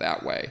storyline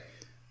that way.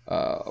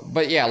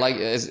 But yeah,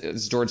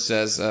 as George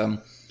says,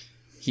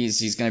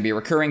 he's going to be a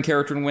recurring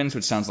character in Winds,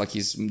 which sounds like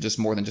he's just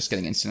more than just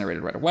getting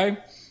incinerated right away.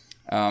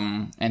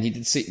 And he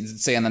did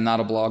say on the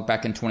Nada blog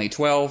back in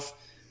 2012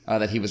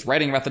 that he was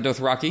writing about the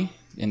Dothraki,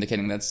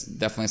 indicating that's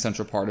definitely a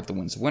central part of the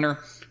Winds of Winter.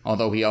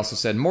 Although he also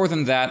said, "More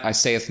than that, I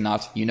saith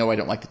not. You know I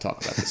don't like to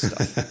talk about this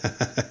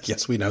stuff."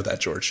 Yes, we know that,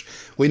 George.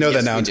 We know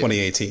that now in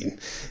 2018.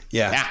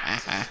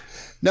 Yeah.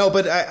 No,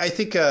 but I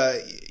think,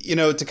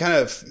 to kind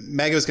of,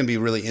 Mago's going to be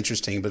really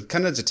interesting, but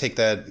kind of to take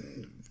that,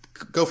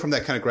 go from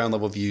that kind of ground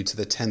level view to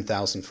the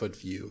 10,000 foot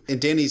view. In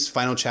Dany's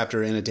final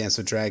chapter in A Dance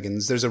of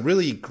Dragons, there's a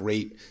really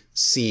great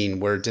scene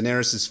where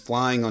Daenerys is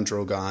flying on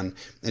Drogon,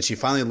 and she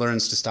finally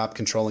learns to stop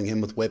controlling him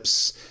with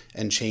whips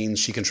and chains.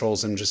 She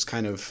controls him just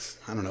kind of,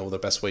 I don't know the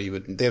best way you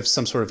would, they have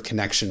some sort of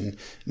connection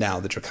now,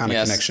 the Draconic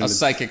connection. A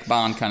psychic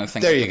bond kind of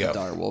thing. There you go. The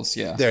direwolves,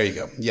 yeah. There you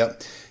go.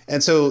 Yep.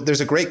 And so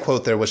there's a great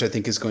quote there, which I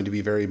think is going to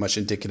be very much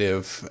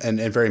indicative and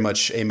very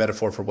much a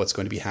metaphor for what's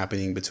going to be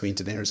happening between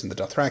Daenerys and the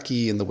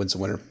Dothraki in the Winds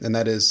of Winter. And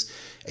that is,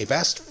 "A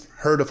vast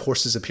herd of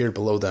horses appeared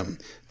below them.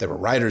 There were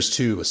riders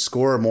too, a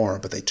score or more,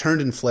 but they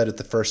turned and fled at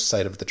the first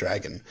sight of the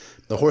dragon.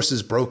 The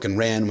horses broke and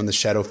ran when the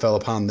shadow fell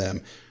upon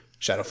them.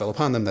 Shadow fell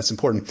upon them, that's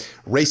important,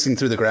 racing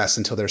through the grass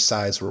until their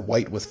sides were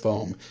white with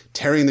foam,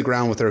 tearing the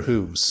ground with their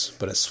hooves.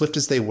 But as swift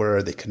as they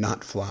were, they could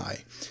not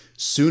fly.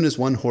 Soon as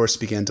one horse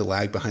began to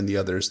lag behind the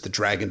others, the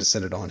dragon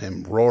descended on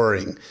him,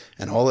 roaring,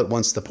 and all at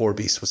once the poor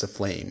beast was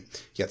aflame.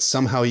 Yet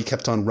somehow he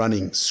kept on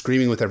running,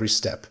 screaming with every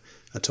step,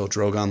 until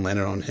Drogon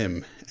landed on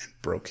him and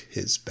broke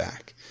his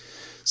back."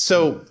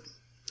 So,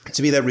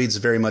 to me, that reads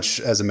very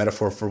much as a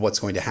metaphor for what's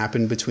going to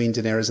happen between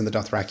Daenerys and the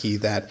Dothraki,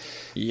 that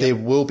there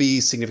will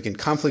be significant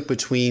conflict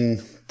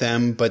between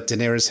them, but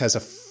Daenerys has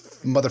a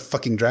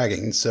motherfucking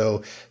dragon,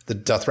 so the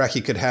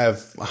Dothraki could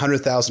have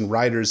 100,000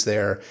 riders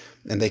there,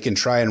 and they can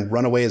try and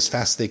run away as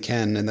fast as they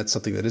can, and that's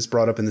something that is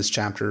brought up in this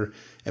chapter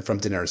and from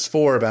Daenerys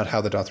 4 about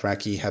how the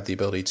Dothraki have the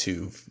ability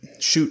to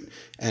shoot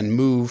and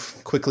move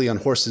quickly on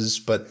horses,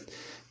 but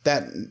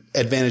that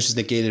advantage is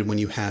negated when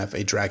you have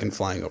a dragon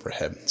flying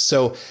overhead.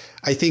 So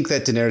I think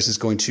that Daenerys is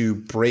going to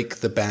break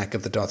the back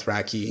of the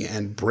Dothraki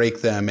and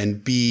break them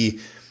and be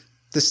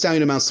the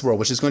stallion who mounts the world,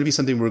 which is going to be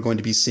something we're going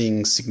to be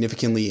seeing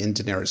significantly in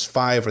Daenerys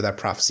 5, where that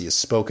prophecy is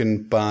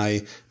spoken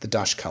by the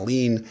Dash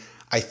Khaleen.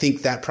 I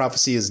think that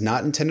prophecy is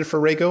not intended for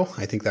Rhaego.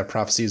 I think that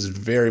prophecy is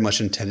very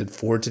much intended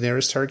for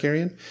Daenerys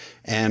Targaryen.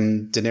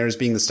 And Daenerys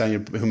being the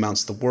stallion who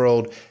mounts the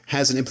world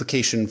has an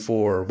implication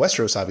for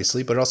Westeros,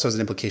 obviously, but it also has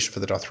an implication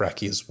for the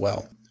Dothraki as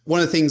well.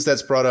 One of the things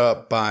that's brought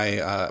up by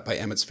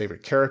Emmett's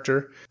favorite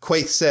character,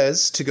 Quaithe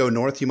says, "To go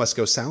north, you must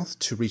go south.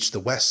 To reach the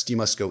west, you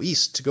must go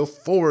east. To go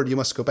forward, you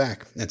must go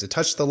back. And to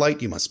touch the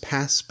light, you must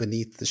pass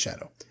beneath the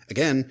shadow."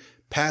 Again,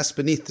 pass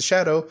beneath the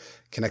shadow,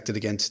 connected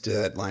again to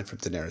that line from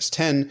Daenerys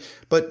 10.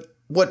 But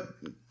what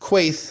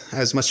Quaithe,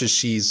 as much as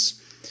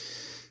she's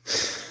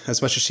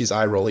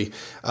eye-rolly,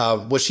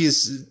 what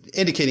she's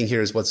indicating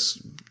here is what's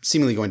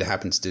seemingly going to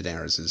happen to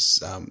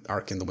Daenerys'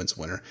 arc in the Winds of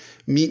Winter,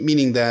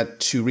 meaning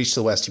that to reach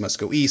the west, you must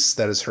go east.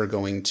 That is her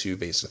going to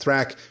Vaes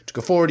Dothrak. To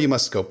go forward, you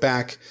must go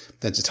back.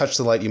 Then to touch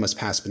the light, you must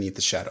pass beneath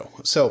the shadow.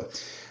 So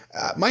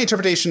my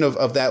interpretation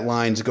of that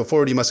line, to go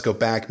forward, you must go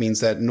back, means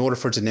that in order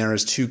for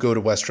Daenerys to go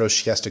to Westeros,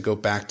 she has to go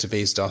back to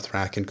Vaes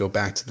Dothrak and go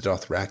back to the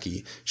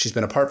Dothraki. She's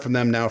been apart from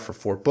them now for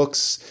 4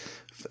 books,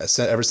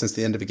 ever since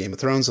the end of A Game of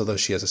Thrones, although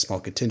she has a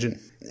small contingent.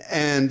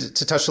 And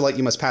to touch the light,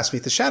 you must pass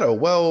beneath the shadow.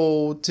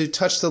 Well, to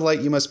touch the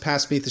light, you must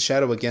pass beneath the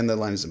shadow. Again, that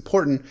line is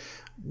important.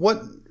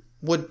 What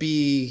would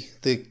be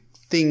the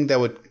thing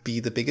that would be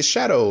the biggest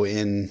shadow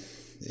in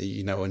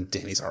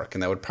Dany's arc?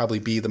 And that would probably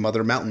be the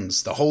Mother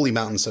Mountains, the Holy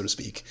Mountains, so to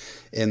speak,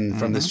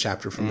 from this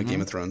chapter from A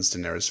Game of Thrones,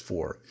 Daenerys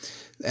 4.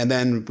 And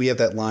then we have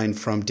that line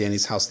from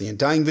Dany's House of the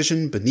Undying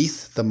vision.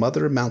 Beneath the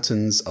mother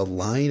mountains, a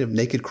line of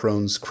naked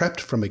crones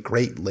crept from a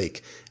great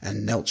lake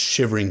and knelt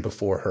shivering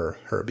before her,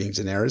 her being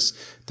Daenerys,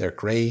 their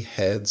gray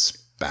heads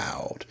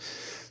bowed.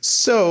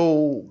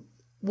 So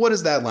what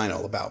is that line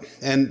all about?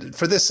 And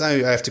for this, I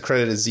have to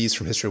credit Aziz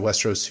from History of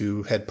Westeros,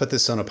 who had put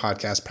this on a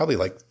podcast probably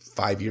like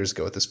 5 years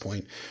ago at this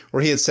point,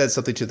 where he had said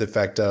something to the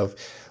effect of,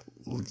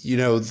 you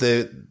know,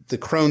 the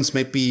crones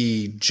might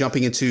be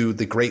jumping into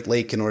the Great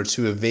Lake in order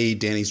to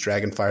evade Dany's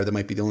dragonfire. That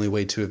might be the only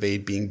way to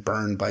evade being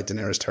burned by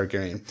Daenerys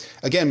Targaryen.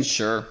 Again,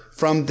 sure.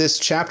 From this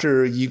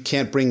chapter, you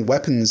can't bring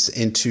weapons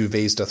into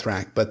Vaes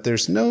Dothrak, but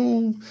there's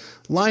no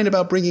line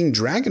about bringing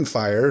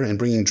dragonfire and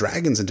bringing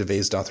dragons into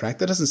Vaes Dothrak.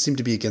 That doesn't seem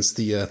to be against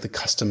the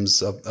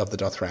customs of the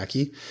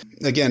Dothraki.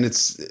 Again,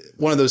 it's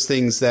one of those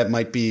things that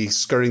might be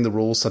skirting the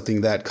rules,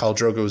 something that Khal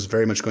Drogo is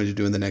very much going to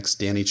do in the next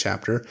Dany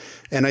chapter.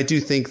 And I do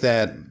think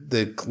that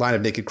the line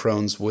of naked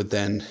crones would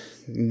then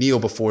kneel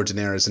before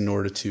Daenerys in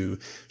order to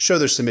show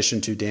their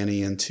submission to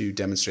Dany and to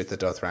demonstrate that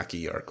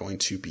Dothraki are going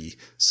to be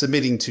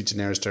submitting to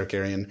Daenerys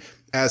Targaryen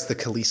as the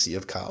Khaleesi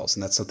of Khals.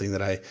 And that's something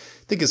that I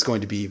think is going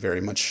to be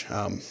very much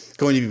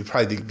going to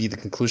probably be the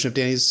conclusion of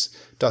Dany's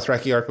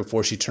Dothraki arc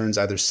before she turns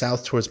either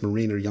south towards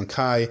Meereen or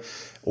Yunkai,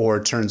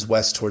 or turns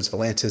west towards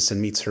Volantis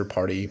and meets her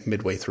party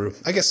midway through.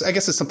 I guess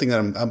it's something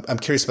that I'm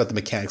curious about the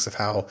mechanics of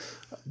how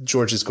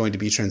George is going to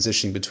be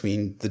transitioning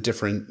between the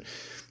different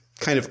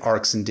kind of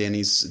arcs in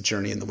Dany's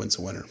journey in the Winds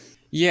of Winter.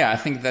 Yeah, I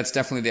think that's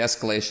definitely the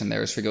escalation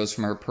there. She goes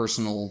from her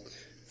personal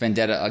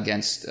vendetta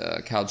against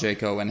Khal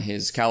Draco and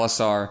his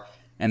Khalasar,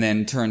 and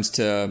then turns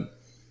to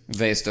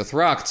Vaes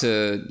Dothrak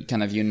to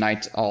kind of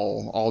unite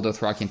all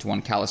Dothraki into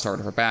one Khalasar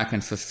to her back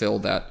and fulfill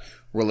that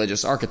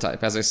religious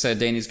archetype. As I said,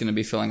 Dany's going to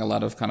be filling a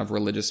lot of kind of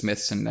religious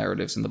myths and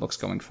narratives in the books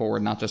going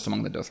forward, not just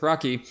among the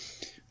Dothraki,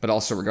 but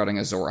also regarding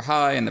Azor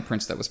Ahai and the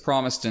prince that was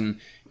promised. And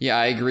yeah,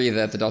 I agree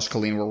that the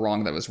Dashkaline were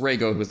wrong. That was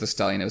Rhaego who was the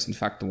stallion. It was in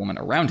fact the woman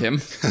around him,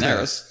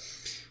 Daenerys.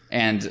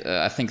 And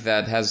I think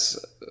that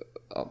has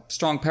a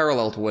strong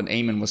parallel to what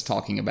Aemon was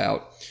talking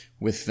about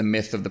with the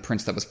myth of the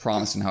prince that was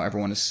promised and how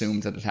everyone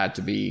assumed that it had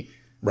to be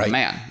a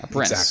man, a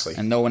prince. Exactly.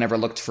 And no one ever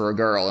looked for a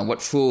girl. And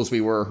what fools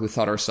we were who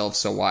thought ourselves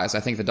so wise. I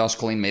think the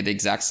Dashkaline made the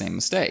exact same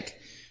mistake.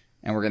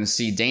 And we're going to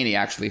see Dany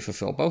actually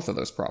fulfill both of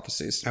those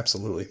prophecies.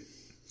 Absolutely.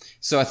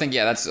 So I think,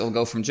 yeah, it'll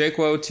go from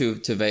Jaquo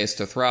to Vaes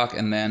Dothrak,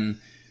 and then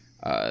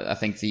I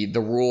think the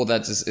rule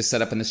that is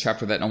set up in this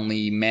chapter that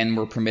only men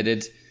were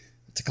permitted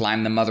to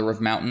climb the Mother of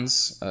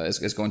Mountains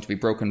is going to be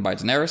broken by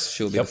Daenerys.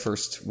 She'll be the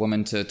first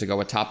woman to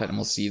go atop it, and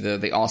we'll see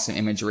the awesome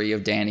imagery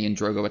of Dany and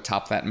Drogo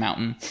atop that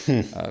mountain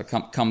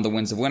come the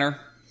Winds of Winter.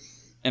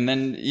 And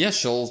then, yeah,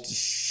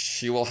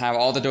 she will have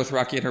all the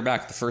Dothraki at her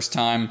back. The first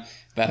time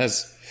that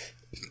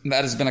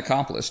has been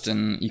accomplished,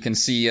 and you can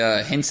see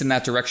hints in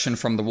that direction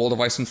from the World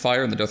of Ice and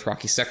Fire in the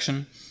Dothraki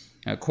section.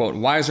 Quote,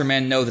 wiser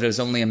men know that it is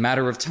only a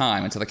matter of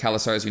time until the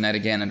Khalasars unite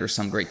again under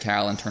some great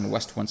Khal and turn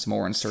west once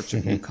more in search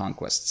of new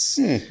conquests.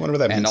 Wonder what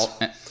that means.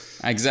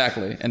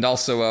 Exactly. And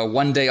also,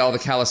 one day all the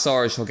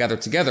Khalasars shall gather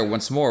together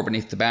once more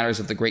beneath the banners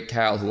of the great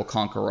Khal who will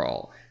conquer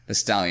all, the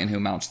stallion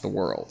who mounts the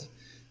world.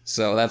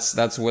 So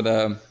that's what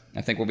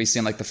I think we'll be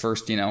seeing, like the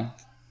first,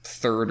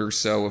 third or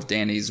so of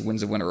Dany's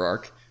Winds of Winter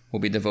arc will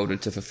be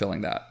devoted to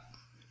fulfilling that.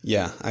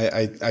 Yeah,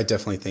 I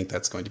definitely think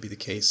that's going to be the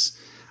case.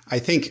 I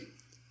think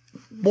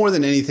more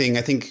than anything,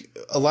 I think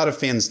a lot of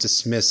fans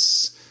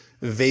dismiss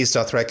Vaes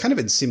Dothrak kind of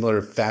in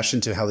similar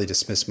fashion to how they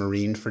dismiss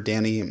Meereen for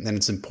Dany and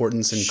its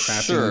importance in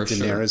crafting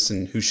Daenerys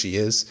and who she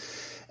is.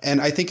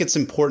 And I think it's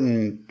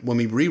important when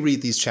we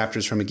reread these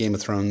chapters from A Game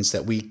of Thrones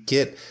that we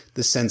get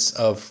the sense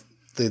of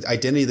the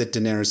identity that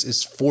Daenerys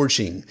is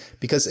forging,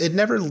 because it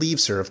never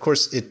leaves her. Of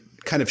course, it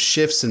kind of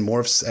shifts and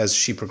morphs as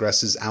she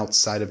progresses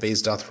outside of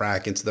Vaes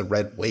Dothrak into the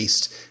Red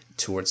Waste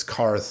towards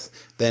Qarth,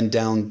 then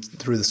down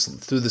through the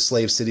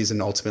slave cities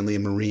and ultimately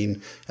in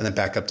Meereen, and then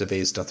back up to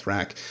Vaes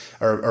Dothrak,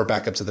 or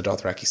back up to the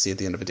Dothraki Sea at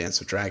the end of A Dance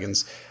with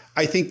Dragons.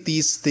 I think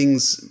these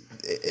things,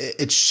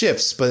 it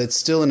shifts, but it's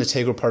still an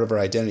integral part of her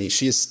identity.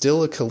 She is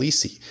still a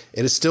Khaleesi.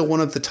 It is still one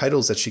of the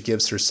titles that she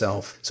gives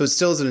herself. So it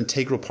still is an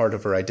integral part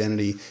of her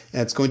identity,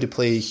 and it's going to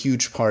play a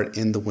huge part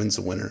in the Winds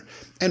of Winter.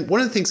 And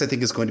one of the things I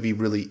think is going to be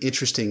really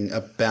interesting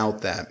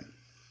about that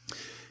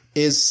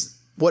is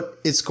what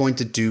it's going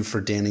to do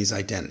for Dany's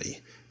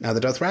identity. Now, the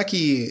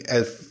Dothraki,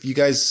 if you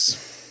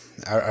guys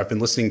have been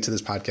listening to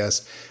this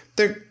podcast,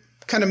 they're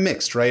kind of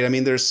mixed, right? I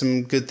mean, there's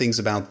some good things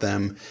about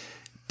them,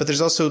 but there's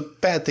also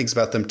bad things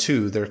about them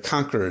too. They're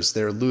conquerors,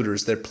 they're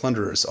looters, they're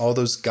plunderers. All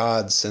those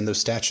gods and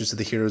those statues of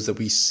the heroes that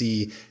we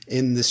see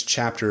in this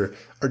chapter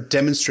are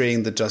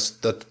demonstrating the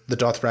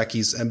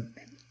Dothraki's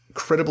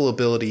incredible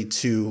ability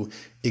to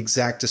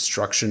exact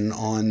destruction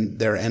on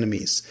their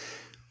enemies.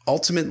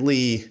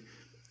 Ultimately,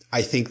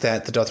 I think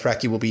that the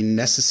Dothraki will be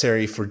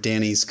necessary for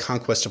Dany's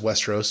conquest of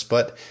Westeros,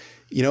 but,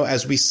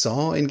 as we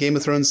saw in Game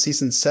of Thrones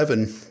Season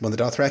 7, when the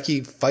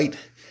Dothraki fight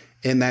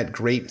in that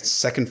great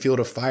second field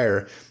of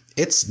fire,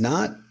 it's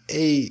not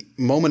a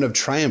moment of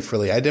triumph,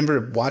 really. I never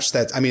watched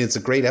that. I mean, it's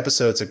a great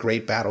episode. It's a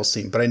great battle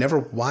scene, but I never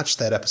watched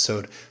that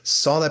episode,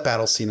 saw that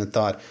battle scene and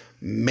thought,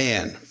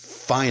 man,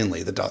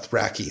 finally the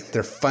Dothraki,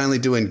 they're finally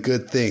doing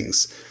good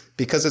things.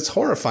 Because it's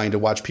horrifying to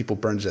watch people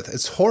burn to death.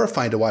 It's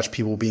horrifying to watch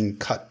people being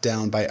cut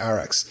down by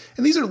Arrax.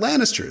 And these are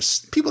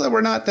Lannisters, people that we're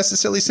not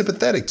necessarily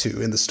sympathetic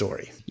to in the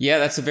story. Yeah,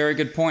 that's a very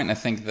good point. I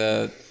think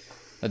the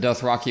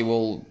Dothraki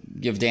will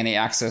give Dany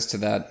access to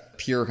that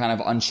pure kind of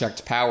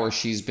unchecked power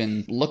she's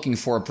been looking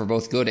for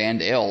both good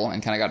and ill,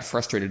 and kind of got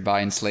frustrated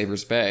by in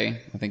Slaver's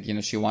Bay. I think,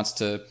 she wants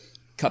to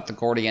cut the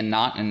Gordian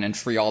knot and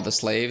free all the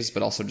slaves,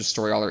 but also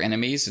destroy all her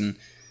enemies, and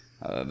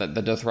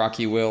the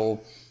Dothraki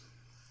will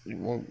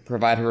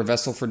provide her a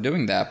vessel for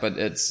doing that. But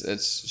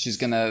she's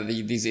gonna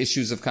these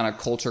issues of kind of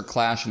culture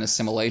clash and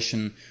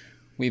assimilation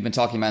we've been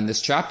talking about in this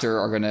chapter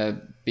are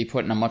gonna be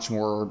put in a much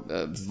more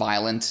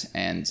violent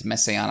and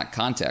messianic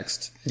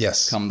context.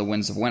 Yes, come the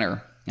Winds of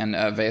Winter, and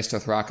Vaes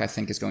Dothrak, I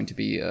think, is going to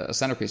be a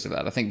centerpiece of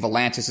that. I think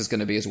Volantis is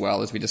going to be as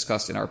well, as we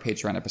discussed in our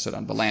Patreon episode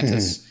on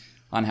Volantis,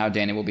 on how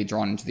Dany will be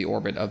drawn into the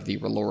orbit of the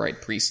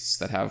R'hllorite priests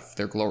that have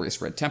their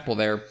glorious red temple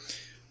there.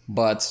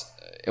 But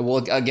it will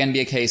again be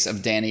a case of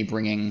Dany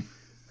bringing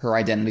her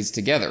identities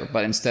together,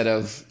 but instead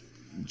of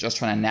just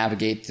trying to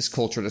navigate this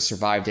culture to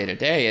survive day to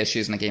day, as she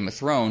is in the Game of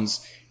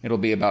Thrones, it'll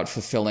be about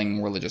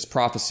fulfilling religious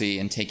prophecy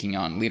and taking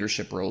on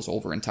leadership roles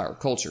over entire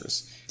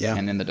cultures. Yeah.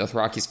 And in the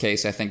Dothraki's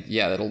case, I think,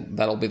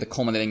 that'll be the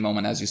culminating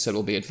moment, as you said,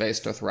 will be at Vaes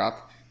Dothrak,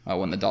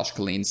 when the Dosh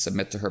Khaleen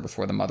submit to her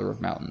before the Mother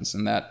of Mountains.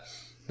 And that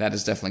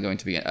is definitely going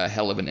to be a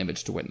hell of an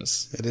image to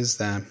witness. It is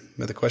that.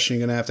 But the question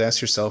you're going to have to ask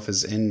yourself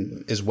is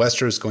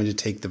Westeros going to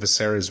take the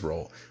Viserys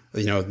role?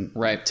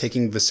 Right.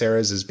 Taking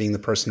Viserys as being the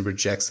person who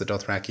rejects the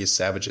Dothraki as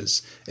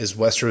savages. Is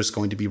Westeros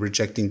going to be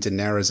rejecting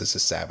Daenerys as a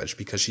savage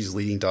because she's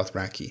leading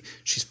Dothraki?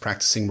 She's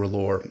practicing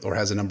R'hllor, or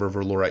has a number of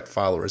R'hllorite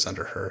followers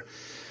under her.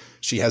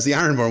 She has the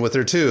Ironborn with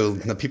her too,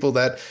 the people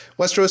that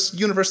Westeros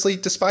universally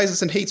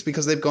despises and hates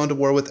because they've gone to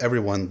war with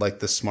everyone, like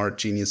the smart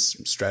genius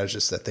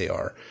strategists that they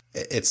are.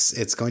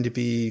 It's going to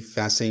be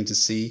fascinating to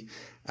see.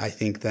 I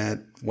think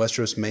that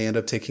Westeros may end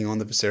up taking on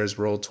the Viserys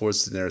role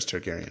towards Daenerys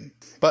Targaryen.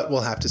 But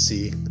we'll have to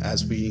see,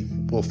 as we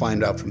will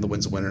find out from the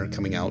Winds of Winter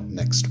coming out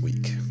next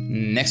week.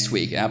 Next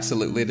week,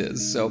 absolutely it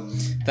is. So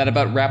that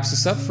about wraps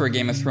us up for a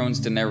Game of Thrones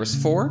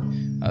Daenerys 4.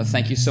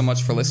 Thank you so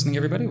much for listening,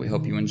 everybody. We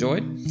hope you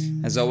enjoyed.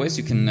 As always,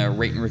 you can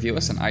rate and review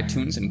us on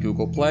iTunes and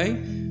Google Play.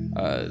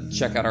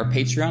 Check out our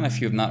Patreon if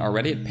you have not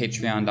already at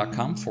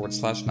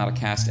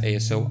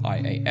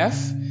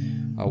patreon.com/NotAcastASOIAF.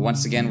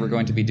 Once again, we're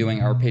going to be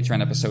doing our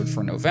Patreon episode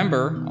for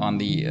November on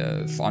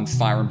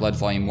Fire and Blood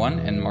Volume 1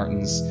 and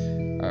Martin's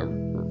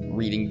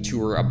reading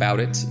tour about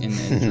it in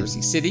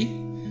Jersey City.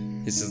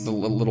 This is the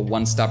little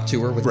one-stop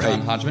tour with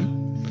John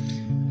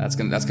Hodgman. That's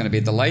gonna be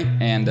a delight.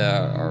 And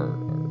our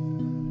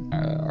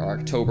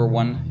October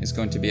one is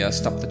going to be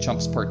Stop the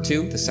Chumps Part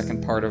 2, the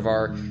second part of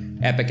our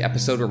epic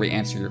episode where we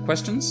answer your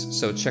questions.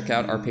 So check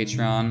out our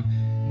Patreon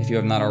if you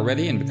have not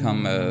already, and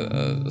become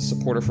a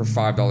supporter for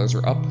 $5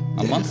 or up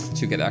a month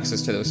to get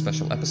access to those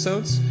special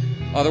episodes.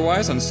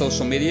 Otherwise, on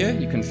social media,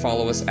 you can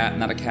follow us at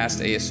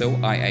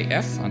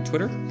NotAcastASOIAF on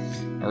Twitter,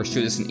 or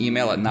shoot us an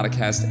email at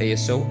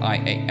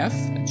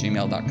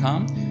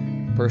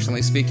NotAcastASOIAF@gmail.com.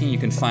 Personally speaking, you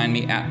can find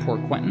me at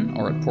PoorQuentin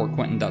or at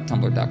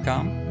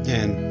PoorQuentin.tumblr.com.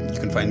 And you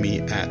can find me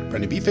at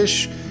Brendan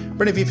Bfish,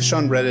 Brendan Bfish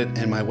on Reddit,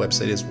 and my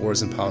website is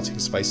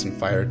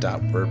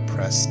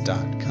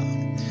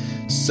warsandpoliticsspiceandfire.wordpress.com.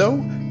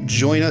 So,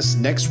 join us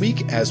next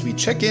week as we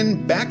check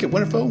in back at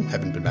Winterfell,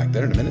 haven't been back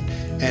there in a minute,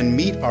 and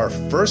meet our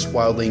first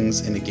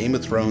wildlings in the Game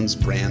of Thrones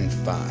Brand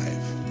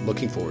 5.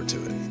 Looking forward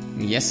to it.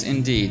 Yes,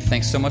 indeed.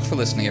 Thanks so much for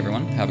listening,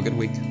 everyone. Have a good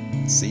week.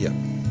 See ya.